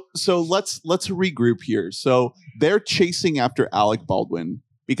slide. So let's regroup here. So they're chasing after Alec Baldwin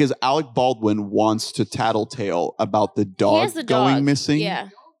because Alec Baldwin wants to tattletale about the He dog has the going dog. missing. Yeah.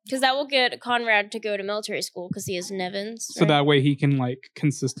 Because that will get Conrad to go to military school because he is Nevins. so right? that way he can like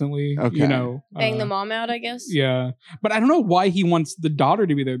consistently, Okay. Bang the mom out, I guess. Yeah, but I don't know why he wants the daughter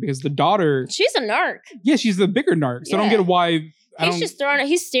to be there because the daughter, She's a narc. yeah, she's the bigger narc. So I don't Yeah. get why. I He's don't. just throwing it.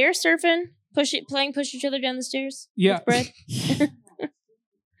 He's stair surfing, playing push each other down the stairs. Yeah. With bread.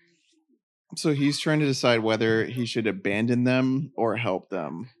 So he's trying to decide whether he should abandon them or help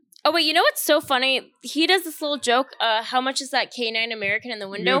them. Oh wait, you know what's so funny? He does this little joke. How much is that K9 American in the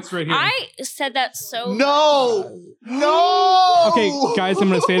window? it's right here. I said that so. No, no. Okay, guys, I'm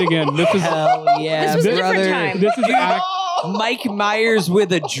gonna say it again. This is Hell yeah, This was a brother. different time. this is Mike Myers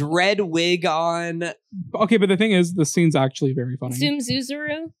with a dread wig on. Okay, but the thing is, the scene's actually very funny. Zoom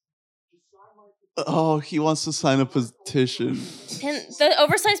Zuzuru. Oh, he wants to sign a petition. The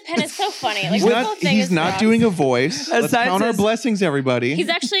oversized pen is so funny. Like He's the not, whole thing he's is not wrong. doing a voice. Let's Aside count our says- blessings, everybody. He's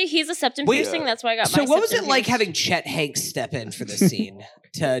a septum Wait, piercing. That's why I got. So my what was it septum like pierced. having Chet Hanks step in for this scene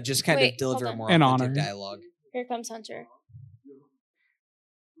to just kind Wait, of deliver hold on. more An authentic honor. dialogue? Here comes Hunter.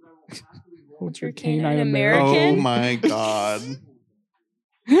 What's your Your canine canine American? Oh American? my god.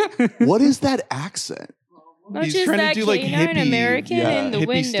 What is that accent? Much He's is trying to that do, like, canine hippie- American yeah, in the hippie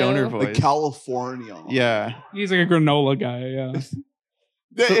window. stoner The voice. California. Yeah. He's like a granola guy.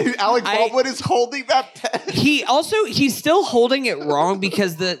 Yeah. Alec I- Baldwin is holding that pen. He's still holding it wrong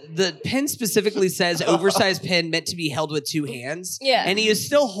because the pen specifically says oversized pen meant to be held with two hands. Yeah. And he is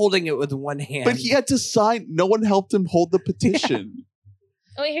still holding it with one hand. But he had to sign. No one helped him hold the petition.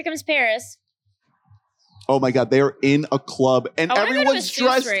 Oh wait, here comes Paris. Oh my god, they are in a club and I wanna go to a everyone's Seuss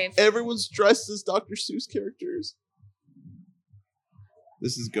dressed. rave. Everyone's dressed as Dr. Seuss characters.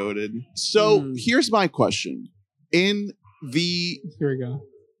 This is goated. So here's my question: in the Here we go.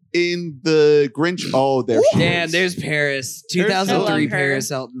 Grinch. Oh, there she Damn, is. there's Paris. There's- 2003 I love her. Paris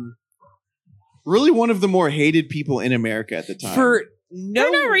Hilton. Really one of the more hated people in America at the time. For no,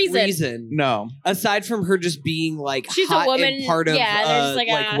 no reason. reason. no. Aside from her just being like She's a hot woman, and part of yeah, they're just like,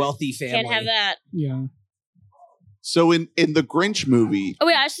 ah, wealthy family. Can't have that. Yeah. So in the Grinch movie, Oh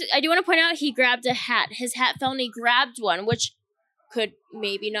wait, I do want to point out he grabbed a hat. His hat fell and he grabbed one, which could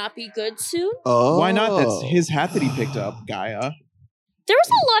maybe not be good soon. oh, Why not? That's his hat that he picked up, Gaia. There was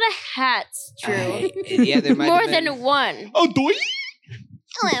a lot of hats, Drew. Yeah, there might More have been. than one. Oh, doy.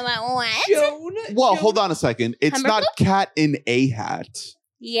 What? Joan. Well, Joan- hold on a second. It's Hamburger? not cat in a hat.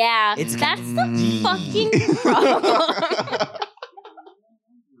 Yeah, It's- that's the Mm. fucking problem.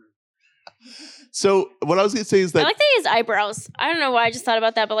 So what I was gonna say is I that like that he has eyebrows. I don't know why I just thought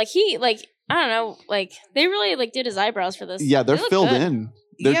about that, but I don't know, they really did his eyebrows for this. yeah, they're They look filled good. in.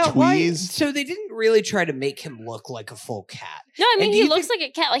 They're Yeah, why- tweezed. So they didn't really try to make him look like a full cat. No, I mean And do he you looks like a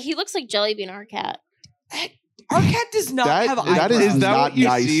cat. Like he looks like Jellybean, our cat. Our cat does not That have that eyebrows. is Is that not what you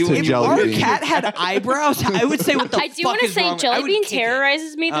nice see to when if our Jellybean. cat had eyebrows, I would say what the I do fuck want to is say wrong? I would Jellybean kick it.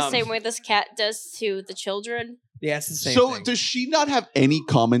 terrorizes me the Um, same way this cat does to the children. Yeah, it's the same So thing. does she not have any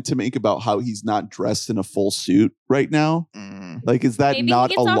comment to make about how he's not dressed in a full suit right now? Like, is that Maybe not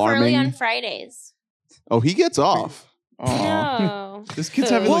he gets off early on alarming? Fridays. Oh, he gets off. Aw. No. This kid's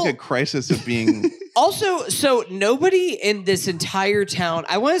having Well- like a crisis of being. Also, so nobody in this entire town,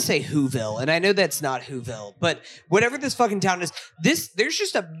 I want to say Whoville, and I know that's not Whoville, but whatever this fucking town is, there's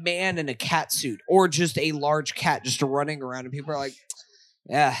just a man in a cat suit or just a large cat just running around, and people are like,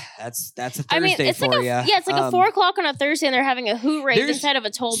 yeah, that's a Thursday I mean, it's for like you. it's like a 4 o'clock on a Thursday, and they're having a hoot rave there's instead of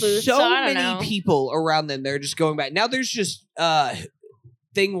a toll booth. So, So, I don't many know. people around them, they're just going back. Now there's just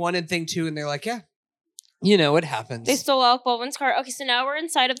thing 1 and thing 2, and they're like, yeah, you know, it happens. They stole Alec Baldwin's car. Okay, so now we're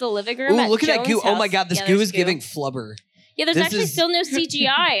inside of the living room. Ooh, at look at that Joan's goo. Oh my house. god, this Yeah, goo there's is giving flubber. Yeah, there's this actually is- still no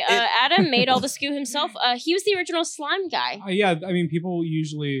CGI. Adam made all the goo himself. He was the original slime guy. Yeah, I mean, people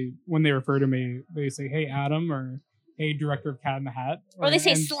usually, when they refer to me, they say, hey, Adam, or hey, director of Cat in the Hat. Or they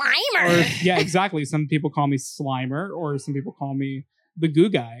say and- Slimer. Or, yeah, exactly. Some people call me Slimer, or some people call me the Goo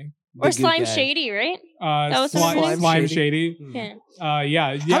Guy. The Or goo Slime guy. Shady, right? That was his Slime, name? Slime Shady. Shady. Yeah.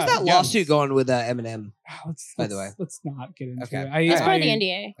 Yeah. How's that lawsuit going with Eminem? Let's, by the way? let's not get into Okay. it. It's I- part of the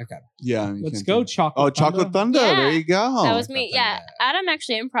NDA. Yeah. you Let's can't go, do- Chocolate. Oh, Chocolate Thunder. Yeah. There you go. That was me. Yeah, Adam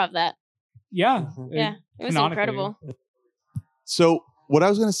actually improv that. Yeah. Yeah, it was Canonically. incredible. So what I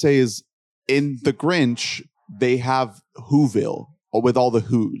was gonna say is, in the Grinch, they have Whoville with all the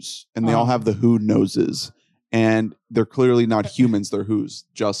Who's, and they all have the Who noses, and they're clearly not humans; they're Who's,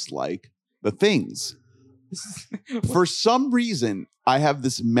 just like the Things. For some reason, I have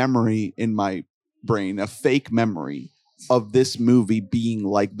this memory in my brain, a fake memory of this movie being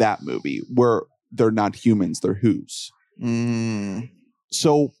like that movie, where they're not humans; they're Who's.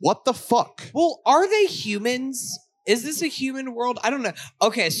 So what the fuck? Well, are they humans? Is this a human world? I don't know.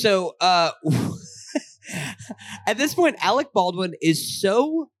 Okay, so at this point, Alec Baldwin is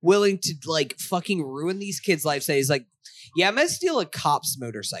so willing to like fucking ruin these kids' lives that he's like, yeah, I'm gonna steal a cop's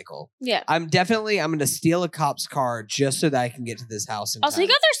motorcycle. Yeah. I'm gonna steal a cop's car just so that I can get to this house. In Also, time. he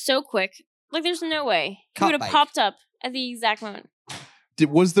got there so quick. Like, there's no way he Cop would have bike. popped up at the exact moment.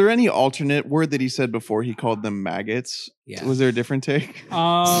 Was there any alternate word that he said before he called them maggots? Yeah. Was there a different take?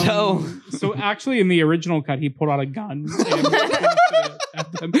 So actually, in the original cut, he pulled out a gun and, pointed it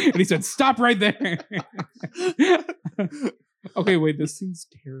at them, and he said, "Stop right there." Okay, wait. This seems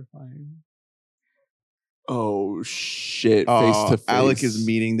terrifying. Oh shit! Oh, Face to face. Alec is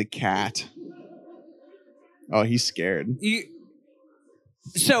meeting the cat. Oh, he's scared.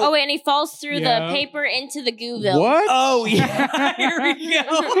 So Oh wait, and he falls through Yeah. the paper into the Gooville. What? Oh yeah, here we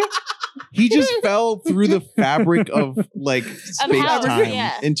go. He just fell through the fabric of like space house, time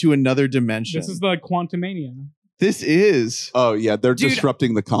yeah. into another dimension. This is the Quantumania. This is. Oh yeah, they're Dude,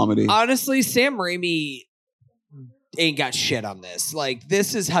 disrupting the comedy. Honestly, Sam Raimi ain't got shit on this. Like,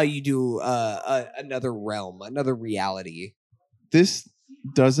 this is how you do another realm, another reality. This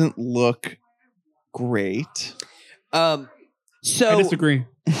doesn't look great. I So disagree.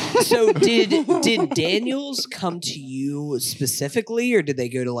 so did Daniels come to you specifically, or did they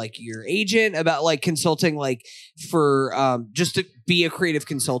go to like your agent about like consulting, like for just to be a creative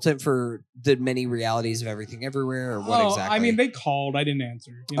consultant for the many realities of Everything Everywhere, or what exactly? I mean, they called. I didn't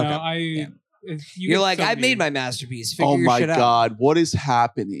answer. You know, Okay. Yeah. You're You're like, I made my masterpiece. Figure Oh your my shit out. god, what is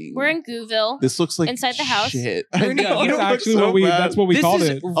happening? We're in Gooville. This looks like Inside the house. Shit. I know. You That's don't look actually so what we. bad. That's what we This called is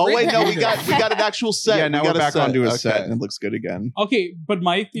it. Oh wait, no, we written. got an actual set. Yeah, now We we're got back onto a set Okay. and it looks good again. Okay, but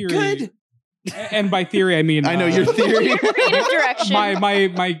my theory. Good. And by theory, I mean I know your theory. Your creative direction.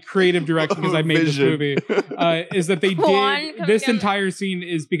 my creative direction because I made Vision. this movie is that they Juan did coming this down- entire scene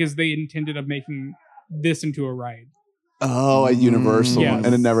is because they intended of making this into a ride. Oh, at Universal, Yes.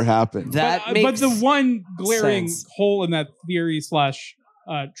 and it never happened. That but makes the one glaring sense. hole in that theory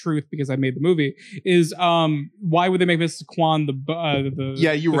 / truth, because I made the movie, is why would they make Mrs. Kwan the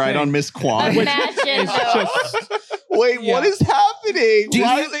Yeah, you the ride thing? on Miss Kwan. Imagine It's though. just- Wait, Yeah. what is happening? Do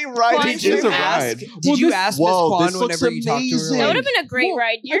Why you- are they riding? It is a ask- ride. Did Well, you this- ask Miss Whoa, Kwan this looks whenever you talked to her? amazing. That would Like, have been a great Well,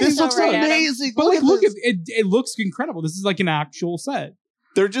 ride. You're This so looks right, Adam. amazing. But like, look at at it looks incredible. This is like an actual set.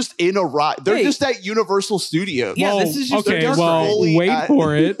 They're just in a ride. They're Wait. just at Universal Studios. Yeah, well, this is just okay. a Well, fully wait at-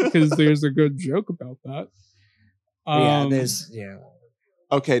 for it because there's a good joke about that. yeah, there's yeah.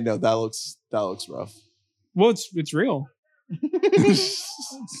 Okay, no, that looks rough. Well, it's real.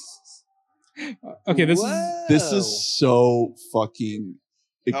 Okay, this is Whoa. This is so fucking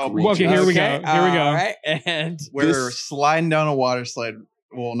Oh, egregious. well, okay, here we go. Okay, Here we go. All right, and We're This- sliding down a water slide.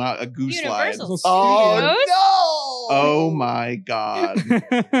 Well, not a goose slide. Universal Oh Studios? no! Oh my god. I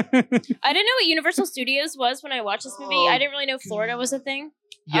didn't know what Universal Studios was when I watched this movie. I didn't really know Florida was a thing.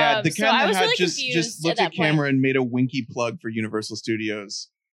 Yeah, the So I cat was had really just confused looked at at that point. camera and made a winky plug for Universal Studios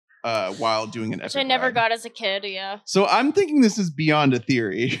while doing an epic Which I never ride. got as a kid, yeah. So I'm thinking this is beyond a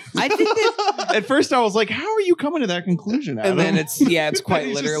theory. I think that, At first, I was like, "How are you coming to that conclusion?" Adam? and then it's quite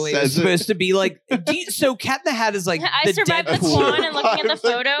He just literally says it's it. supposed to be like. So Cat in the Hat is like I the survived the Deadpool. Kwan and looking at the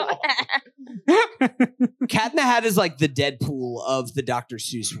photo. Cat in the Hat is like the Deadpool of the Dr.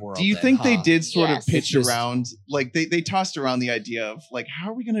 Seuss world. Do you then, think they huh? did sort Yes. of pitch It's just- around, like they tossed around the idea of like, how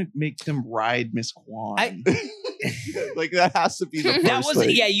are we gonna make them ride Miss Kwan? Like that has to be the first That was thing.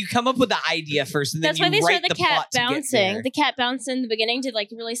 yeah. You come up with the idea first, and then That's why you they write started the cat plot to get bouncing. there. The cat bouncing in the beginning to like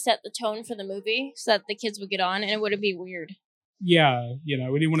really set the tone for the movie so that the kids would get on and it wouldn't be weird. yeah, we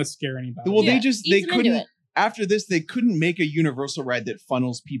didn't want to scare anybody. Well, Yeah, they ease them into couldn't. it. After this, they couldn't make a Universal ride that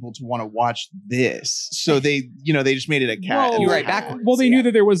funnels people to want to watch this. So they just made it a cat. Well, and You're a right cat. backwards. well, they yeah. knew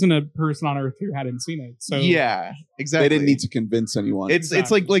that there wasn't a person on Earth who hadn't seen it. So Yeah, exactly. They didn't need to convince anyone. It's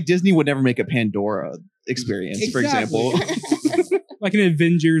Exactly. like Disney would never make a Pandora experience, for Exactly. example. like an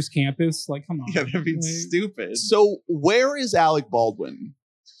Avengers campus. Like, come on. Yeah, that'd be Like, stupid. So where is Alec Baldwin?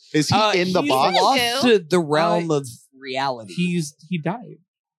 Is he in the he's box? lost to the realm of reality. he died.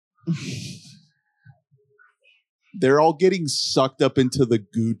 They're all getting sucked up into the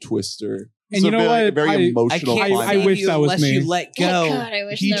goo twister. And It's you a know very, what? very I emotional. can't I climax. wish you that was unless me. you let Thank go. God, I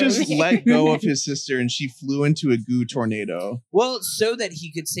wish He that was just me. let go of his sister and she flew into a goo tornado. Well, so that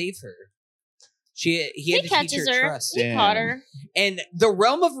he could save her. He had He to teach catches her. trust. He Damn. caught her. And the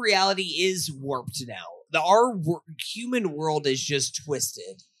realm of reality is warped now. Our human world is just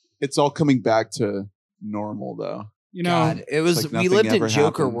twisted. It's all coming back to normal, though. You know, God, it was. like we nothing lived in ever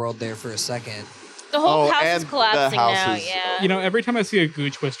Joker happened. world there for a second. The whole Oh, house and is the collapsing now, houses. yeah. you know, every time I see a goo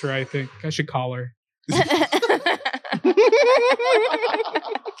twister, I think I should call her.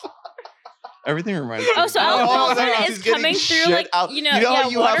 Everything reminds me. Oh, so of- Alec Oh, Baldwin no, is he's getting coming through, shit like, out. you know, You know how yeah,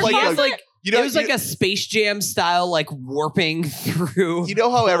 you have, like, water a- It was like You know, it was like a Space Jam style, like warping through. you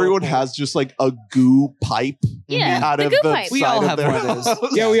know how everyone has just like a goo pipe Yeah, out the of goo the pipe. We side all of have their one of those.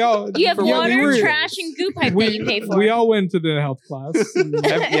 house? Yeah, we all. You have yeah, water, we were- trash, and goo pipe that you pay for. We all went to the health class.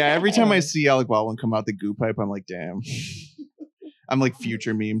 Every time I see Alec Baldwin come out the goo pipe, I'm like, damn. I'm like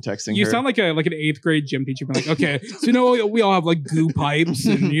future meme texting You her. sound like an 8th grade gym teacher. Being like, okay, so you know we all have like goo pipes,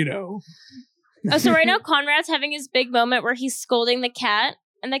 and you know. Oh, so right now Conrad's having his big moment where he's scolding the cat,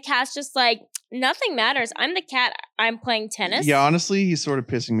 and the cat's just like, nothing matters. I'm the cat. I'm playing tennis. Yeah, honestly, he's sort of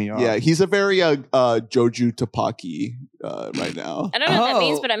pissing me off. Yeah, he's a very Joju Tapaki right now. I don't know what that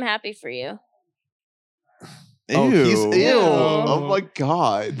means, Oh. but I'm happy for you. Oh, he's Ew. ew. Oh. Oh my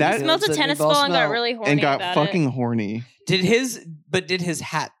god. That- He smelled a Feels like tennis they both ball and got smell. really horny and got about fucking it. horny. Did his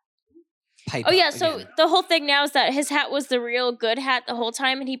hat pipe? Oh yeah, up so again? the whole thing now is that his hat was the real good hat the whole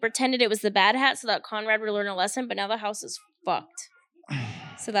time, and he pretended it was the bad hat so that Conrad would learn a lesson. But now the house is fucked,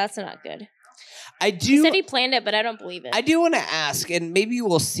 so that's not good. I He do. said he planned it, but I don't believe it. I do want to ask, and maybe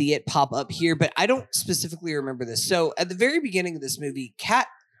we'll see it pop up here, but I don't specifically remember this. So at the very beginning of this movie, Kat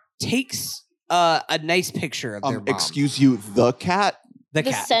takes a nice picture of their mom. Excuse you, the cat? the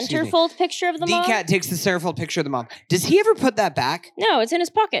cat, excuse me. centerfold picture of the mom. Cat takes the centerfold picture of the mom. Does he ever put that back? No, it's in his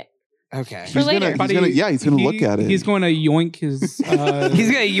pocket. Okay. For later. He's Buddy, gonna, yeah, he's gonna look at it. He's going to yoink his. He's gonna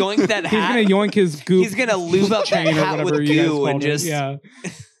yoink that He's hat. gonna yoink his goop. He's gonna lube up that chain or hat whatever with you guys goo and called it. just yeah.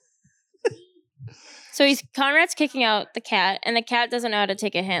 So Conrad's kicking out the cat, and the cat doesn't know how to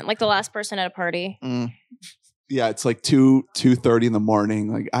take a hint, like the last person at a party. Mm. Yeah, it's like 2:30 in the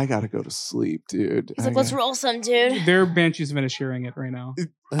morning. Like, I gotta go to sleep, dude. He's like, "Let's roll some, dude." They're Banshees of Inisherin it right now.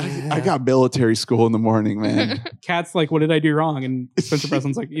 I got military school in the morning, man. Cat's like, "What did I do wrong?" And Spencer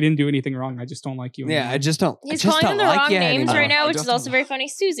Preston's like, "You didn't do anything wrong. I just don't like you." Yeah, anymore." I just don't. I He's just calling them don't the like wrong you names anymore. right now, I which just is also don't- very funny.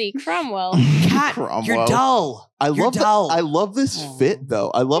 Susie Cromwell. Cat, Cromwell. you're dull. I You're love dull. I love this fit though.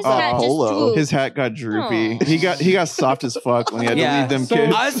 I love His that hat just polo. drooped. His hat got droopy. Aw. He got soft as fuck when he had Yeah. to leave them So-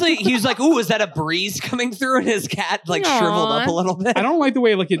 kids. Honestly, he was like, "Ooh, is that a breeze coming through?" And his cat like shriveled up a little bit. I don't like the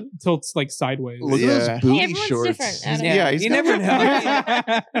way like it tilts like sideways. Look Yeah. at those booty everyone's shorts. different, Adam. Yeah, Yeah, he's you got- never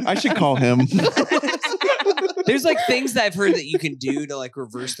know. I should call him. There's like things that I've heard that you can do to like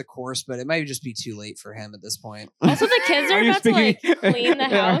reverse the course, but it might just be too late for him at this point. Also, the kids are you about to like speaking- clean the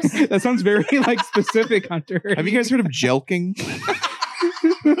Yeah, house. that sounds very like specific, Hunter. Have you guys heard of jelking?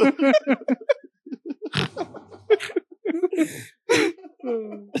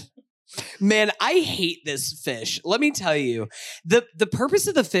 Man, I hate this fish. Let me tell you. The purpose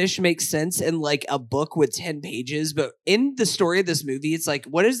of the fish makes sense in like a book with 10 pages, but in the story of this movie, it's like,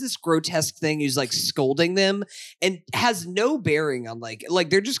 what is this grotesque thing who's like scolding them and has no bearing on like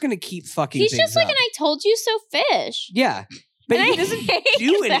they're just gonna keep fucking He's things just like up. an "I told you so" fish. Yeah. But And he I doesn't hate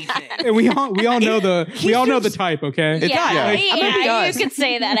do that. anything. And we all know the He's know the just- type, okay? It's- yeah, yeah. I'm gonna be you honest. could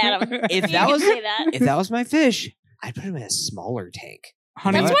say that, Adam. If You that could was say that. if that was my fish, I'd put him in a smaller tank.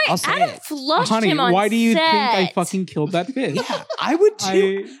 Honey, That's I'll why say Adam it. flushed honey, him on why do you set. think I fucking killed that fish? Yeah, I would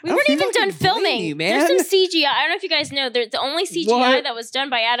too. We weren't even done blame filming. you, There's man. some CGI. I don't know if you guys know. The only CGI What? that was done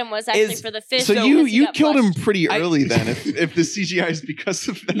by Adam was actually Is- for the fish. So because you he got killed him flushed. pretty I- early then. If the CGI is because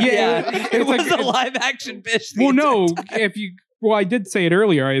of that. Yeah. it It's was like- a live action fish. the Well, no, entire time. if you I did say it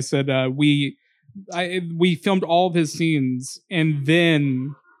earlier. I said we filmed all of his scenes, and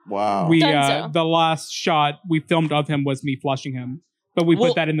then Wow. we Dunzo. the last shot we filmed of him was me flushing him, but we Well-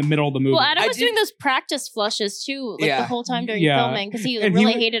 put that in the middle of the movie. Well, Adam I was did- doing those practice flushes too, like Yeah. the whole time during Yeah. filming, because he And he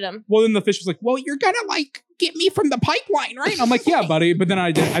really wa- hated him. Well, then the fish was like, "Well, you're gonna like get me from the pipeline, right?" I'm like, "Yeah, buddy," but then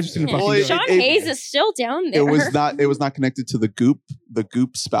I just didn't fucking Well, do it. Sean it- Hayes is still down there. It was not connected to the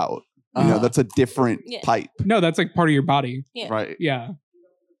goop spout. You know, Uh-huh. that's a different Yeah. pipe. No, that's like part of your body. Yeah. Right. Yeah.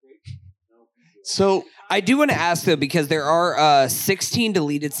 So I do want to ask though, because there are 16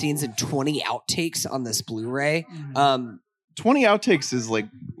 deleted scenes and 20 outtakes on this Blu-ray. 20 outtakes is like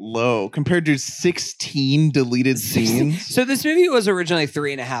low compared to 16 deleted scenes. So this movie was originally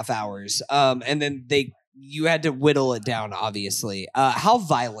 3.5 hours, and then you had to whittle it down. Obviously, how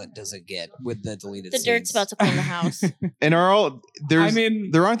violent does it get with the deleted? The scenes? dirt's about to clean the house. And there I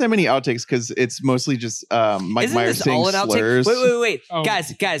aren't that many outtakes because it's mostly just Mike Isn't Myers this saying all an outtake? slurs. Wait, Oh.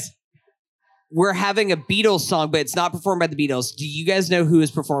 guys. We're having a Beatles song, but it's not performed by the Beatles. Do you guys know who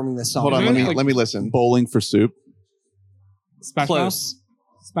is performing this song? Hold on, Isn't let it me like- let me listen. Bowling for Soup. Smash Mouth. Close.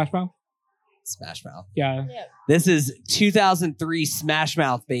 Smash Mouth. Smash Mouth. Yeah. This is 2003 Smash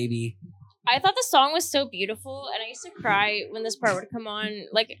Mouth, baby. I thought the song was so beautiful, and I used to cry when this part would come on.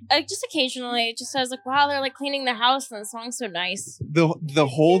 Like just occasionally, just I was like, "Wow, they're like cleaning the house, and the song's so nice." The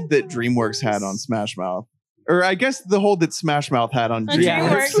hold that DreamWorks had on Smash Mouth, or I guess the hold that Smash Mouth had on On Yeah.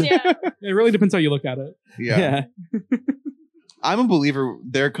 DreamWorks. DreamWorks, yeah. It really depends how you look at it. Yeah. I'm a believer.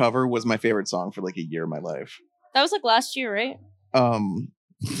 Their cover was my favorite song for like a year of my life. That was like last year, right?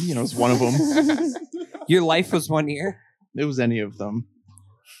 It's one of them. Your life was 1 year. It was any of them.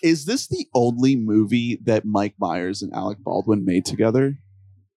 Is this the only movie that Mike Myers and Alec Baldwin made together?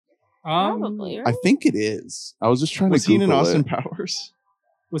 Probably. I Right? think it is. I was just trying Was to he in Google Austin it. Powers?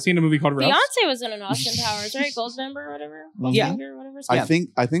 Was he in a movie called Rust? Beyonce was in an Austin Powers, right? Goldmember or whatever. Yeah. Goldfinger, whatever. it's I called.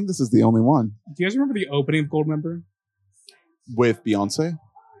 think this is the only one Do you guys remember the opening of Goldmember? with Beyonce.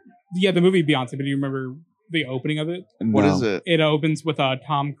 Yeah, the movie Beyonce, but do you remember the opening of it? What No. is it? It opens with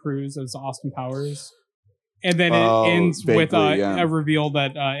Tom Cruise as Austin Powers. And then Oh, it ends with vaguely, yeah. a reveal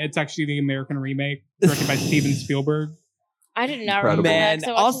that it's actually the American remake directed by Steven Spielberg. I did not Incredible. remember that. Man, 'cause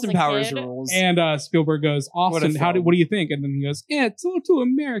I watched Austin this as a Powers kid. rules. And Spielberg goes, Austin, film. what do you think? And then he goes, yeah, it's a little too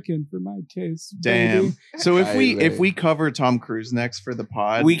American for my taste. Damn. baby." So if we Right. if we cover Tom Cruise next for the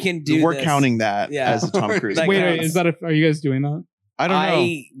pod, We can do we're this. counting that Yeah. as a Tom Cruise. That Wait, counts. is that are you guys doing that? I don't know.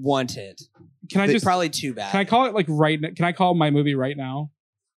 I want it. Can I just Probably too bad. can I call it like right now? Can I call my movie right now?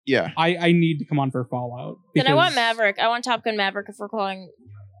 Yeah. I need to come on for Fallout. Then I want because Maverick. I want Top Gun Maverick if we're calling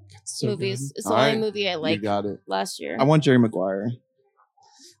it's so movies. good. It's the All only right. movie I You like got it. last year. I want Jerry Maguire.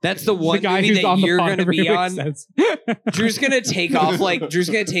 That's the one the guy movie who's that on the you're pod going to every be week on. says- Drew's gonna take off Drew's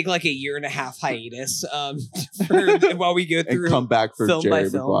gonna take like a year and a half hiatus for, while we go And through. come back for film by Jerry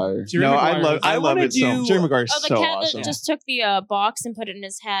film. Maguire. Jerry No, I Maguire love is- I love wanna it so. do- Jerry Maguire's Oh, the so cat awesome. that just took the box and put it in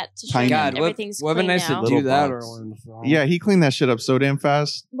his hat to show Tiny. that God, everything's would have been clean nice now. to do Little that box. or in the film. Yeah, he cleaned that shit up so damn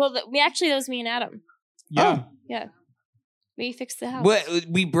fast. Well, that was me and Adam. yeah. We fixed the house.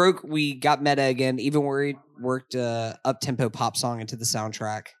 We got meta again. Even worked up tempo pop song into the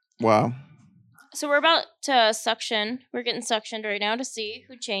soundtrack. Wow. So we're about to suction. We're getting suctioned right now to see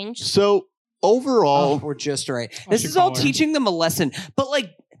who changed. So Oh, overall, we're just right. I This should is all call her. teaching them a lesson. But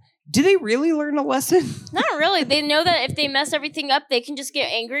do they really learn a lesson? Not really. They know that if they mess everything up, they can just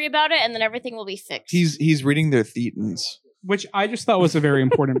get angry about it, and then everything will be fixed. He's reading their thetans. Which I just thought was a very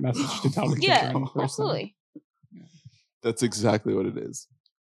important message to tell the kids yeah, around the person. absolutely. that's exactly what it is.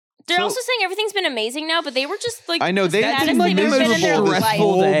 They're So- also saying everything's been amazing now, but they were just like I know the they That's saddest been they've ever been in their miserable this this life.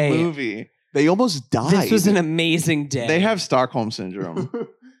 whole day. movie. They almost died. This was an amazing day. They have Stockholm syndrome.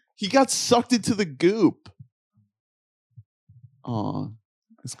 He got sucked into the goop. Aw.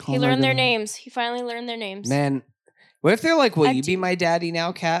 He learned their names. He finally learned their names. Man, what if they're like, "Will I you be do- my daddy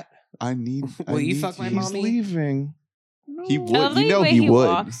now, Cat?" I need. Will you need fuck my you. He's mommy? leaving. He No. would. I love You the know way he would.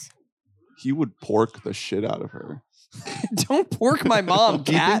 walks. He would pork the shit out of her. Don't pork my mom,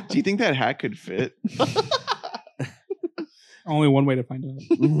 Do you, think, Cat. do you think that hat could fit? Only one way to find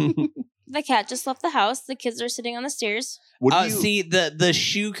out. The cat just left the house. The kids are sitting on the stairs, What do you? See the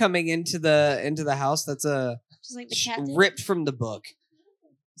shoe coming into the house. That's just like the cat did. ripped from the book.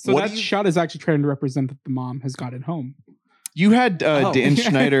 So What that do you- shot is actually trying to represent that the mom has gotten home. You had Oh. Dan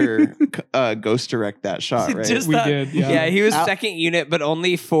Schneider ghost direct that shot, right? Just We that- did, yeah. Yeah, he was Al- second unit, but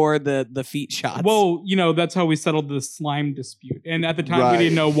only for the feet shots. Well, that's how we settled the slime dispute. And at the time, Right. we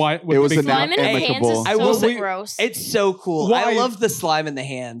didn't know what It was the big an Slime in his hands amicable. is I so will say- gross. it's so cool. Well, I I- love the slime in the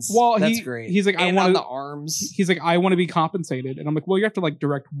hands. Well, That's great. he's like, I and wanna- on the arms. He's like, I want to be compensated, and I'm like, well, you have to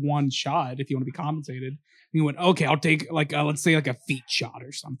direct one shot if you want to be compensated. And he went, okay, I'll take let's say a feet shot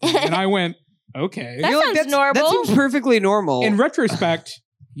or something. And I went, okay. That You're sounds That normal. seems perfectly normal. In retrospect,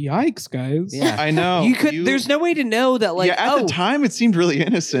 yikes, guys. Yeah. I know. you could. There's no way to know that. at the time it seemed really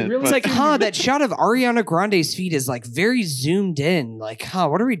innocent. Really- It's but- like, that shot of Ariana Grande's feet is very zoomed in.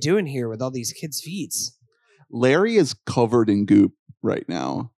 What are we doing here with all these kids' feet? Larry is covered in goop right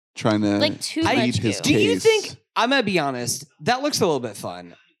now, trying to Like too I- much eat his goo. Do you case. think? I'm gonna be honest. That looks a little bit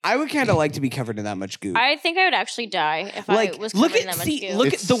fun. I would kind of like to be covered in that much goo. I think I would actually die if I was look covered in at that much goo. look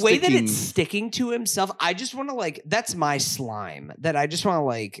at It's the way that sticking. it's sticking to himself. I just want to that's my slime. That I just want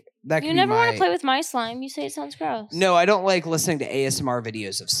to that. You can never be want my- to play with my slime. You say it sounds gross. No, I don't like listening to ASMR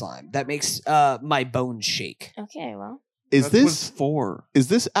videos of slime. That makes my bones shake. Okay, well, Is That's what this it's for? is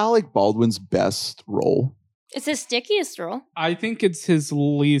this Alec Baldwin's best role? it's his stickiest role. I think it's his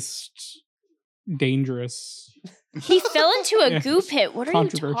least dangerous. He fell into a Yeah. goop pit. What are you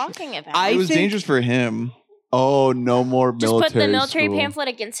Controversial. talking about? I It was think- dangerous for him. Oh, no more just military. put the military school. pamphlet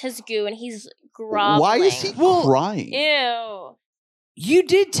against his goo, and he's groveling. Why is he crying? Ew. You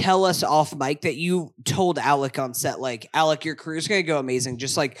did tell us off mic that you told Alec on set, Alec, your career's gonna go amazing.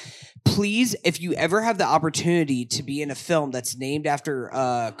 Just please, if you ever have the opportunity to be in a film that's named after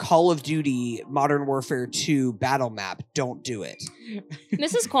Call of Duty Modern Warfare 2 battle map, don't do it.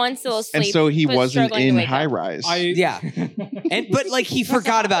 Mrs. Kwan's still asleep. And so he but wasn't struggling to in wake High up. Rise. Yeah. But he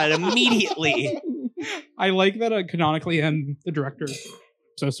forgot about it immediately. I like that canonically I'm the director.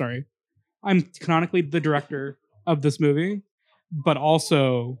 So sorry. I'm canonically the director of this movie, but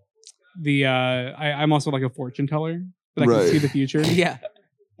also I'm also a fortune teller, but I Right. can see the future. Yeah.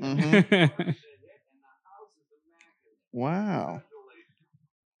 Mhm. Wow.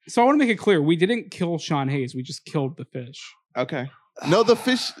 So I want to make it clear, we didn't kill Sean Hayes. We just killed the fish. Okay. No, the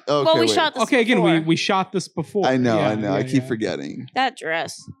fish. Okay, Well, we wait. shot this Okay, again, before. we shot this before. I know, Yeah, I know. yeah, I keep yeah. forgetting. that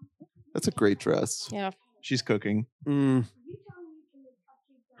dress. That's a great dress. Yeah. She's cooking. Mm.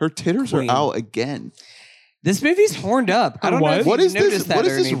 Her titters Queen. are out again. This movie's horned up. I don't know What? if What you've is this? noticed that What or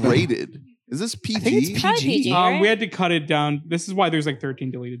is this anything. rated? Is this PG? I think it's Probably PG. PG. Right? We had to cut it down. This is why there's like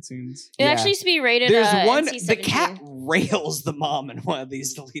 13 deleted scenes. It Yeah. actually used to be rated. There's one. NC-17. The cat rails the mom in one of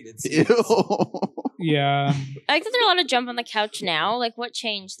these deleted scenes. Ew. Yeah. I like that they're allowed to jump on the couch now. Like, what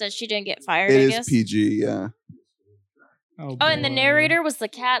changed that she didn't get fired? It I is guess. PG. Yeah. Oh, and the boy. narrator was the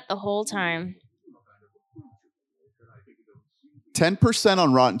cat the whole time. 10%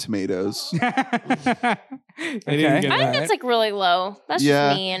 on Rotten Tomatoes. They Okay. didn't get I think that. that's like really low. That's Yeah.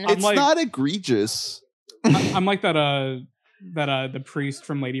 just mean. It's like- not egregious. I'm like that the priest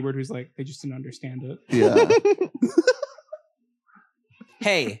from Lady Bird who's like, they just didn't understand it. Yeah.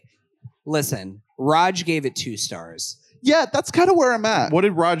 Hey, listen. Raj gave it 2 stars. Yeah, that's kind of where I'm at. What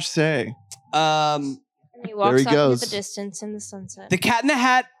did Raj say? Um, And he walks he off goes. into the distance in the sunset. The Cat in the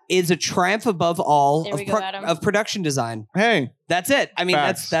Hat is a triumph above all There of, we go, Adam. of production design. Hey, That's it. I mean,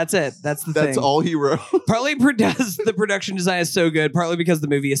 Facts. that's it. That's the That's thing. all he wrote. Partly because the production design is so good, partly because the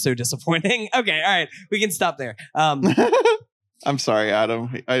movie is so disappointing. Okay, all right, we can stop there. I'm sorry, Adam.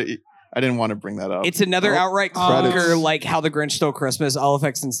 I didn't want to bring that up. It's another Oh, outright credits. clunker, like How the Grinch Stole Christmas. All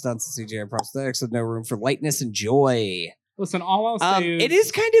effects and stunts and CGI prosthetics with no room for lightness and joy. Listen, all I'll say is It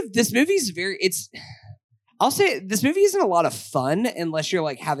is kind of this movie's very. It's. I'll say this movie isn't a lot of fun unless you're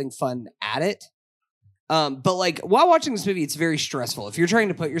like having fun at it. But like while watching this movie, it's very stressful. If you're trying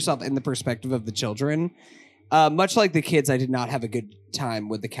to put yourself in the perspective of the children, much like the kids, I did not have a good time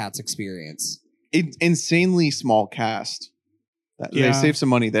with the cat's experience. insanely small cast. They Yeah. saved some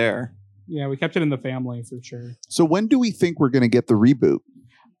money there. Yeah, we kept it in the family for sure. So when do we think we're going to get the reboot?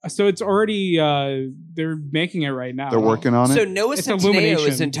 So it's already they're making it right now. They're working on So it. Noah It's Centineo Illumination.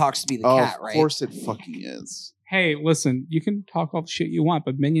 is in talks to be the Oh, cat, of right? course it fucking is. Hey, listen, you can talk all the shit you want,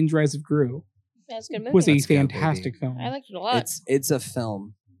 but Minions Rise of Gru That's a good movie. was a Let's go, fantastic film. I liked it a lot. It's a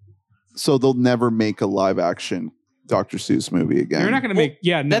film. So they'll never make a live action Dr. Seuss movie again. They're not going to make.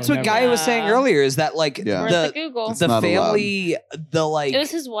 Yeah, no, That's what never. Guy was saying Yeah. earlier. Is that like Yeah. Where's the the Google? It's the not allowed. family, the like It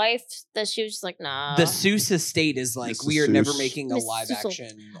was his wife that she was just like, nah. the Seuss estate is like Mrs. we are never Seuss. making a Mrs. live Seuss.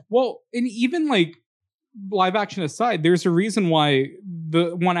 action. Well, and even like live action aside, there's a reason why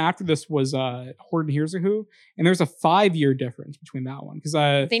the one after this was Horton Hears a Who, and there's a 5-year difference between that one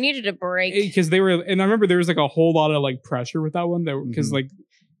because They needed a break. they were, and I remember there was like a whole lot of like pressure with that one because Mhm. like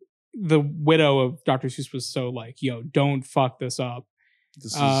the widow of Dr. Seuss was so like, yo, don't fuck this up.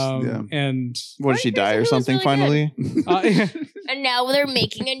 This is, yeah. And What, did she die or It was something really finally? And now they're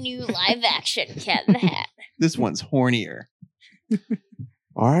making a new live action Cat in the Hat. This one's hornier.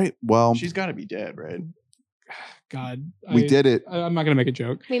 All right. Well, She's got to be dead, right? God, we did it. I'm not gonna make a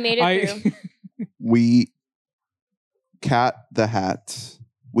joke. We made it through. We cat the hat.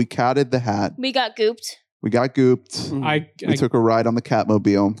 We catted the hat. We got gooped. We got gooped. Mhm. We took a ride on the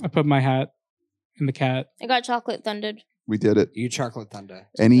Catmobile. I put my hat in the cat. I got chocolate thundered. We did it. You chocolate thunder.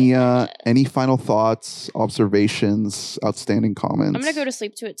 Any final thoughts, observations, outstanding comments? I'm gonna go to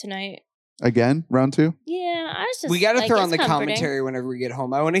sleep to it tonight. again. Round 2. Yeah, I was just. We got to like, throw it's on the comforting. commentary whenever we get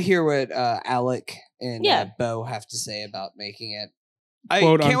home. I want to hear what Alec and Yeah. Bo have to say about making it. I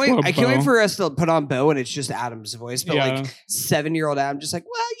Quote, can't wait. unquote, I can't wait Bo. for us to put on Bo and it's just Adam's voice, but Yeah. like 7-year-old Adam, just like,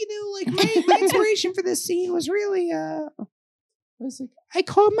 well, my inspiration for this scene was really was like, I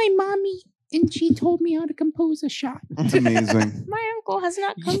called my mommy and she told me how to compose a shot. It's amazing. My uncle has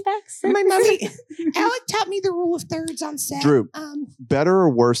not come back since. my mommy. Alec taught me the rule of thirds on set. Drew, better or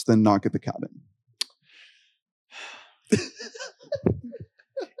worse than Knock at the Cabin?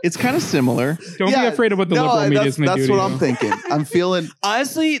 It's kind of similar. Don't be Yeah, afraid of what the liberal media is going to do that's to what you. I'm thinking. I'm feeling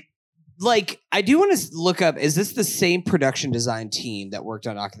Honestly, like I do want to look up. Is this the same production design team that worked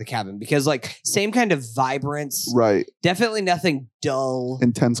on Knock at the Cabin? Because like same kind of vibrance. right. Definitely nothing dull.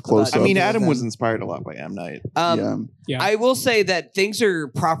 Intense close I up. mean, Both of Adam was them. inspired a lot by M. Night. yeah. Yeah. I will say that things are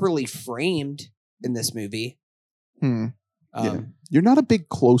properly framed in this movie. Hmm. Yeah. You're not a big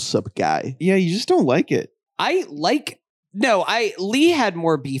close up guy. Yeah, you just don't like it. I like. No, Lee had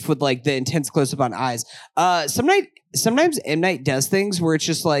more beef with like the intense close up on eyes. Sometimes M. Night does things where it's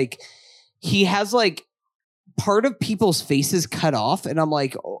just like he has like part of people's faces cut off, and I'm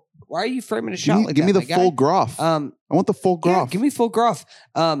like, oh, why are you framing a shot like Give me that, the my full guy? groff. I want the full Yeah, groff. give me full groff.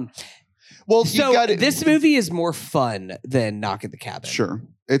 well, So you got it. this movie is more fun than Knock at the Cabin. Sure.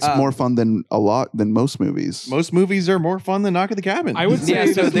 It's Um, more fun than most movies. Most movies are more fun than Knock at the Cabin. I would say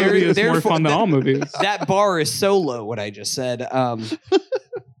Yeah, so this movie is more therefore- fun than all movies. That bar is so low. What I just said.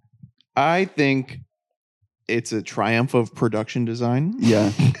 I think it's a triumph of production design. Yeah.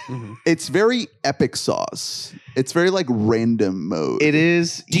 Mhm. It's very epic sauce. It's very like random mode. It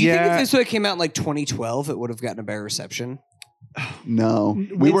is. Do you yeah, think if this would have came out in like 2012, it would have gotten a better reception? No,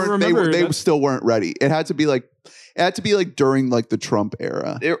 We we weren't. remember They that- still weren't ready. It had to be like during like the Trump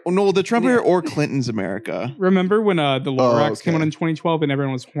era. No, the Trump era or Clinton's America. Remember when the Lorax came okay. out in 2012 and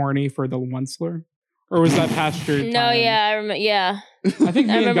everyone was horny for the Onceler? Or was that past your No, time? yeah, I remember. Yeah, I think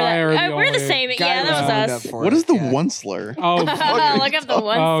me I and remember Guy that. are the We're the only- same. Guy Yeah, that signed was up us. for What it, is the yeah. Onceler? Oh, Look up the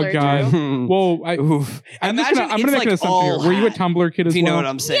one. oh slur, God. Drew. Well, Oof. I'm Imagine gonna it's make like an assumption all here. Were you a hat, Tumblr kid as If you well? know what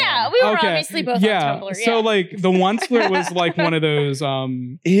I'm saying. Yeah, we were Okay. obviously both Yeah. on Tumblr. Yeah. So like the Onceler was like one of those. Ew. I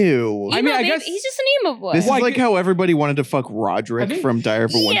mean, Emo I baby. guess- He's just an emo boy. This Well, is I like get- how everybody wanted to fuck I Roderick think- from Die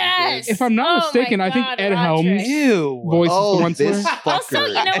for One. Yes. If I'm not Oh my mistaken, I think God, Ed Roderick. Helms Ew. voices the this Onceler. fucker. Also,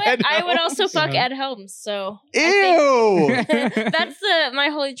 you know what? Ed I would also Helms. fuck Yeah. Ed Helms. So Ew. that's my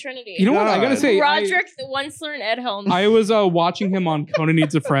holy trinity. You know what? I gotta God. say, Roderick, the Onceler, and Ed Helms. I was watching him on Conan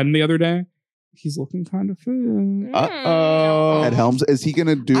Needs a Friend the other day. He's looking kind of fit. Uh-oh. Ed Helms, is he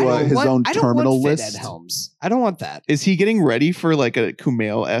gonna do I don't his want- own I don't terminal want fit list? Ed Helms. I don't want that. Is he getting ready for like a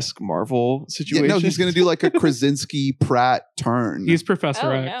Kumail-esque Marvel Yeah, situation? no, he's gonna do like a Krasinski Pratt turn. He's Professor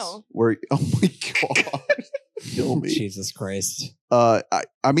Oh X. no. where oh my god, kill me. Jesus Christ. I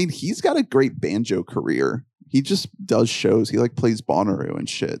mean, he's got a great banjo career. He just does shows. He like plays Bonnaroo and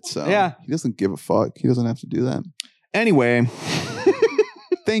shit. So Yeah. he doesn't give a fuck. He doesn't have to do that. Anyway,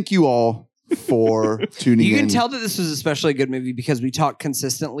 Thank you all for tuning in. You can tell that this was especially a good movie because we talked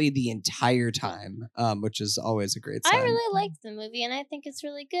consistently the entire time, which is always a great sign. I really liked the movie, and I think it's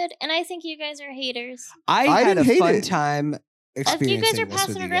really good. And I think you guys are haters. I I had a didn't hate fun it. time You experiencing guys are this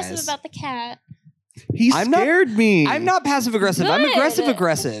passive with you aggressive guys. about the cat. he I'm not- scared me. I'm not passive aggressive. I'm Good. aggressive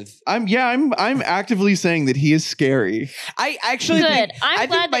aggressive. I'm actively saying that he is scary. I actually Good. think, I'm think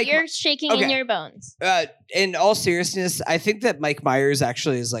glad that Mike- you're shaking in Okay. your bones. in all seriousness, I think that Mike Myers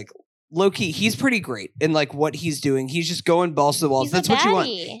actually is like low-key, he's pretty great in like what he's doing. He's just going balls to the walls. He's That's a what you want.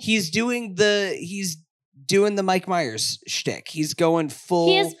 baddie. He's doing the Mike Myers shtick. He's going full.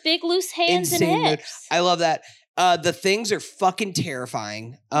 He has big loose hands and insane mode. hips. I love that. The Things are fucking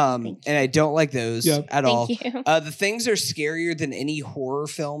terrifying. Thank And I don't like those Yep. at all. Thank you. The Things are scarier than any horror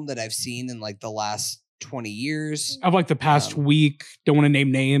film that I've seen in like the last 20 years. Of like the past week. Don't want to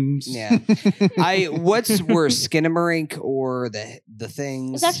name names. Yeah. What's worse, Skinamarink or the Things?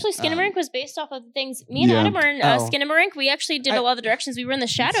 It was actually Skinamarink was based off of the things. Me and Yeah. Adam were in Oh. Skinamarink. We actually did a lot of the directions. We were in the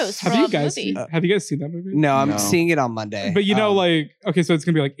shadows for Have all you the guys movie. have you guys seen that movie? No, I'm No. seeing it on Monday. But you know, Um, like, okay, so it's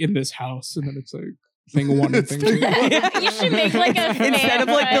gonna be like in this house, and then it's like thing one and thing two. You should make like a instead of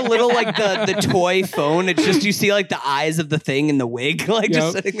like the fan little like the toy phone, it's just you see like the eyes of the thing in the wig, like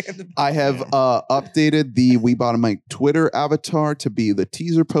just Yep. sitting there. in the I have updated the We Bought a Mic Twitter avatar to be the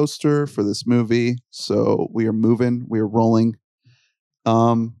teaser poster for this movie. So we are moving, we are rolling.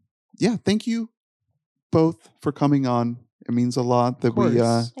 Yeah, thank you both for coming on. It means a lot that we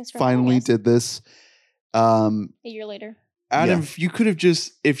Thanks for having finally us. did this. A year later. Adam, Yeah.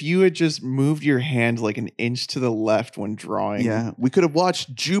 if you had just moved your hand like an inch to the left when drawing. Yeah, we could have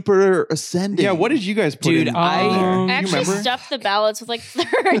watched Jupiter Ascending. Yeah, what did you guys put Dude, in I- there? Um, I You actually remember? stuffed the ballots with like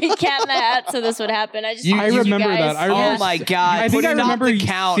 30 cat in the hat so this would happen. I just You- I teased remember guys. that. I Oh remember- my god! I think I Put it on remember the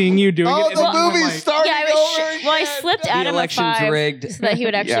count. seeing you doing Oh, it. the and then, movie's like, starting Yeah, I over was well, I again. slipped The Adam a election's 5 rigged. so that he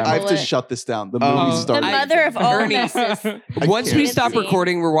would actually Yeah. I have pull to it. shut this down. The Oh. movie's The starting. mother of all Ernie. messes. Once we can't. stop See.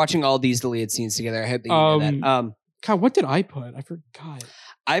 recording, we're watching all these deleted scenes together. I hope that you know that. God, what did I put? I forgot.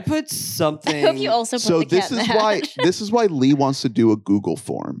 I put I something. hope you also put So the cat this in the is hat. why Lee wants to do a Google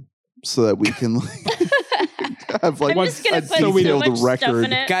form so that we can like, have like I'm just gonna a put so detailed much stuff record.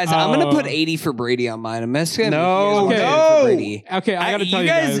 in it. Guys, I'm gonna put Oh. 80 for Brady on mine. I'm just gonna No, make you guys no. vote for Brady. Okay, I gotta tell you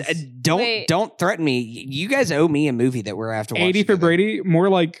guys. Wait. Don't threaten me. You guys owe me a movie that we're gonna have to watch. 80 for together. Brady, more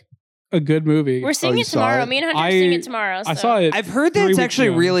like a good movie. We're seeing you it saw tomorrow. it? Me and Hunter are I- seeing it tomorrow. I so. saw it. I've heard that 3 it's weeks actually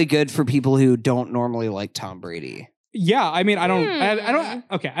ago. really good for people who don't normally like Tom Brady. Yeah, I mean, I don't. I Hmm. don't.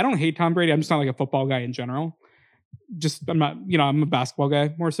 Okay, I don't hate Tom Brady. I'm just not like a football guy in general. Just I'm not. I'm a basketball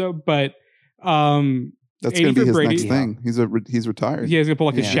guy more so. But That's 80 gonna be for his Brady. next thing. He's retired. he has to pull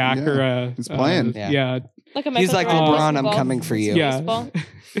like a Yeah. Shaq or a. He's playing. Yeah. Like a He's Michael like, Jordan LeBron, I'm basketball. coming for you. Yeah. Baseball.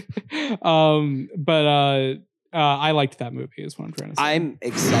 But I liked that movie. Is what I'm trying to say. I'm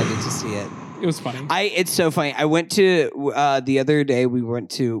excited to see it. It was funny. It's so funny. I went to the other day.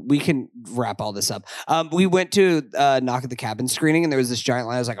 We can wrap all this up. We went to Knock at the Cabin screening, and there was this giant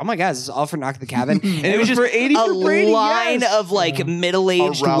line. I was like, "Oh my god, is this all for Knock at the Cabin?" And it was just for 80 a for Brady, line yes. of like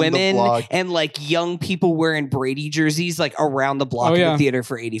middle-aged Around the women block. and like young people wearing Brady jerseys, like around the block Oh, of yeah. the theater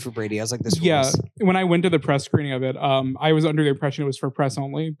for 80 for Brady. I was like, "This Yeah, rules." when I went to the press screening of it, I was under the impression it was for press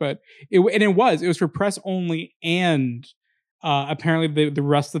only, but it was for press only and apparently the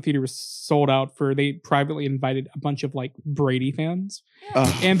rest of the theater was sold out for. They privately invited a bunch of like Brady fans,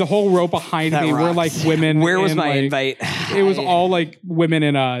 and the whole row behind That me were like rocks. women. Where was in, my like, invite? It was all like women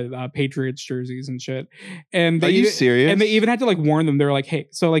in Patriots jerseys and shit. And Are you serious? And they even had to like warn them. They were like, "Hey,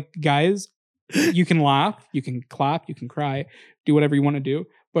 so like guys, you can laugh, you can clap, you can cry, do whatever you want to do,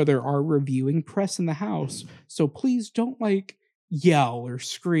 but there are reviewing press in the house, so please don't like yell or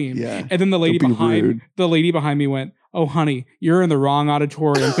scream." Yeah. And then the lady Don't be behind me went, "Oh, honey, you're in the wrong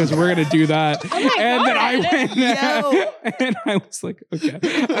auditorium because we're gonna do that." Oh my And then I God. went there, and I was like, "Okay."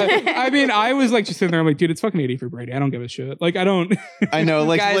 I mean, I was like just sitting there. I'm like, "Dude, it's fucking 80 for Brady. I don't give a shit. Like, I don't." I know,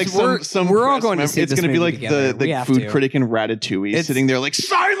 like Guys, like some we're all press going to member- see It's this going to be movie like together. We the have food to. critic in Ratatouille It's- sitting there like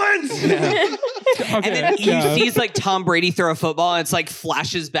silence. And then he sees like Tom Brady throw a football, and it's like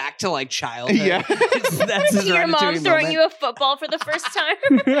flashes back to like childhood. Yeah. That's his Your mom Ratatouille throwing moment. you a football for the first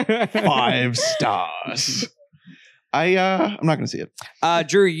time. 5 stars. I'm not going to see it.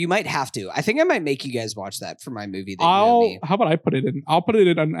 Drew, you might have to. I think I might make you guys watch that for my movie. That you owe me. How about I put it in? I'll put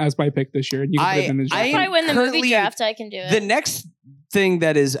it in as my pick this year, and you can put it in as I If your I am win the movie currently- draft, I can do it. The next thing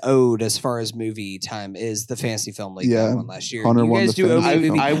that is owed as far as movie time is the Fantasy Film League that Yeah. won last year. Hunter You won guys the do owe me a Fantasy movie.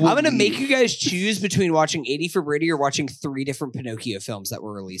 Film. I I'm will going to be- make you guys choose between watching 80 for Brady or watching 3 different Pinocchio films that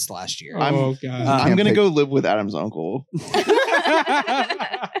were released last year. I'm- Oh god. I'm can't going to pick- go live with Adam's uncle.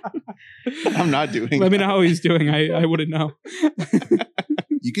 I'm not doing Let me that. know how he's doing. I wouldn't know.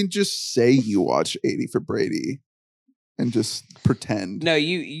 You can just say you watch 80 for Brady and just pretend. No,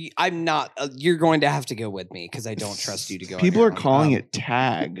 I'm not. You're going to have to go with me because I don't trust you to go. on People your are own. calling it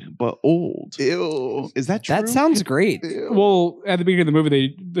tag, but old. Ew. Is that true? That sounds great. Ew. Well, at the beginning of the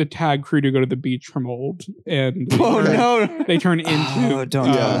movie, the tag crew to go to the beach from old, and they Oh turn, no. they turn into Oh,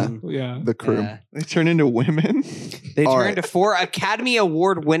 don't Yeah. yeah. The crew. Yeah. They turn into women. They All turned right. into 4 Academy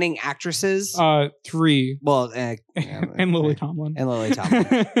Award winning actresses. 3 Well, and Lily Tomlin. and Lily Tomlin.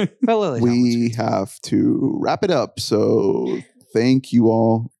 But Lily Tomlin's We have to wrap it up. So thank you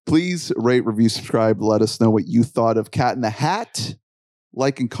all. Please rate, review, subscribe. Let us know what you thought of Cat in the Hat.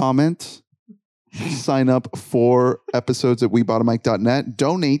 Like and comment. Sign up for episodes at webottomike.net.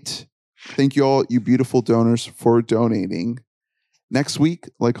 Donate. Thank you all, you beautiful donors, for donating. Next week,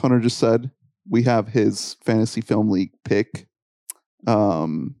 like Hunter just said, we have his Fantasy Film League pick,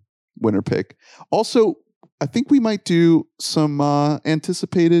 winner pick. Also, I think we might do some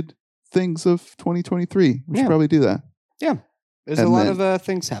anticipated things of 2023. We should Yeah. probably do that. There's And a lot then- of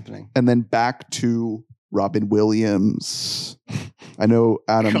things happening. And then back to Robin Williams. I know,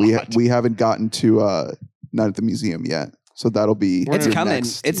 Adam, God. we haven't gotten to Night at the Museum yet. So that'll be It's your coming.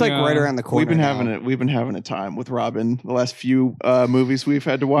 next- It's like Yeah. right around the corner. We've been having a time with Robin the last few movies we've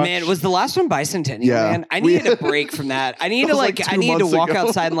had to watch. Man, was the last one Bicentennial? Yeah. Man, I We- needed a break from that. I needed That to was like I 2 needed to months walk ago.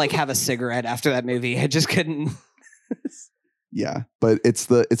 outside and like have a cigarette after that movie. I just couldn't. Yeah, but it's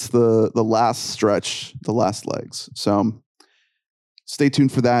the last stretch, the last legs. So stay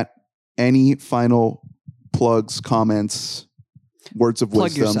tuned for that. Any final plugs, comments, words of Plug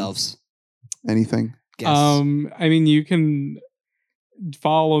wisdom, yourselves. anything? Guess. I mean, you can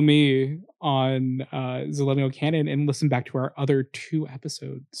follow me on Zillennial Canon and listen back to our other 2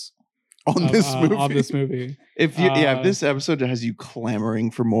 episodes On of, this movie. of this movie. if uh, this episode has you clamoring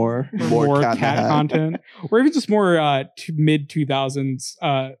for more, For More more Cat in the cat Hat. content, or even just more mid 2000s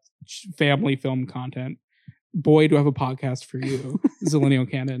family film content. Boy, do I have a podcast for you, Zillennial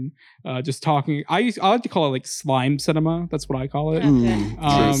Canon. Just talking. I like to call it like slime cinema. That's what I call it. Okay.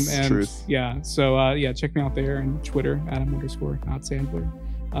 Truth. And Truth. yeah, so check me out there on Twitter, Adam_not_Sandler.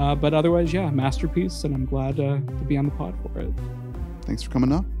 But otherwise, yeah, masterpiece, and I'm glad to be on the pod for it. Thanks for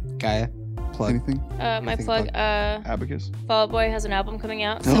coming up. Gaia, plug. Anything? My Anything plug. plug? Abacus. Fall Out Boy has an album coming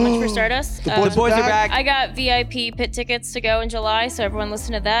out. So much for Stardust. The The boys are back. I got VIP pit tickets to go in July, so everyone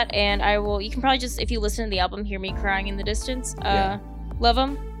listen to that. And I will. You can probably just, if you listen to the album, hear me crying in the distance. Yeah. Love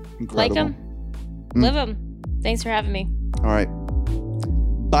them, like Incredible. them, Mm. live them. Thanks for having me. All right.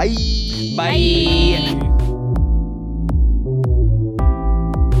 Bye. Bye. Bye.